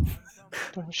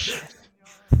 Oh, shit.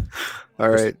 All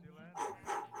right.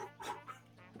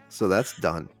 So that's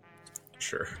done.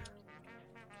 sure.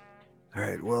 All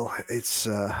right. Well, it's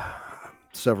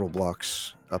several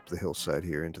blocks up the hillside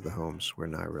here into the homes where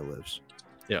Nayra lives.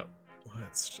 Yeah,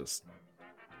 that's just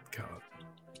God.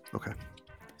 Okay.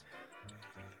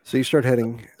 So you start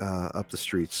heading up the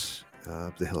streets,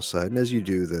 up the hillside, and as you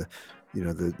do, the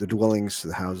dwellings,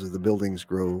 the houses, the buildings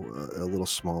grow a little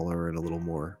smaller and a little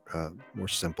more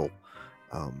simple.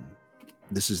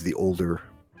 This is the older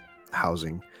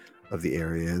housing of the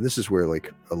area, and this is where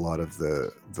like a lot of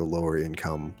the lower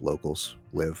income locals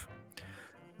live.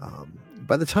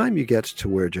 By the time you get to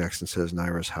where Jackson says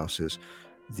Nayra's house is,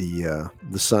 the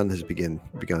sun has begun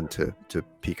to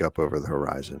peek up over the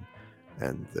horizon,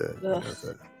 and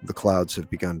the clouds have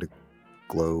begun to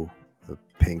glow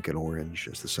pink and orange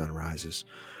as the sun rises,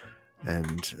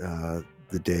 and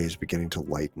the day is beginning to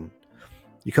lighten.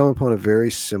 You come upon a very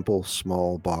simple,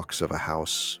 small box of a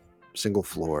house, single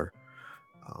floor,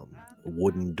 a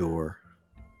wooden door,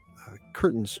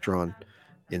 curtains drawn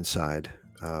inside,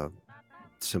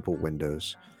 simple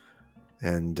windows,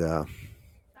 and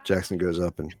Jackson goes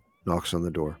up and knocks on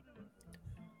the door,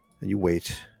 and you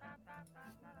wait,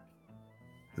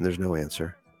 and there's no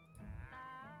answer.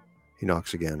 He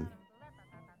knocks again,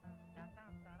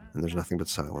 and there's nothing but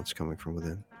silence coming from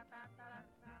within.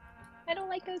 I don't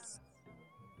like us.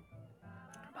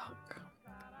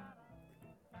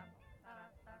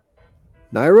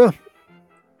 Nayra?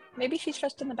 Maybe she's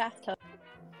just in the bathtub.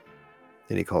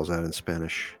 And he calls out in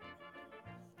Spanish.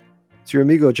 It's your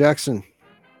amigo, Jackson.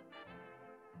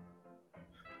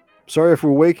 Sorry if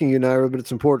we're waking you, Nayra, but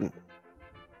it's important.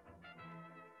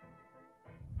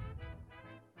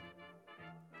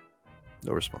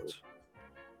 No response.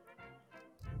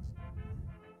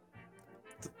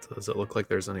 Does it look like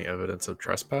there's any evidence of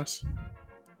trespass?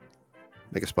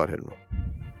 Make a spot hidden roll.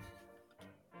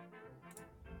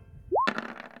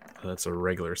 That's a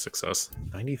regular success.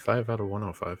 95 out of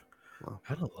 105. Wow.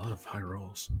 Had a lot of high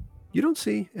rolls. You don't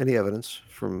see any evidence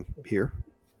from here.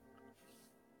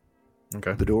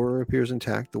 Okay. The door appears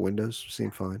intact. The windows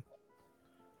seem fine.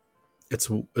 It's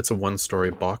a one-story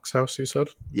box house, you said?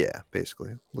 Yeah,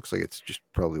 basically. Looks like it's just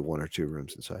probably 1 or 2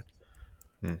 rooms inside.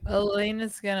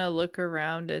 Elena's gonna look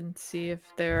around and see if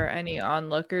there are any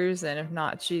onlookers, and if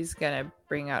not, she's gonna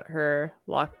bring out her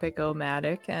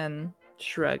lockpick-o-matic and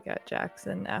shrug at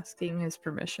Jackson, asking his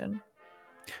permission.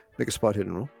 Make a spot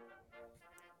hidden roll.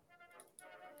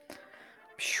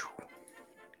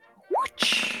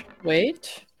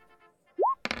 Wait.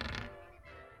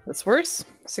 That's worse.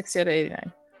 60 out of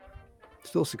 89.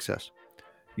 Still a success.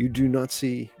 You do not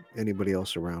see anybody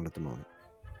else around at the moment.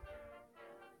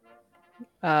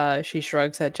 She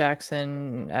shrugs at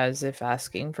Jackson as if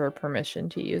asking for permission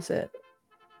to use it.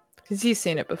 Because he's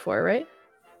seen it before, right?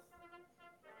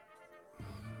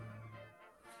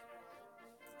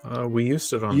 We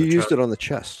used it on You the used chest. it on the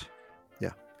chest.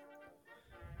 Yeah.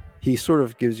 He sort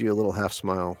of gives you a little half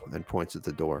smile and points at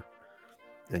the door.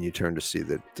 And you turn to see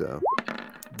that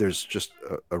there's just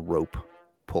a rope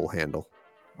pull handle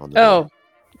on the door. Oh,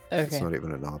 It's okay. not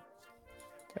even a knob.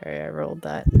 Sorry, I rolled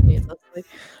that needlessly.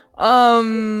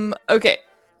 Okay.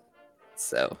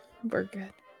 So we're good.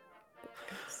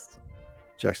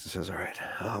 Jackson says, all right,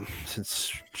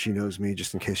 since she knows me,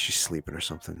 just in case she's sleeping or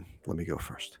something, let me go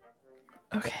first.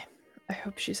 Okay. I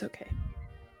hope she's okay.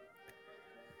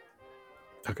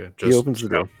 Okay, He just opens the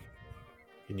door.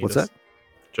 You need What's us? that?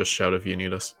 Just shout if you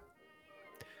need us.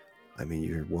 I mean,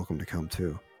 you're welcome to come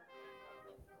too.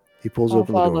 He pulls I'll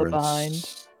open the follow door and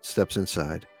behind. steps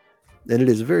inside. And it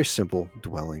is a very simple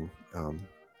dwelling.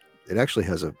 It actually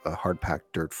has a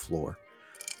hard-packed dirt floor.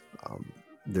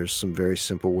 There's some very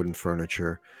simple wooden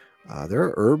furniture. There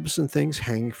are herbs and things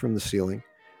hanging from the ceiling,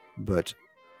 but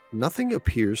nothing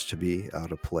appears to be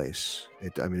out of place.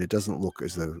 It doesn't look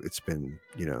as though it's been,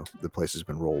 the place has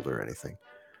been rolled or anything.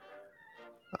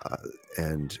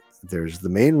 And there's the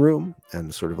main room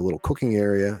and sort of a little cooking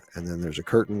area, and then there's a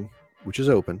curtain, which is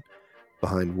open,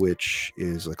 behind which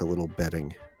is like a little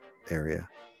bedding area.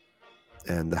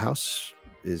 And the house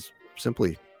is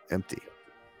simply empty.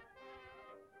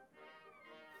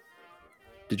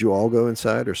 Did you all go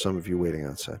inside, or some of you waiting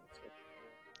outside?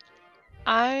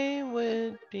 I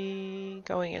would be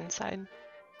going inside.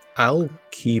 I'll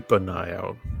keep an eye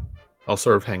out. I'll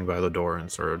sort of hang by the door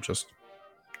and sort of just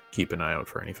keep an eye out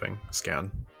for anything. Scan.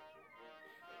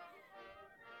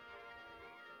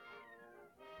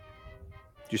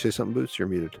 Did you say something, Boots? You're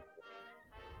muted.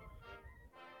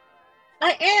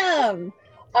 I am.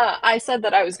 I said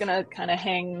that I was gonna kind of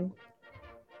hang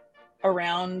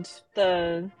around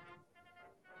the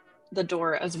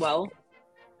door as well.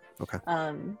 Okay.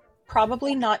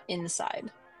 Probably not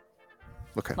inside.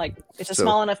 Okay. Like, it's a So-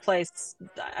 small enough place.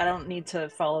 I don't need to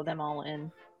follow them all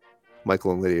in.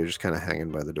 Michael and Lydia are just kind of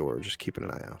hanging by the door, just keeping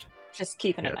an eye out. Just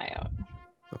keeping an eye out.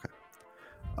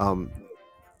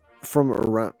 From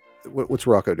around, what's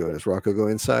Rocco doing? Is Rocco go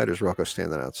inside, or is Rocco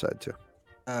standing outside too?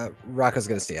 Rocco's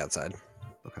gonna stay outside.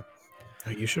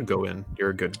 You should go in. You're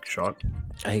a good shot.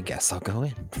 I guess I'll go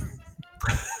in.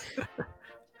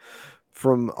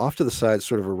 From off to the side,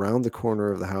 sort of around the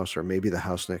corner of the house, or maybe the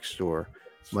house next door,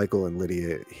 Michael and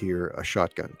Lydia hear a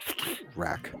shotgun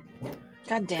rack.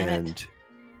 God damn it. And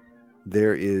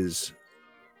there is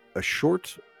a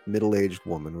short, middle-aged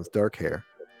woman with dark hair,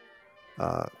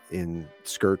 in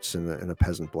skirts and a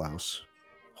peasant blouse,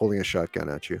 holding a shotgun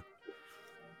at you.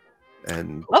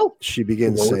 And Oh, she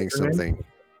begins What was saying her name? something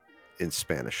in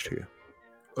Spanish to you.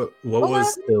 What What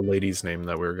was the lady's name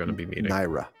that we were going to be meeting?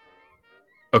 Nayra.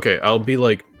 Okay, I'll be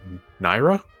like,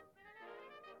 Nayra?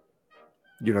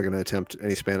 You're not going to attempt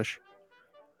any Spanish?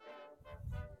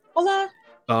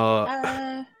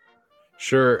 hola.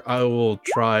 Sure, I will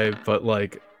try, but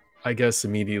like, I guess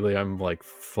immediately I'm like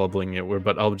fubbling it,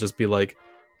 but I'll just be like,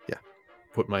 Yeah.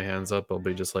 Put my hands up. I'll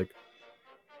be just like,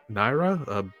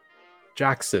 Nayra?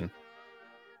 Jackson.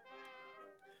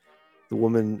 The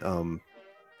woman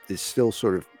is still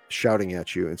sort of shouting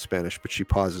at you in Spanish, but she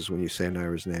pauses when you say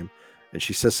Nayra's name, and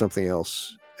she says something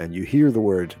else, and you hear the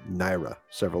word Nayra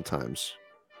several times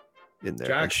in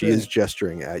there. And she is Jackson.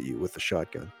 gesturing at you with the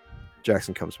shotgun.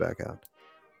 Jackson comes back out.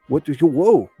 What do you?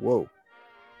 Whoa.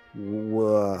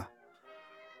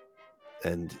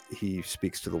 And he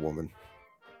speaks to the woman.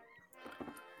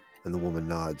 And the woman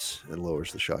nods and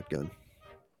lowers the shotgun.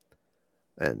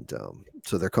 And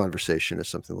so their conversation is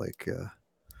something like,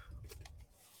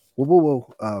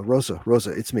 whoa,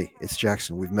 Rosa, it's me. It's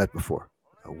Jackson. We've met before.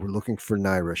 We're looking for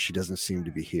Nayra. She doesn't seem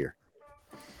to be here.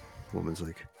 The woman's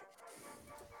like,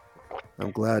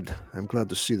 I'm glad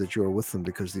to see that you're with them,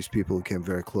 because these people came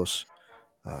very close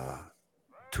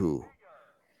to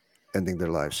ending their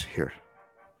lives here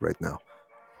right now.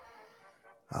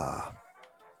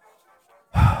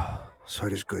 So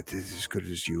it is good. It is as good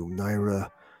as you. Nayra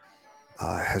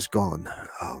has gone.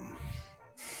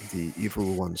 The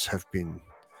evil ones have been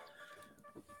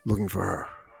looking for her,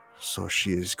 so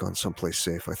she has gone someplace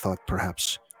safe. I thought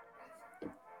perhaps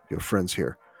your friends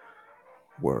here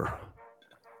were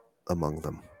among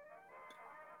them.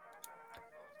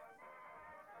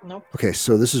 Nope. Okay,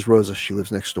 so this is Rosa. She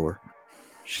lives next door.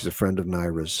 She's a friend of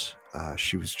Nayra's.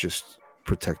 She was just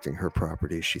protecting her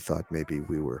property. She thought maybe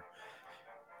we were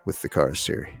with the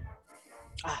Kharisiri.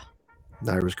 Ah.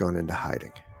 Nayra's gone into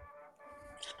hiding.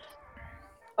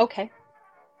 Okay.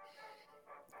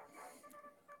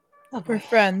 Oh, We're boy.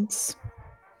 friends.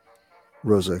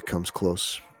 Rosa comes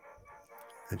close,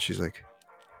 and she's like,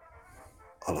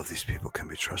 all of these people can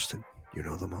be trusted. You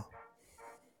know them all.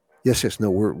 Yes. No,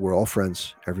 we're all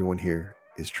friends. Everyone here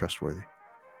is trustworthy.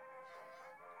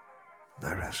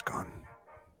 Nayra has gone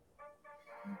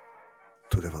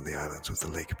to live on the islands with the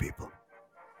lake people.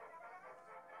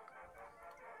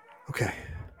 Okay.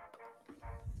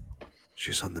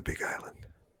 She's on the big island.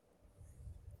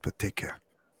 But take care.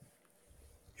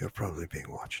 You're probably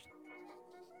being watched.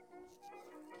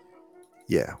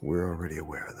 Yeah, we're already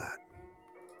aware of that.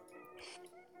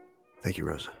 Thank you,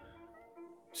 Rosa.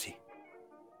 See.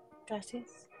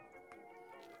 Gracias.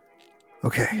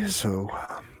 Okay, so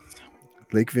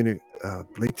Lake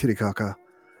Titicaca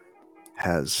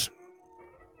has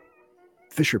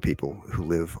fisher people who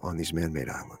live on these man-made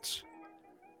islands.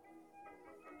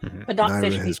 But not Nayra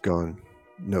fish has people. gone.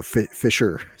 No,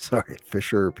 fisher. Sorry,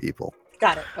 fisher people.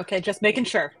 Got it. Okay, just making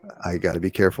sure. I got to be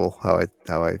careful how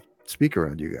I speak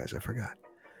around you guys. I forgot.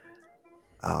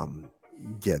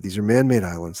 Yeah, these are man-made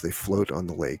islands. They float on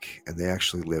the lake, and they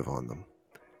actually live on them.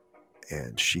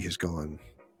 And she has gone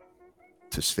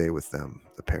to stay with them.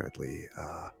 Apparently,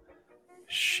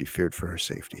 she feared for her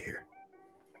safety here.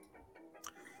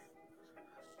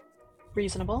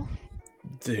 Reasonable.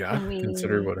 Yeah,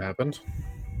 consider what happened.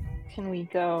 Can we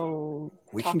go?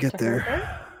 We talk can get to her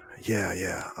there.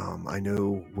 Yeah. I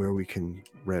know where we can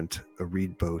rent a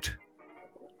reed boat.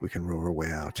 We can row our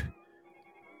way out.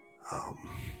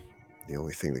 The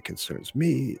only thing that concerns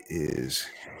me is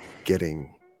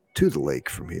getting to the lake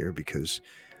from here because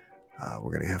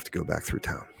we're going to have to go back through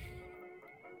town.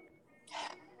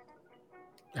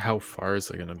 How far is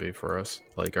it going to be for us?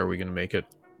 Like, are we going to make it?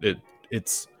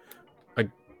 It's.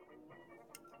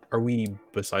 Are we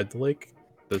beside the lake?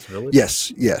 This village?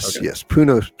 Yes. Okay.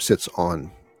 Puno sits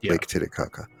on Yeah. Lake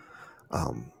Titicaca.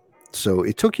 So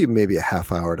it took you maybe a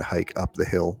half hour to hike up the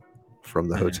hill from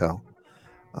the hotel.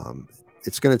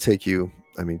 It's going to take you,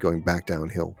 going back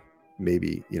downhill,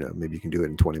 maybe you can do it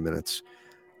in 20 minutes.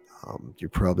 You're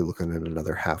probably looking at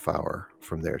another half hour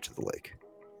from there to the lake,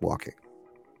 walking.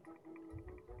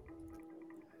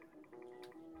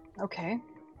 Okay.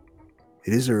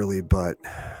 It is early, but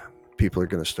people are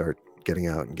going to start getting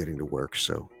out and getting to work.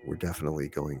 So we're not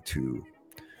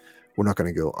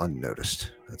going to go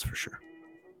unnoticed. That's for sure.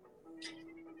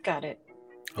 Got it.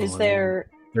 Oh, Is there?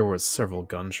 There was several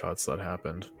gunshots that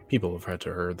happened. People have had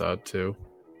to heard that too.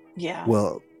 Yeah.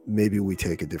 Well, maybe we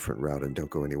take a different route and don't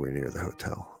go anywhere near the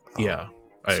hotel. Yeah,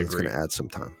 I agree. It's going to add some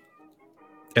time.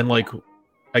 And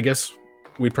I guess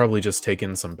we'd probably just take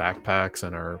in some backpacks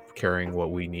and are carrying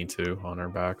what we need to on our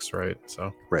backs, right?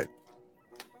 So right.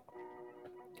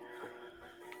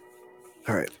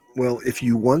 All right. Well, if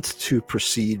you want to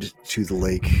proceed to the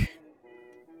lake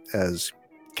as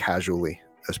casually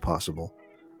as possible,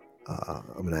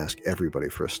 I'm going to ask everybody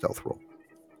for a stealth roll.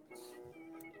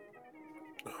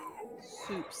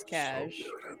 Soups cash.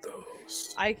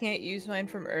 I can't use mine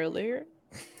from earlier.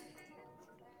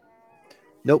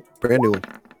 Nope, brand new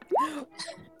one.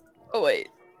 Oh wait,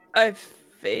 I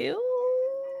failed.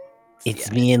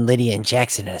 It's me and Lydia and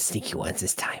Jackson are sneaky ones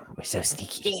this time. We're so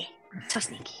sneaky. Yeah. So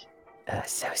sneaky.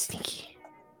 So sneaky.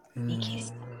 Sneaky.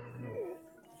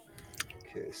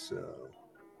 Okay, so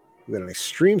we got an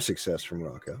extreme success from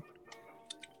Rocco.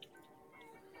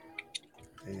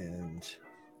 And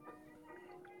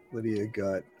Lydia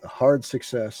got a hard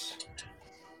success.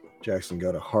 Jackson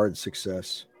got a hard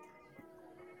success.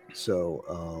 So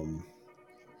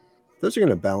those are going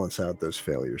to balance out those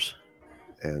failures.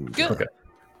 And Good.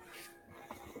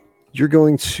 you're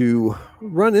going to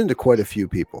run into quite a few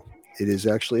people.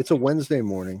 It's a Wednesday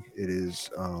morning. It is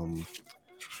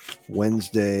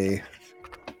Wednesday,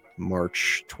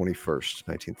 March 21st,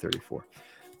 1934.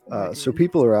 So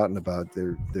people are out and about.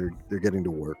 They're getting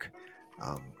to work.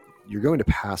 You're going to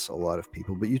pass a lot of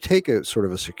people, but you take a sort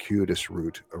of a circuitous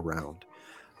route around.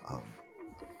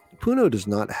 Puno does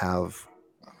not have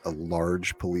a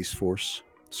large police force,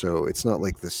 so it's not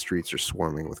like the streets are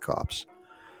swarming with cops.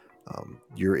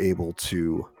 You're able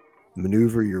to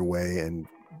maneuver your way, and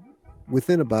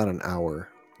within about an hour,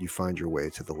 you find your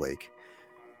way to the lake.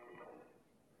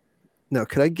 Now,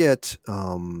 could I get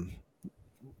anybody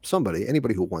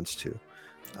who wants to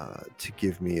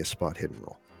give me a spot hidden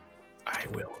roll? I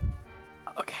will.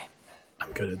 Okay.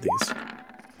 I'm good at these.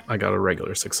 I got a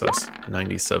regular success.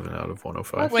 97 out of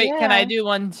 105. Wait, can I Yeah. do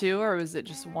one too, or was it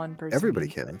just one person? Everybody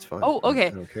can. It's fine. Oh, okay.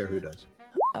 I don't care who does.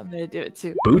 I'm gonna do it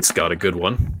too. Boots got a good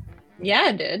one. Yeah,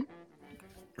 I did.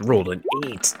 Rolled an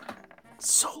 8.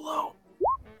 So low.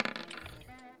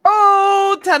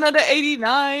 Oh, 10 out of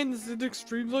 89. This is an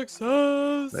extreme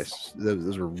success. Nice.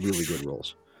 Those were really good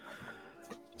rolls.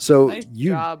 So Nice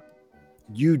job.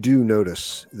 you do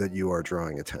notice that you are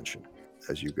drawing attention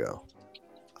as you go.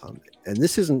 And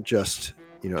this isn't just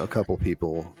a couple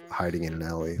people hiding in an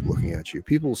alley looking at you.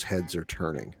 People's heads are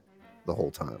turning the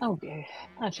whole time. Oh, dear.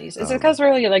 Oh, jeez. Is it because we're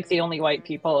really like the only white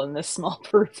people in this small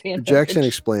Peruvian Jackson village?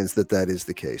 explains that is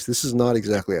the case. This is not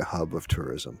exactly a hub of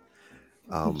tourism.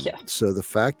 Yeah. So the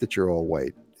fact that you're all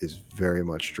white is very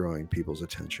much drawing people's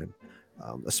attention,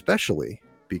 especially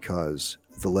because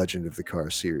the legend of the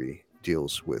Kharisiri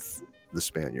deals with the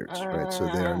Spaniards, right? So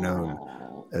they are known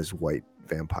as white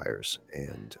vampires,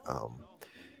 and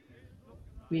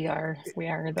we are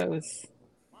those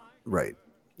right.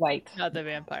 white. Not the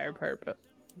vampire part, but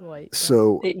white. yeah.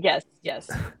 So Yes.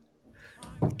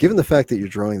 given the fact that you're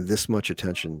drawing this much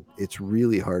attention, it's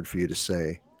really hard for you to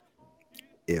say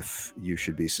if you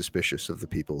should be suspicious of the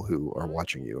people who are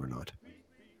watching you or not.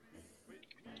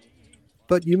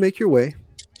 But you make your way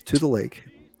to the lake,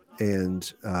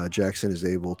 and Jackson is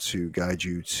able to guide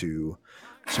you to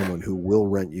someone who will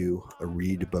rent you a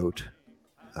reed boat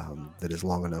that is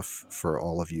long enough for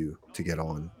all of you to get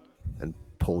on and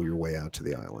pull your way out to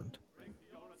the island.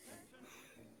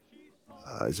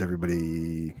 Is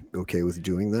everybody okay with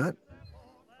doing that?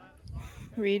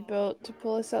 Reed boat to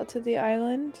pull us out to the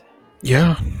island.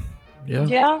 Yeah.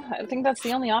 Yeah, I think that's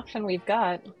the only option we've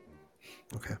got.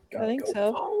 Okay. I think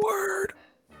so. Forward.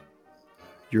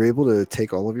 You're able to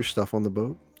take all of your stuff on the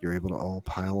boat. You're able to all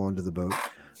pile onto the boat.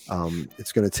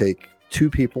 It's going to take 2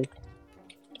 people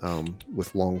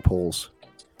with long poles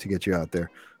to get you out there.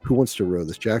 Who wants to row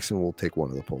this? Jackson will take one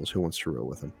of the poles. Who wants to row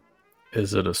with him?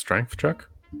 Is it a strength check?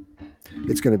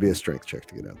 It's going to be a strength check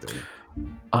to get out there.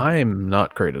 I'm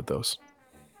not great at those.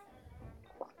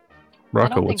 I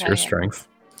Rocco, don't what's think your I am. strength?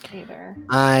 Either.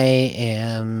 I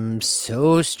am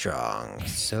so strong.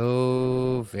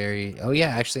 So very. Oh, yeah,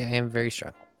 actually, I am very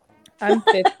strong. I'm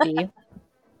 50.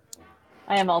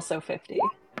 I am also 50.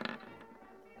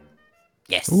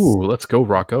 Yes. Ooh, let's go,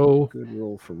 Rocco. Good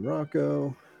roll from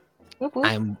Rocco. Whoop, whoop.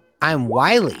 I'm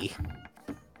wily.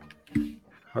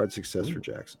 Hard success for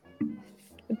Jackson.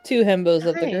 2 himbos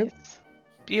of the group. Nice.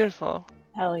 Beautiful.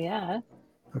 Hell yeah.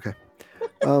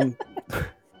 Um,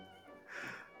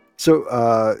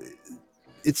 so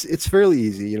it's fairly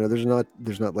easy. There's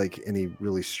not like any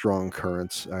really strong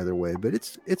currents either way, but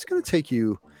it's going to take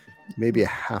you maybe a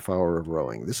half hour of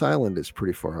rowing. This island is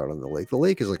pretty far out on the lake. The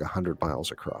lake is like 100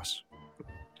 miles across.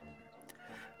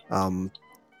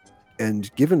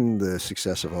 And given the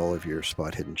success of all of your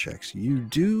spot hidden checks, you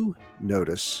do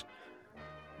notice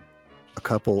a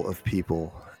couple of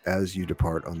people as you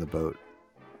depart on the boat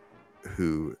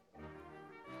who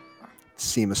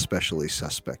seem especially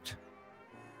suspect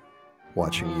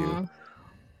watching you.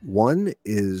 One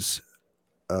is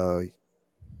a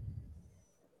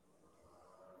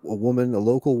woman, a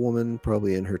local woman,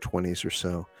 probably in her 20s or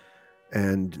so,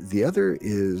 and the other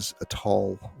is a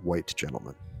tall white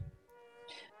gentleman.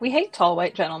 We hate tall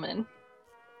white gentlemen.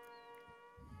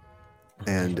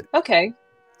 And Okay.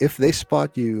 if they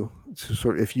spot you,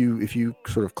 if you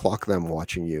sort of clock them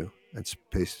watching you and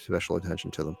pay special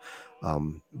attention to them,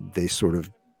 they sort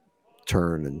of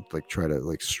turn and like try to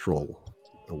like stroll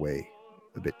away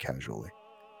a bit casually.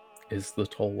 Is the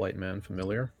tall white man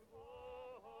familiar?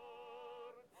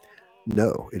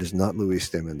 No, it is not Luis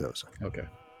de Mendoza. Okay.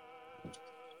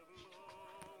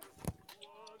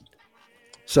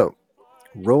 So,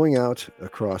 rowing out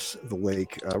across the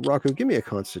lake, Rocco, give me a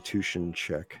Constitution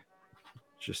check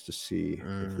just to see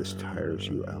if this tires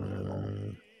you out at all.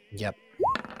 Yep.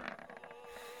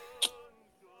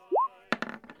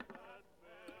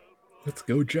 Let's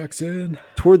go, Jackson.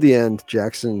 Toward the end,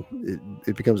 Jackson,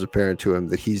 it becomes apparent to him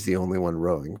that he's the only one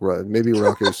rowing. Maybe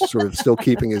Rocco's sort of still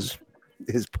keeping his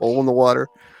pole in the water,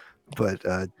 but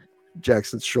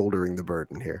Jackson's shouldering the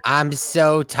burden here. I'm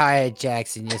so tired,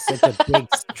 Jackson. You're such a big,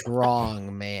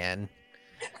 strong man.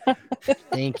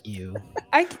 Thank you.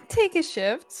 I can take a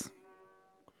shift.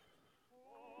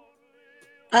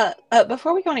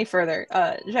 Before we go any further,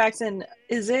 Jackson,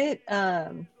 is it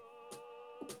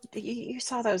you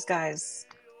saw those guys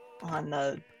on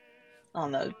the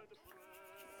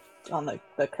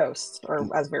coast,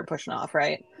 or as we were pushing off,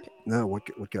 right? No, what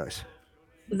guys?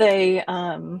 They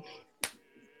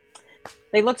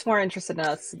looked more interested in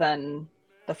us than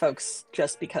the folks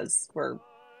just because we're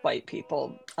white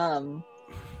people.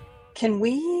 Can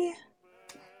we?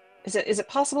 Is it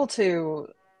possible to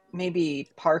maybe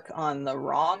park on the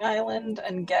wrong island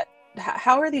and get?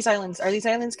 How are these islands? Are these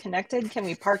islands connected? Can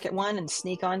we park at one and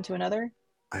sneak on to another?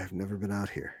 I have never been out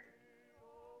here.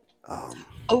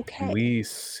 Okay. Can we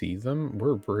see them?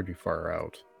 We're pretty far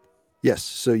out. Yes,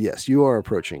 so yes, you are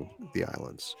approaching the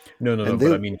islands. No, And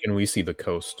but I mean, can we see the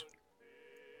coast?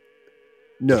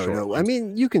 No, Sure. no. I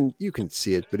mean, you can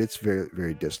see it, but it's very,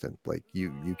 very distant. Like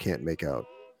you can't make out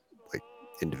like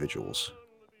individuals.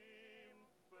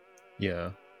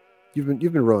 Yeah. You've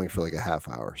been rowing for like a half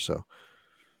hour, so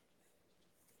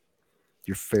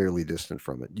you're fairly distant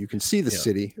from it. You can see the Yeah.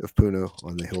 city of Puno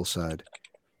on the hillside.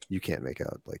 You can't make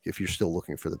out, like, if you're still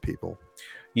looking for the people.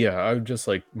 Yeah, I would just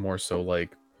like more so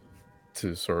like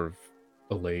to sort of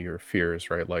allay your fears,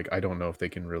 right? Like I don't know if they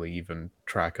can really even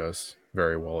track us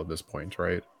very well at this point,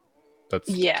 right? That's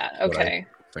Yeah, what I'm okay.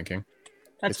 thinking.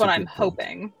 That's It's what a I'm good point.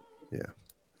 hoping.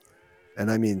 And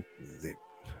I mean,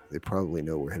 they probably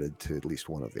know we're headed to at least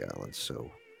one of the islands, so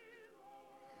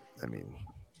I mean,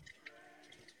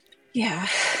 Yeah.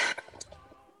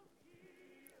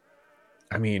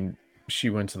 I mean, she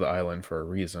went to the island for a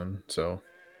reason, so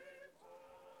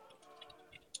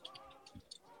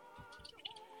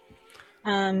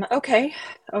Okay.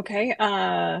 Okay.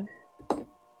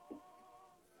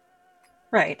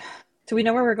 Right. Do we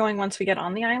know where we're going once we get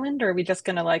on the island, or are we just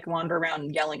gonna like wander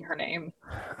around yelling her name?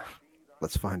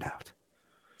 let's find out.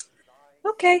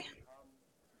 Okay.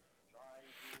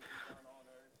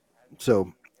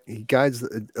 So he guides.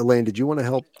 Elaine, did you want to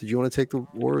help? Did you want to take the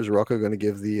war? Is Rocco going to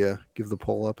give the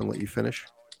pole up and let you finish?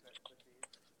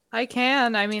 I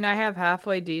can. I mean, I have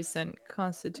halfway decent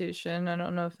constitution. I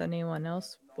don't know if anyone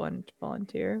else wanted to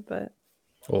volunteer, but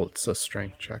well, it's a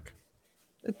strength check.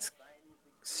 it's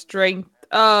strength.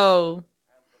 Oh,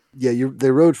 Yeah,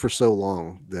 they rode for so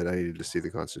long that I needed to see the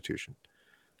Constitution.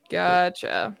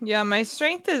 gotcha. Yeah, my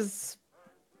strength is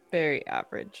very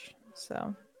average.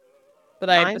 So, but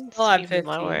I Mine's still have even 50.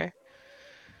 lower.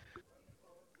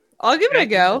 I'll give it a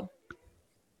go.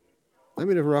 I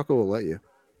mean, if Rocco will let you.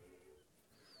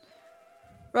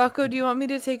 Rocco, do you want me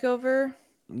to take over?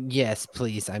 Yes,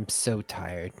 please. I'm so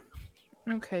tired.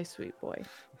 Okay, sweet boy.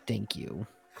 Thank you.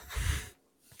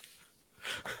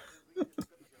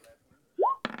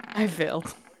 I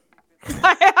failed.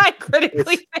 I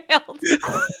critically failed.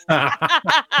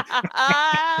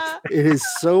 It is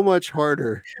so much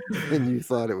harder than you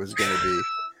thought it was going to be.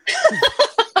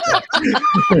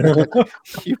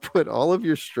 You put all of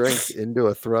your strength into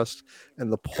a thrust,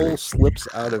 and the pole slips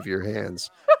out of your hands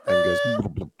and goes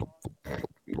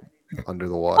under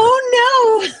the water.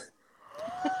 Oh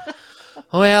no!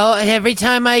 Well, every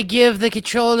time I give the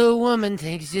control to a woman,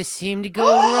 things just seem to go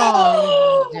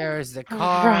wrong. There's the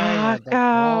car, the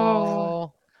Rocco.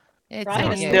 pole. It's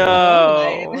Ryan is okay. moving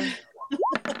along No.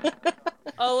 tonight.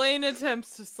 Elaine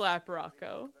attempts to slap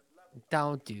Rocco.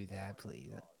 Don't do that,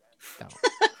 please. Don't.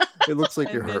 It looks like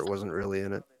I your heart missed- wasn't really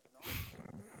in it.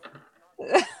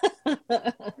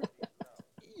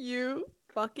 You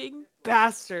fucking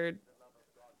bastard.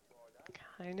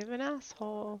 Kind of an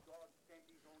asshole.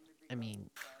 I mean,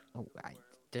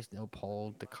 there's no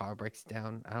pole. The car breaks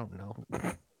down. I don't know.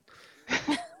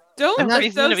 Don't No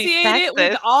reason to be associate it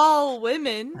with sexist. all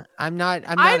women. I'm not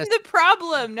I'm a, the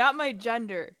problem, not my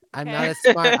gender. I'm okay? not a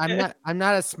smart. I'm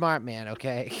not a smart man.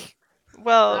 Okay.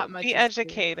 Well, Not much be is true.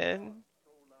 educated.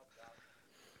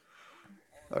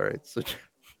 All right, so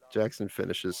Jackson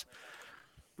finishes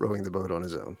rowing the boat on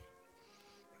his own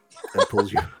and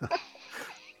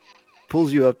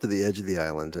pulls you up to the edge of the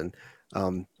island, and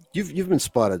you've been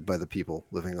spotted by the people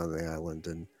living on the island,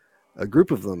 and a group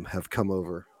of them have come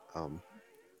over.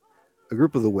 A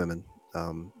group of the women.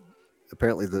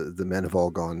 Apparently, the men have all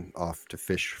gone off to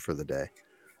fish for the day,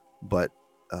 but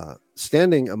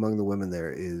standing among the women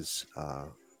there is a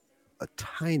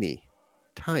tiny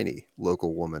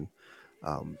local woman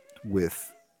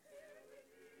with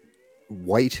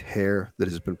white hair that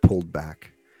has been pulled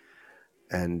back,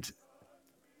 and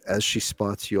as she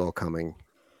spots you all coming,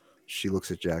 she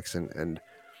looks at Jackson, and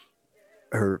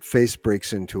her face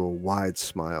breaks into a wide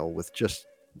smile with just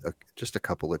a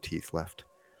couple of teeth left,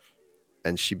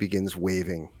 and she begins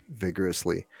waving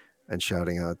vigorously and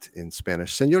shouting out in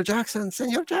Spanish, "Senor Jackson,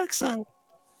 Senor Jackson!"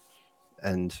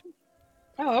 And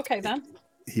Oh, okay then.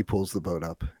 he pulls the boat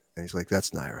up, and he's like,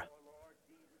 "That's Nayra."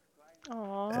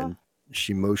 Aww. And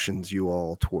she motions you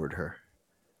all toward her.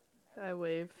 I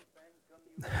wave.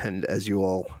 And as you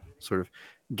all sort of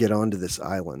get onto this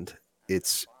island,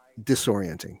 it's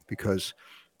disorienting because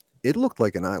it looked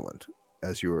like an island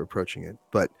as you were approaching it,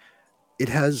 but it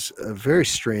has a very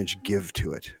strange give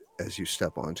to it as you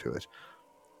step onto it.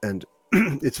 And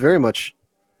it's very much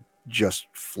just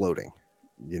floating.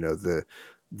 You know,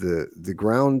 the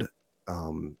ground,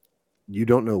 you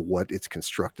don't know what it's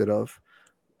constructed of,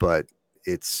 but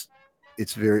it's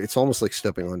almost like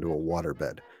stepping onto a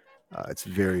waterbed. It's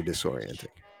very disorienting.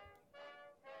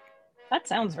 That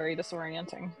sounds very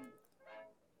disorienting.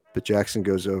 But Jackson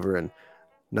goes over, and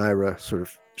Nayra sort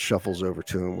of shuffles over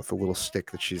to him with a little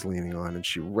stick that she's leaning on, and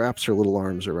she wraps her little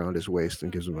arms around his waist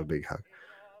and gives him a big hug.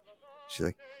 She's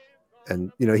like,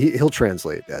 And he'll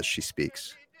translate as she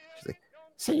speaks. She's like,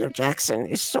 Senor Jackson,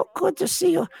 it's so good to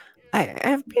see you.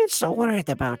 I've been so worried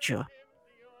about you.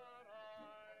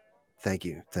 thank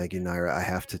you, Nayra. I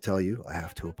have to tell you, I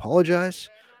have to apologize.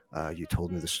 You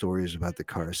told me the stories about the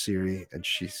Kharisiri, and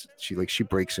she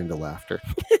breaks into laughter.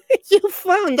 You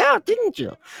found out, didn't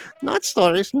you? Not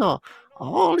stories, no.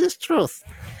 All is truth.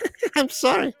 I'm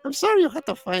sorry you had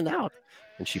to find out.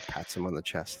 And she pats him on the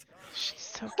chest. She's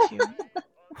so cute.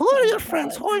 Who are Oh your my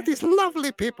friends? God. Who are these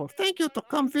lovely people? Thank you to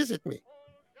come visit me.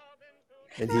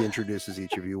 And he introduces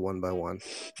each of you one by one.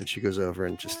 And she goes over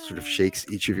and just sort of shakes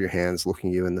each of your hands,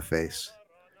 looking you in the face.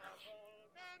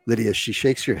 Lydia, she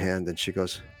shakes your hand and she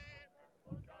goes,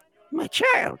 My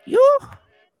child,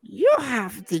 you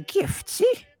have the gift,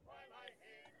 see?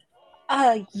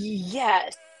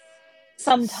 Yes.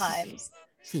 Sometimes.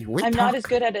 See, we I'm not as talk.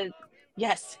 good at it.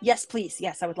 Yes, please.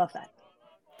 Yes, I would love that.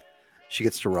 she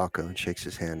gets to Rocco and shakes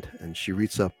his hand. And she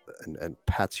reaches up and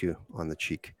pats you on the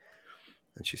cheek.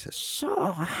 And she says,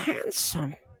 So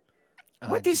handsome. Uh,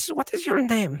 What is your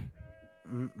name?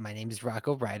 My name is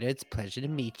Rocco Ryder. It's a pleasure to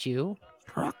meet you.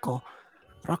 Rocco.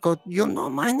 Rocco, you know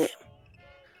my name?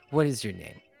 What is your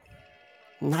name?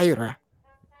 Nayra.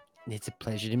 It's a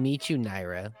pleasure to meet you,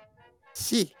 Nayra.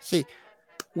 See,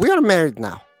 we are married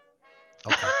now.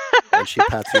 Okay. and she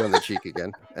pats you on the cheek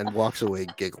again and walks away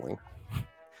giggling.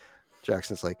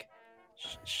 Jackson's like,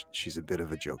 she's a bit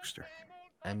of a jokester.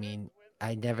 I mean,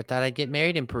 I never thought I'd get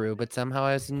married in Peru, but somehow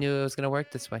I knew it was going to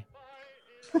work this way.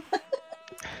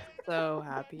 So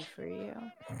happy for you.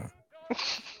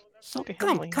 So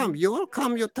Family. come, you all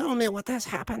come, you tell me what has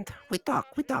happened. We talk.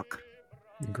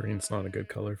 Green's not a good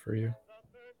color for you.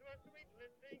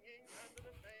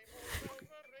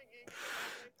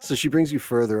 So she brings you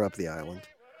further up the island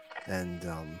and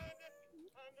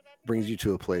brings you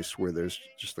to a place where there's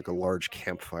just like a large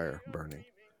campfire burning.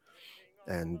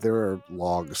 And there are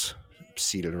logs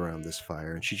seated around this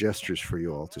fire. And she gestures for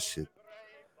you all to sit.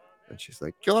 And she's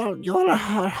like, You all are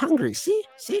hungry. See,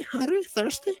 hungry,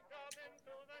 thirsty.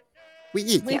 We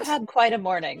eat. We've Yes. had quite a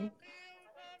morning.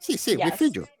 See, we Yes.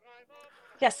 feed you.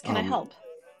 Yes, can I Um, help?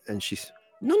 and she's,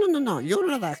 No. You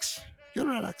relax.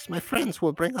 My friends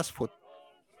will bring us food.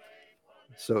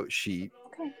 so she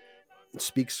Okay.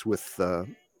 speaks with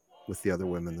the other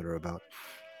women that are about.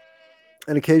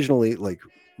 And occasionally, like,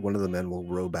 one of the men will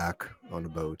row back on a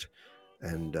boat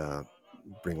and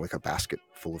bring like a basket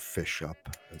full of fish up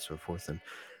and so forth. And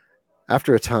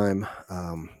after a time,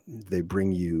 they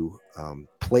bring you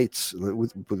plates,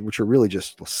 which are really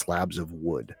just slabs of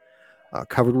wood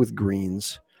covered with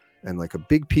greens and like a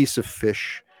big piece of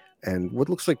fish and what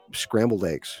looks like scrambled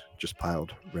eggs just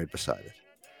piled right beside it.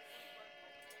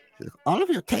 All of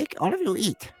you take, all of you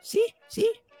eat. See?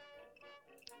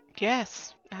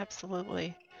 Yes,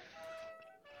 absolutely.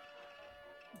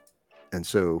 And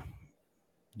so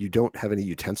you don't have any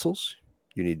utensils.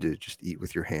 You need to just eat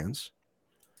with your hands.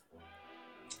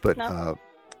 But No.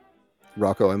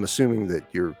 Rocco, I'm assuming that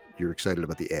you're excited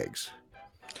about the eggs.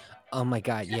 Oh my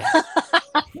god, yes.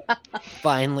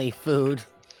 Finally, food.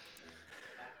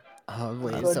 Oh, I've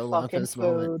waited Good so long for fucking this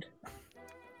moment. food.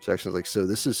 Jackson's like, so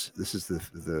this is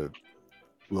the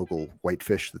local white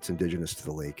fish that's indigenous to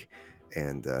the lake,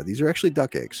 and these are actually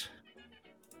duck eggs.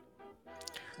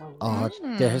 Oh,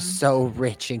 they're Mm. so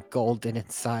rich and golden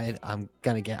inside. I'm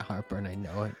gonna get heartburn. I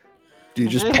know it. Do you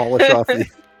just polish off the?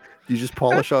 Do you just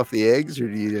polish off the eggs, or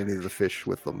do you eat any of the fish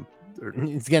with them? Or-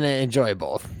 It's gonna enjoy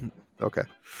both. Okay.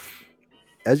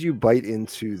 As you bite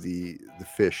into the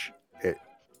fish, it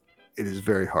is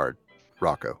very hard.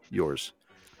 Rocco, yours,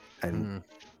 and Mm.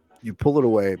 you pull it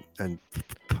away, and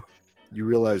you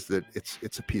realize that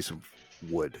it's a piece of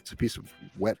wood. It's a piece of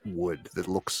wet wood that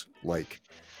looks like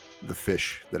the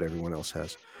fish that everyone else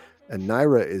has. And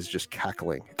Nayra is just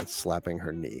cackling and slapping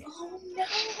her knee. Oh no.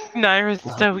 Nayra's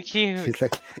so cute. She's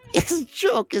like, It's a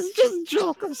joke. It's just a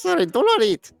joke. I'm sorry. Do not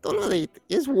eat.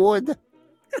 It's wood.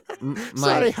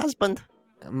 Sorry, husband.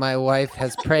 My wife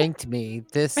has pranked me.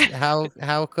 How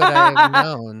could I have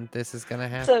known this is gonna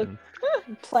happen?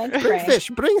 Plant Bring prank. fish.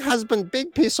 Bring husband.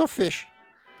 Big piece of fish.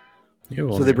 You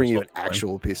so own they bring you an yourself fine.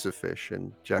 actual piece of fish,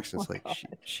 and Jackson's Oh, like, God.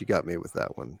 she got me with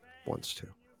that one once too.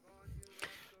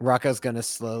 Rocco's gonna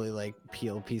slowly like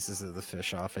peel pieces of the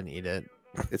fish off and eat it.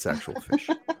 It's actual fish.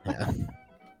 Yeah.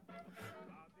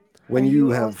 When Are you you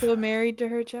have also married to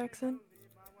her, Jackson?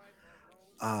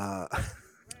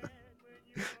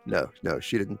 no,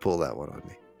 she didn't pull that one on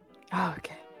me. Oh,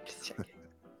 okay. Just checking.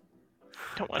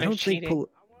 Don't I want to don't think cheating.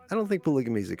 I don't think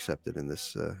polygamy is accepted in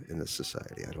this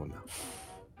society. I don't know.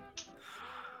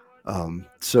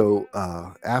 So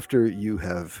after you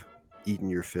have eaten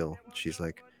your fill, she's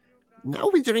like, Now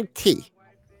we drink tea.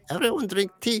 Everyone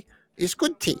drink tea. It's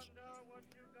good tea.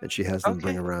 And she has them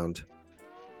bring Okay. around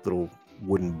little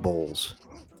wooden bowls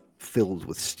filled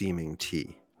with steaming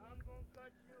tea.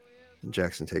 And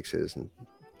Jackson takes his and,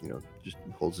 just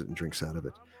holds it and drinks out of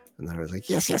it. And then I was like,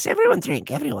 yes, everyone drink,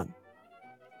 everyone.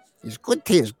 It's good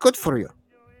tea. It's good for you.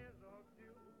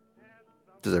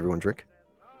 Does everyone drink?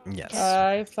 Yes.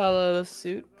 I follow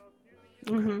suit.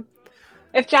 Hmm.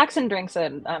 If Jackson drinks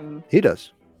it, He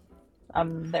does.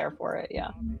 I'm there for it. Yeah.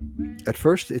 At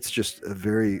first, it's just a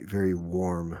very, very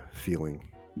warm feeling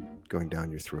going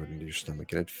down your throat into your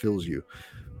stomach, and it fills you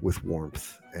with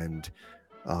warmth. And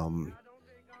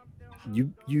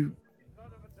you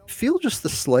feel just the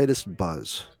slightest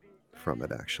buzz from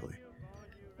it, actually.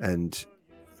 And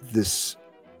this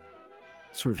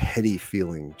sort of heady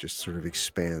feeling just sort of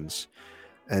expands.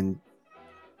 And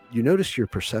you notice your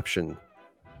perception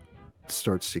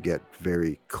starts to get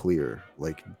very clear.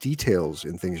 Like details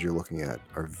in things you're looking at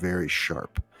are very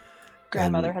sharp.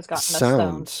 Grandmother and has gotten us stoned.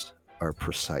 sounds are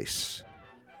precise.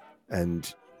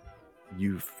 And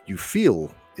you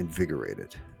feel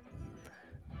invigorated.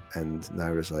 And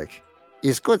Nayra's like,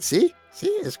 it's good, see? See,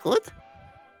 it's good.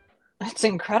 It's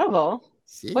incredible.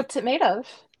 See? What's it made of?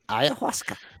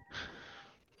 Ayahuasca.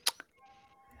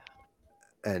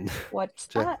 And What's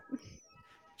Jack- that?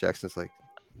 Jackson's like,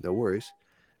 no worries.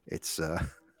 It's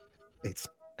It's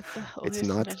a It's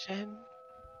not- hallucinogen.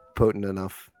 potent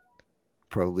enough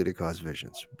probably to cause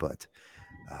visions, but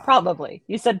Probably.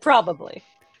 You said probably.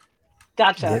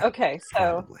 Gotcha. Yeah, Okay, so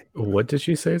probably. What did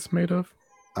she say it's made of?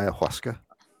 Ayahuasca.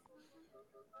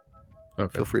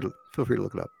 Okay. Feel free to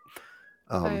look it up.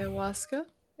 Ayahuasca?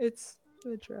 It's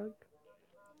a drug.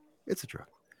 It's a drug.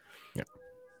 Yeah.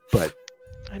 But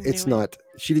I it's knew it. not,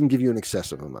 she didn't give you an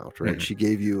excessive amount, right? Mhm. She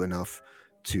gave you enough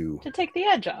to to take the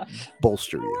edge off.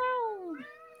 bolster you.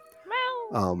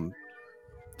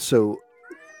 So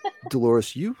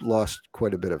Delores, you lost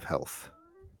quite a bit of health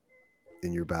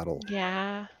in your battle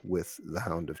Yeah. with the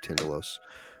Hound of Tindalos.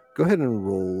 Go ahead and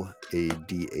roll a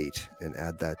d8 and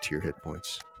add that to your hit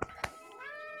points.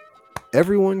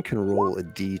 Everyone can roll a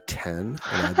d10 and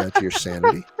add that to your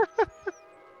sanity.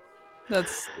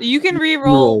 That's you can You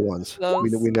re-roll. roll ones. those.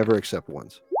 We never accept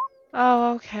ones.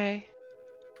 Oh, okay.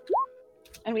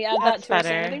 And we add That's that to our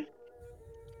better. sanity?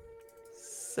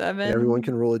 7. Everyone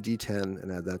can roll a d10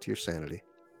 and add that to your sanity.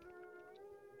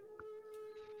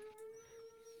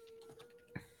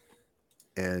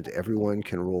 And everyone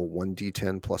can roll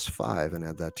 1d10 plus 5 and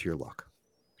add that to your luck.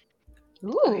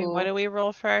 Ooh. Okay, what do we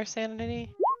roll for our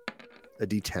sanity? A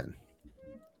d10.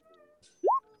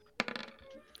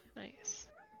 Nice.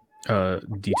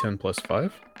 D10 plus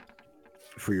 5?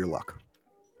 For your luck.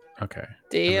 Okay.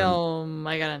 Damn,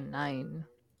 I got a 9.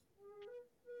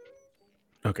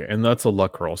 Okay, and that's a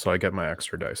luck roll, so I get my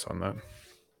extra dice on that.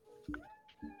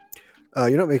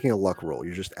 You're not making a luck roll.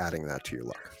 You're just adding that to your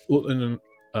luck. Well, and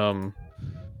then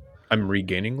I'm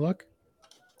regaining luck?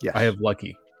 Yes. I have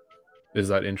lucky. Is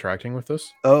that interacting with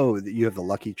this? Oh, you have the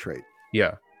lucky trait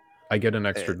Yeah. I get an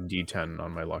extra D10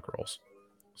 on my luck rolls.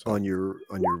 So, on your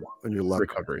luck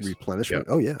recoveries. replenishment.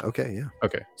 Oh yeah. Okay. Yeah.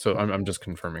 Okay, so I'm just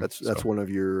confirming. That's so. one of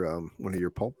your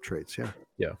pulp traits.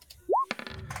 Yeah.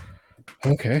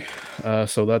 Okay.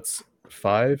 So that's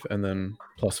 5 and then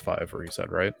plus 5, or you said,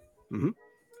 right? Mhm.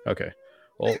 Okay.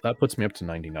 Well, that puts me up to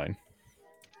 99.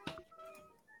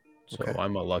 So Okay.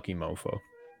 I'm a lucky mofo.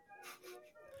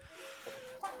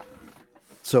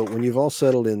 So when you've all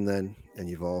settled in then, and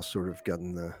you've all sort of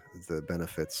gotten the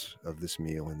benefits of this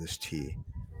meal and this tea,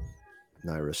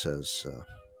 Nayra says,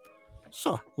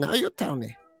 So, now you tell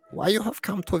me, why you have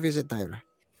come to visit Nayra?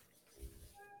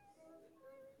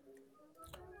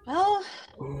 Well,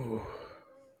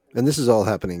 and this is all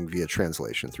happening via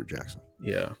translation through Jackson.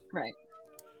 Yeah. right.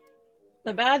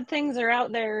 The bad things are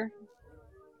out there.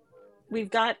 We've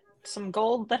got some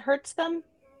gold that hurts them,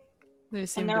 They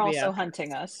seem and they're to be also after-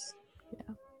 hunting us.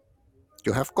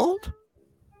 You have gold?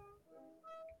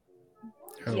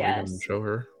 Oh, we Yes. didn't show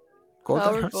her. Gold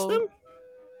that hurts Powerful. them?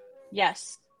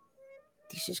 Yes.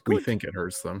 This is We good. think it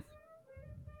hurts them.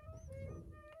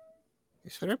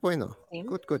 It's very bueno. See?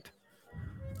 Good.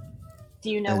 Do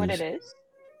you know what And- it is?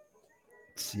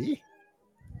 See?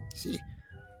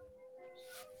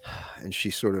 And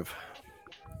she sort of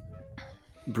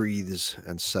breathes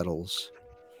and settles,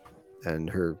 and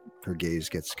her gaze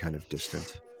gets kind of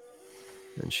distant.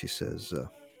 And she says, A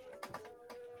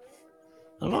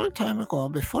long time ago,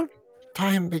 before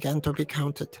time began to be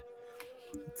counted,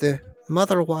 the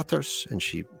mother waters, and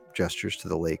she gestures to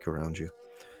the lake around you.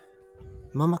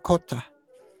 Mama Kota,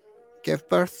 gave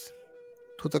birth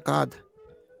to the god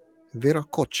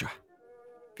Viracocha.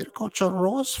 Viracocha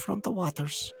rose from the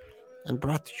waters and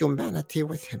brought humanity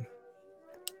with him.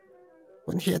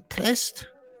 When he had placed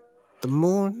the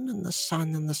moon and the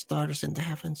sun and the stars in the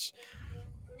heavens,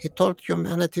 he told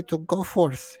humanity to go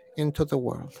forth into the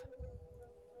world.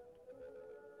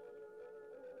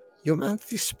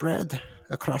 Humanity spread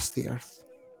across the earth.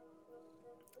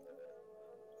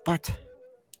 But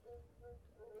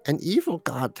an evil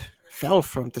god fell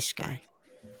from the sky.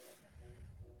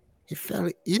 He fell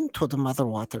into the mother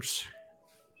waters,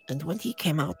 and when he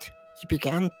came out, he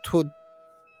began to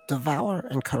devour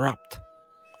and corrupt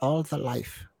all the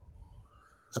life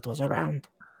that was around.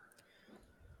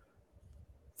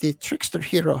 The trickster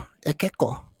hero,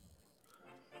 Ekeko,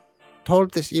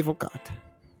 told this evil god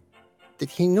that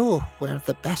he knew where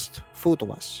the best food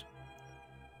was.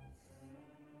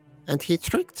 And he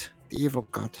tricked the evil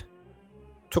god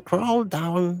to crawl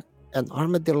down an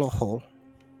armadillo hole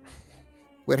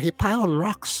where he piled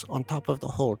rocks on top of the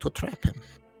hole to trap him.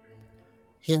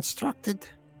 He instructed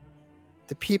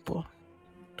the people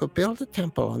to build a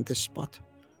temple on this spot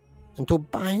and to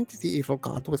bind the evil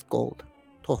god with gold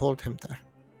to hold him there.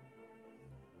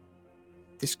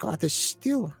 This god is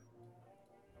still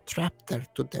trapped there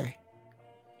today.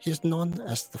 He is known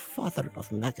as the father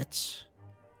of maggots.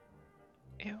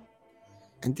 Ew.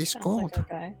 And this Sounds gold, like a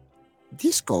guy.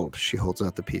 this gold, she holds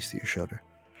out the piece that you showed her.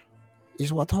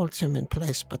 Is what holds him in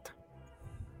place, but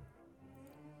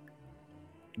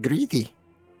greedy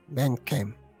men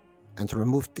came and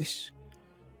removed this,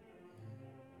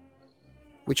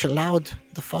 which allowed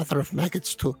the father of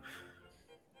maggots to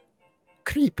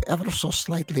creep ever so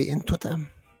slightly into them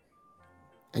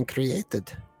and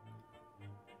created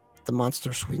the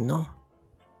monsters we know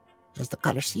as the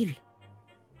Kharisiri.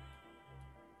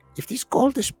 If this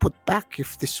gold is put back,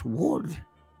 if this wood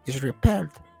is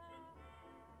repaired,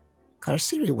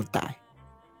 Kharisiri will die.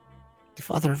 The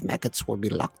father of maggots will be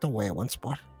locked away once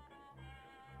more.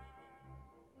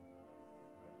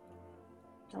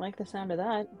 I like the sound of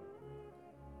that.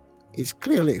 It's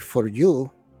clearly for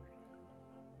you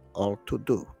all to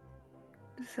do.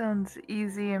 Sounds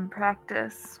easy in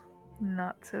practice.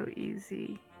 Not so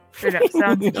easy. Or no,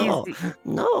 sounds No. easy.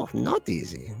 No, not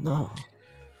easy. No.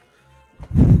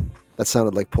 That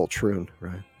sounded like Poltroon,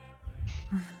 right?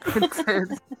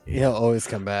 He'll always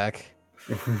come back.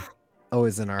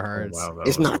 Always in our hearts. Oh, wow, that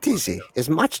It's was not easy. It's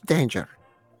much danger.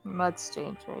 Much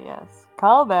danger, yes.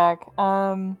 Call back.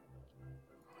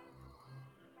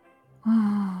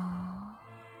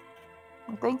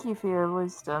 Well, thank you for your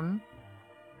wisdom,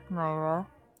 Nayra.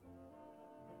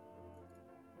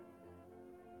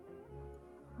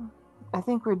 I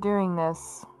think we're doing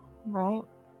this, right?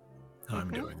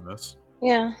 I'm doing this.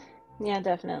 Yeah,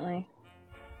 definitely.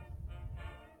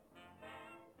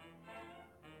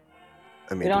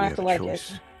 I mean, We do don't we have to a like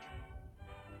choice? it.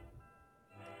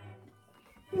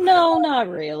 No, not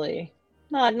really.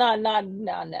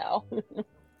 No.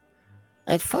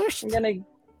 At first, I'm gonna.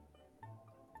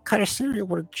 Kharisiri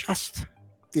were just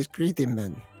these greedy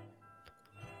men.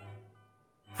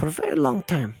 For a very long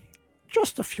time,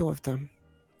 just a few of them.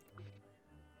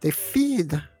 They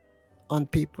feed on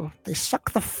people. They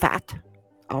suck the fat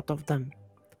out of them.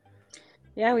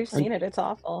 Yeah, we've seen it. It's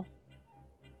awful.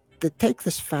 They take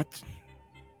this fat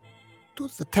to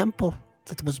the temple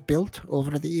that was built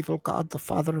over the evil god, the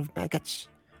father of maggots,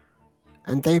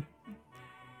 and they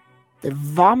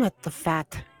vomit the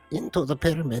fat into the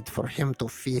pyramid for him to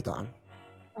feed on.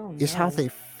 Oh, Is how no. they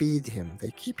feed him.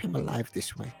 They keep him alive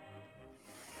this way.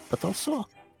 But also,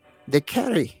 they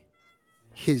carry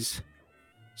his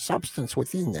substance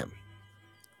within them.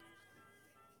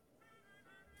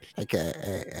 Like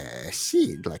a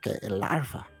seed, like a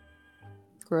larva.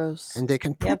 Gross. And they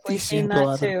can put Yep, we've these seen into that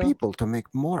other too. people to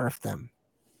make more of them.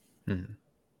 Hmm.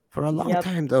 For a long Yep.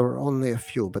 time, there were only a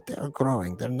few, but they are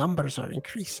growing. Their numbers are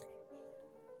increasing.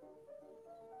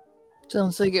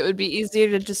 Sounds like it would be easier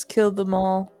to just kill them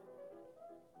all.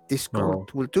 This No.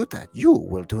 gold will do that. You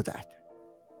will do that.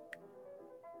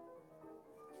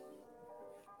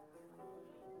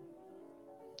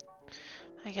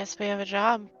 I guess we have a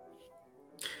job.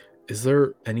 Is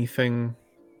there anything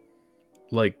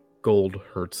like gold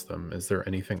hurts them? Is there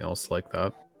anything else like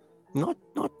that? Not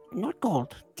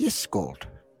gold. This gold.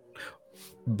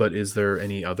 But is there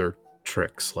any other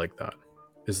tricks like that?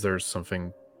 Is there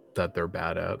something that they're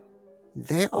bad at?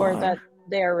 They Or are. that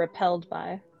they are repelled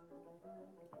by.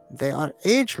 They are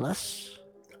ageless.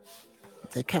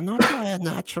 They cannot die a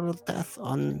natural death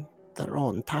on their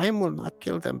own. Time will not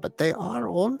kill them, but they are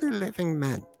only living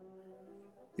men.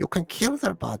 You can kill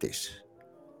their bodies,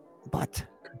 but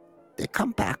they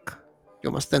come back.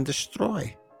 You must then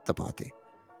destroy the body.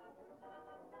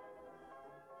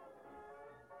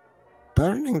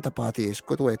 burning the body is a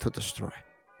good way to destroy.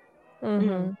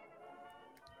 Mm-hmm.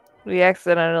 We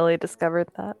accidentally discovered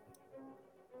that.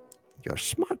 You're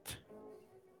smart.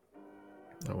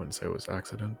 I wouldn't say it was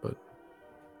accident, but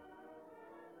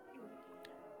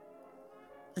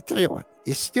I tell you what,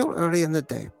 it's still early in the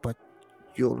day, but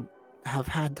you'll have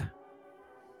had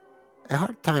a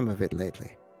hard time of it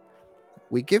lately.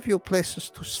 We give you places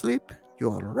to sleep,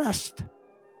 you'll rest.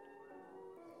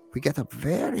 We get up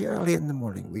very early in the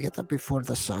morning. We get up before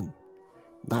the sun.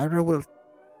 Nayra will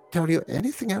tell you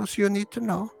anything else you need to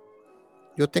know.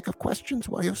 You'll think of questions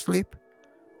while you sleep.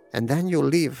 And then you'll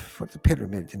leave for the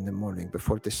pyramid in the morning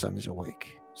before the sun is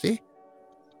awake. See?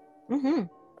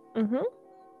 Mm-hmm.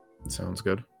 Mm-hmm. sounds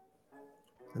good.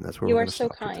 And that's where You we're are going to so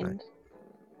stop for tonight. kind.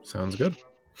 Sounds good.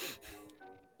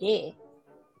 Yeah.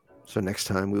 So next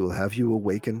time we will have you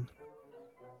awaken.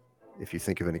 If you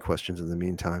think of any questions in the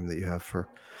meantime that you have for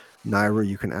Nayra,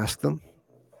 you can ask them.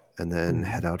 And then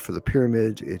head out for the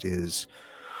pyramid. It is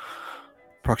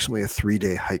approximately a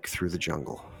 3-day hike through the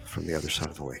jungle from the other side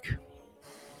of the lake.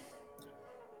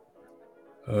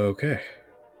 Okay.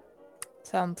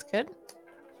 Sounds good.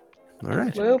 All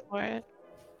right. Go for it.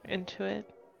 Into it.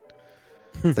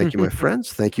 Thank you, my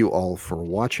friends. Thank you all for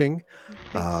watching.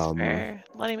 Thanks for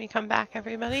letting me come back,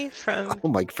 everybody, from Oh,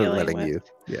 Mike, for dealing letting with you.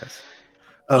 Yes.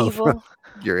 Oh, evil.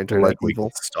 your Or internet like we evil.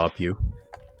 can stop you.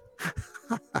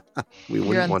 We You're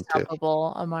wouldn't want to.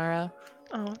 unstoppable, Amara.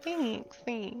 Oh, thanks.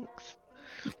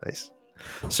 Nice.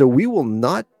 So we will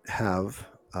not have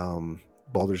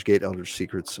Baldur's Gate Elder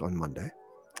Secrets on Monday.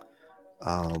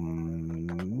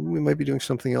 We might be doing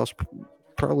something else.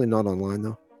 Probably not online,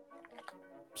 though.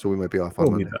 So we might be off on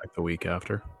We'll be Monday. back the week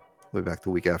after. We'll be back the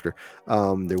week after.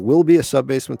 There will be a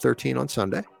Sub-Basement 13 on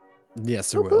Sunday.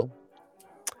 Yes, there will.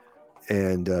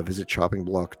 And visit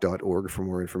choppingblock.org for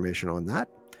more information on that.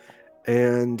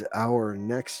 And our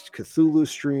next Cthulhu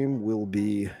stream will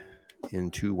be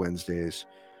in 2 Wednesdays,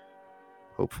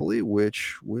 hopefully,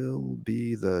 which will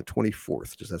be the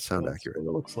 24th. Does that sound accurate?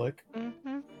 What it looks like.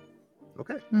 Mm-hmm.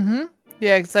 Okay. Mm-hmm.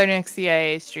 Yeah, because our next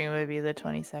CIA stream would be the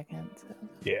 22nd. So.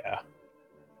 Yeah.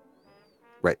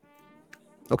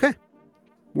 Okay.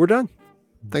 We're done.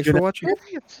 Thanks for watching.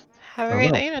 Perfect. Have a I'm great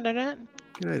out. night, Internet.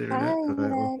 Good night,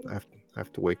 Internet. Bye. I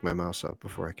have to wake my mouse up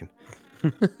before I can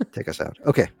take us out.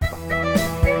 Okay.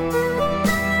 Bye.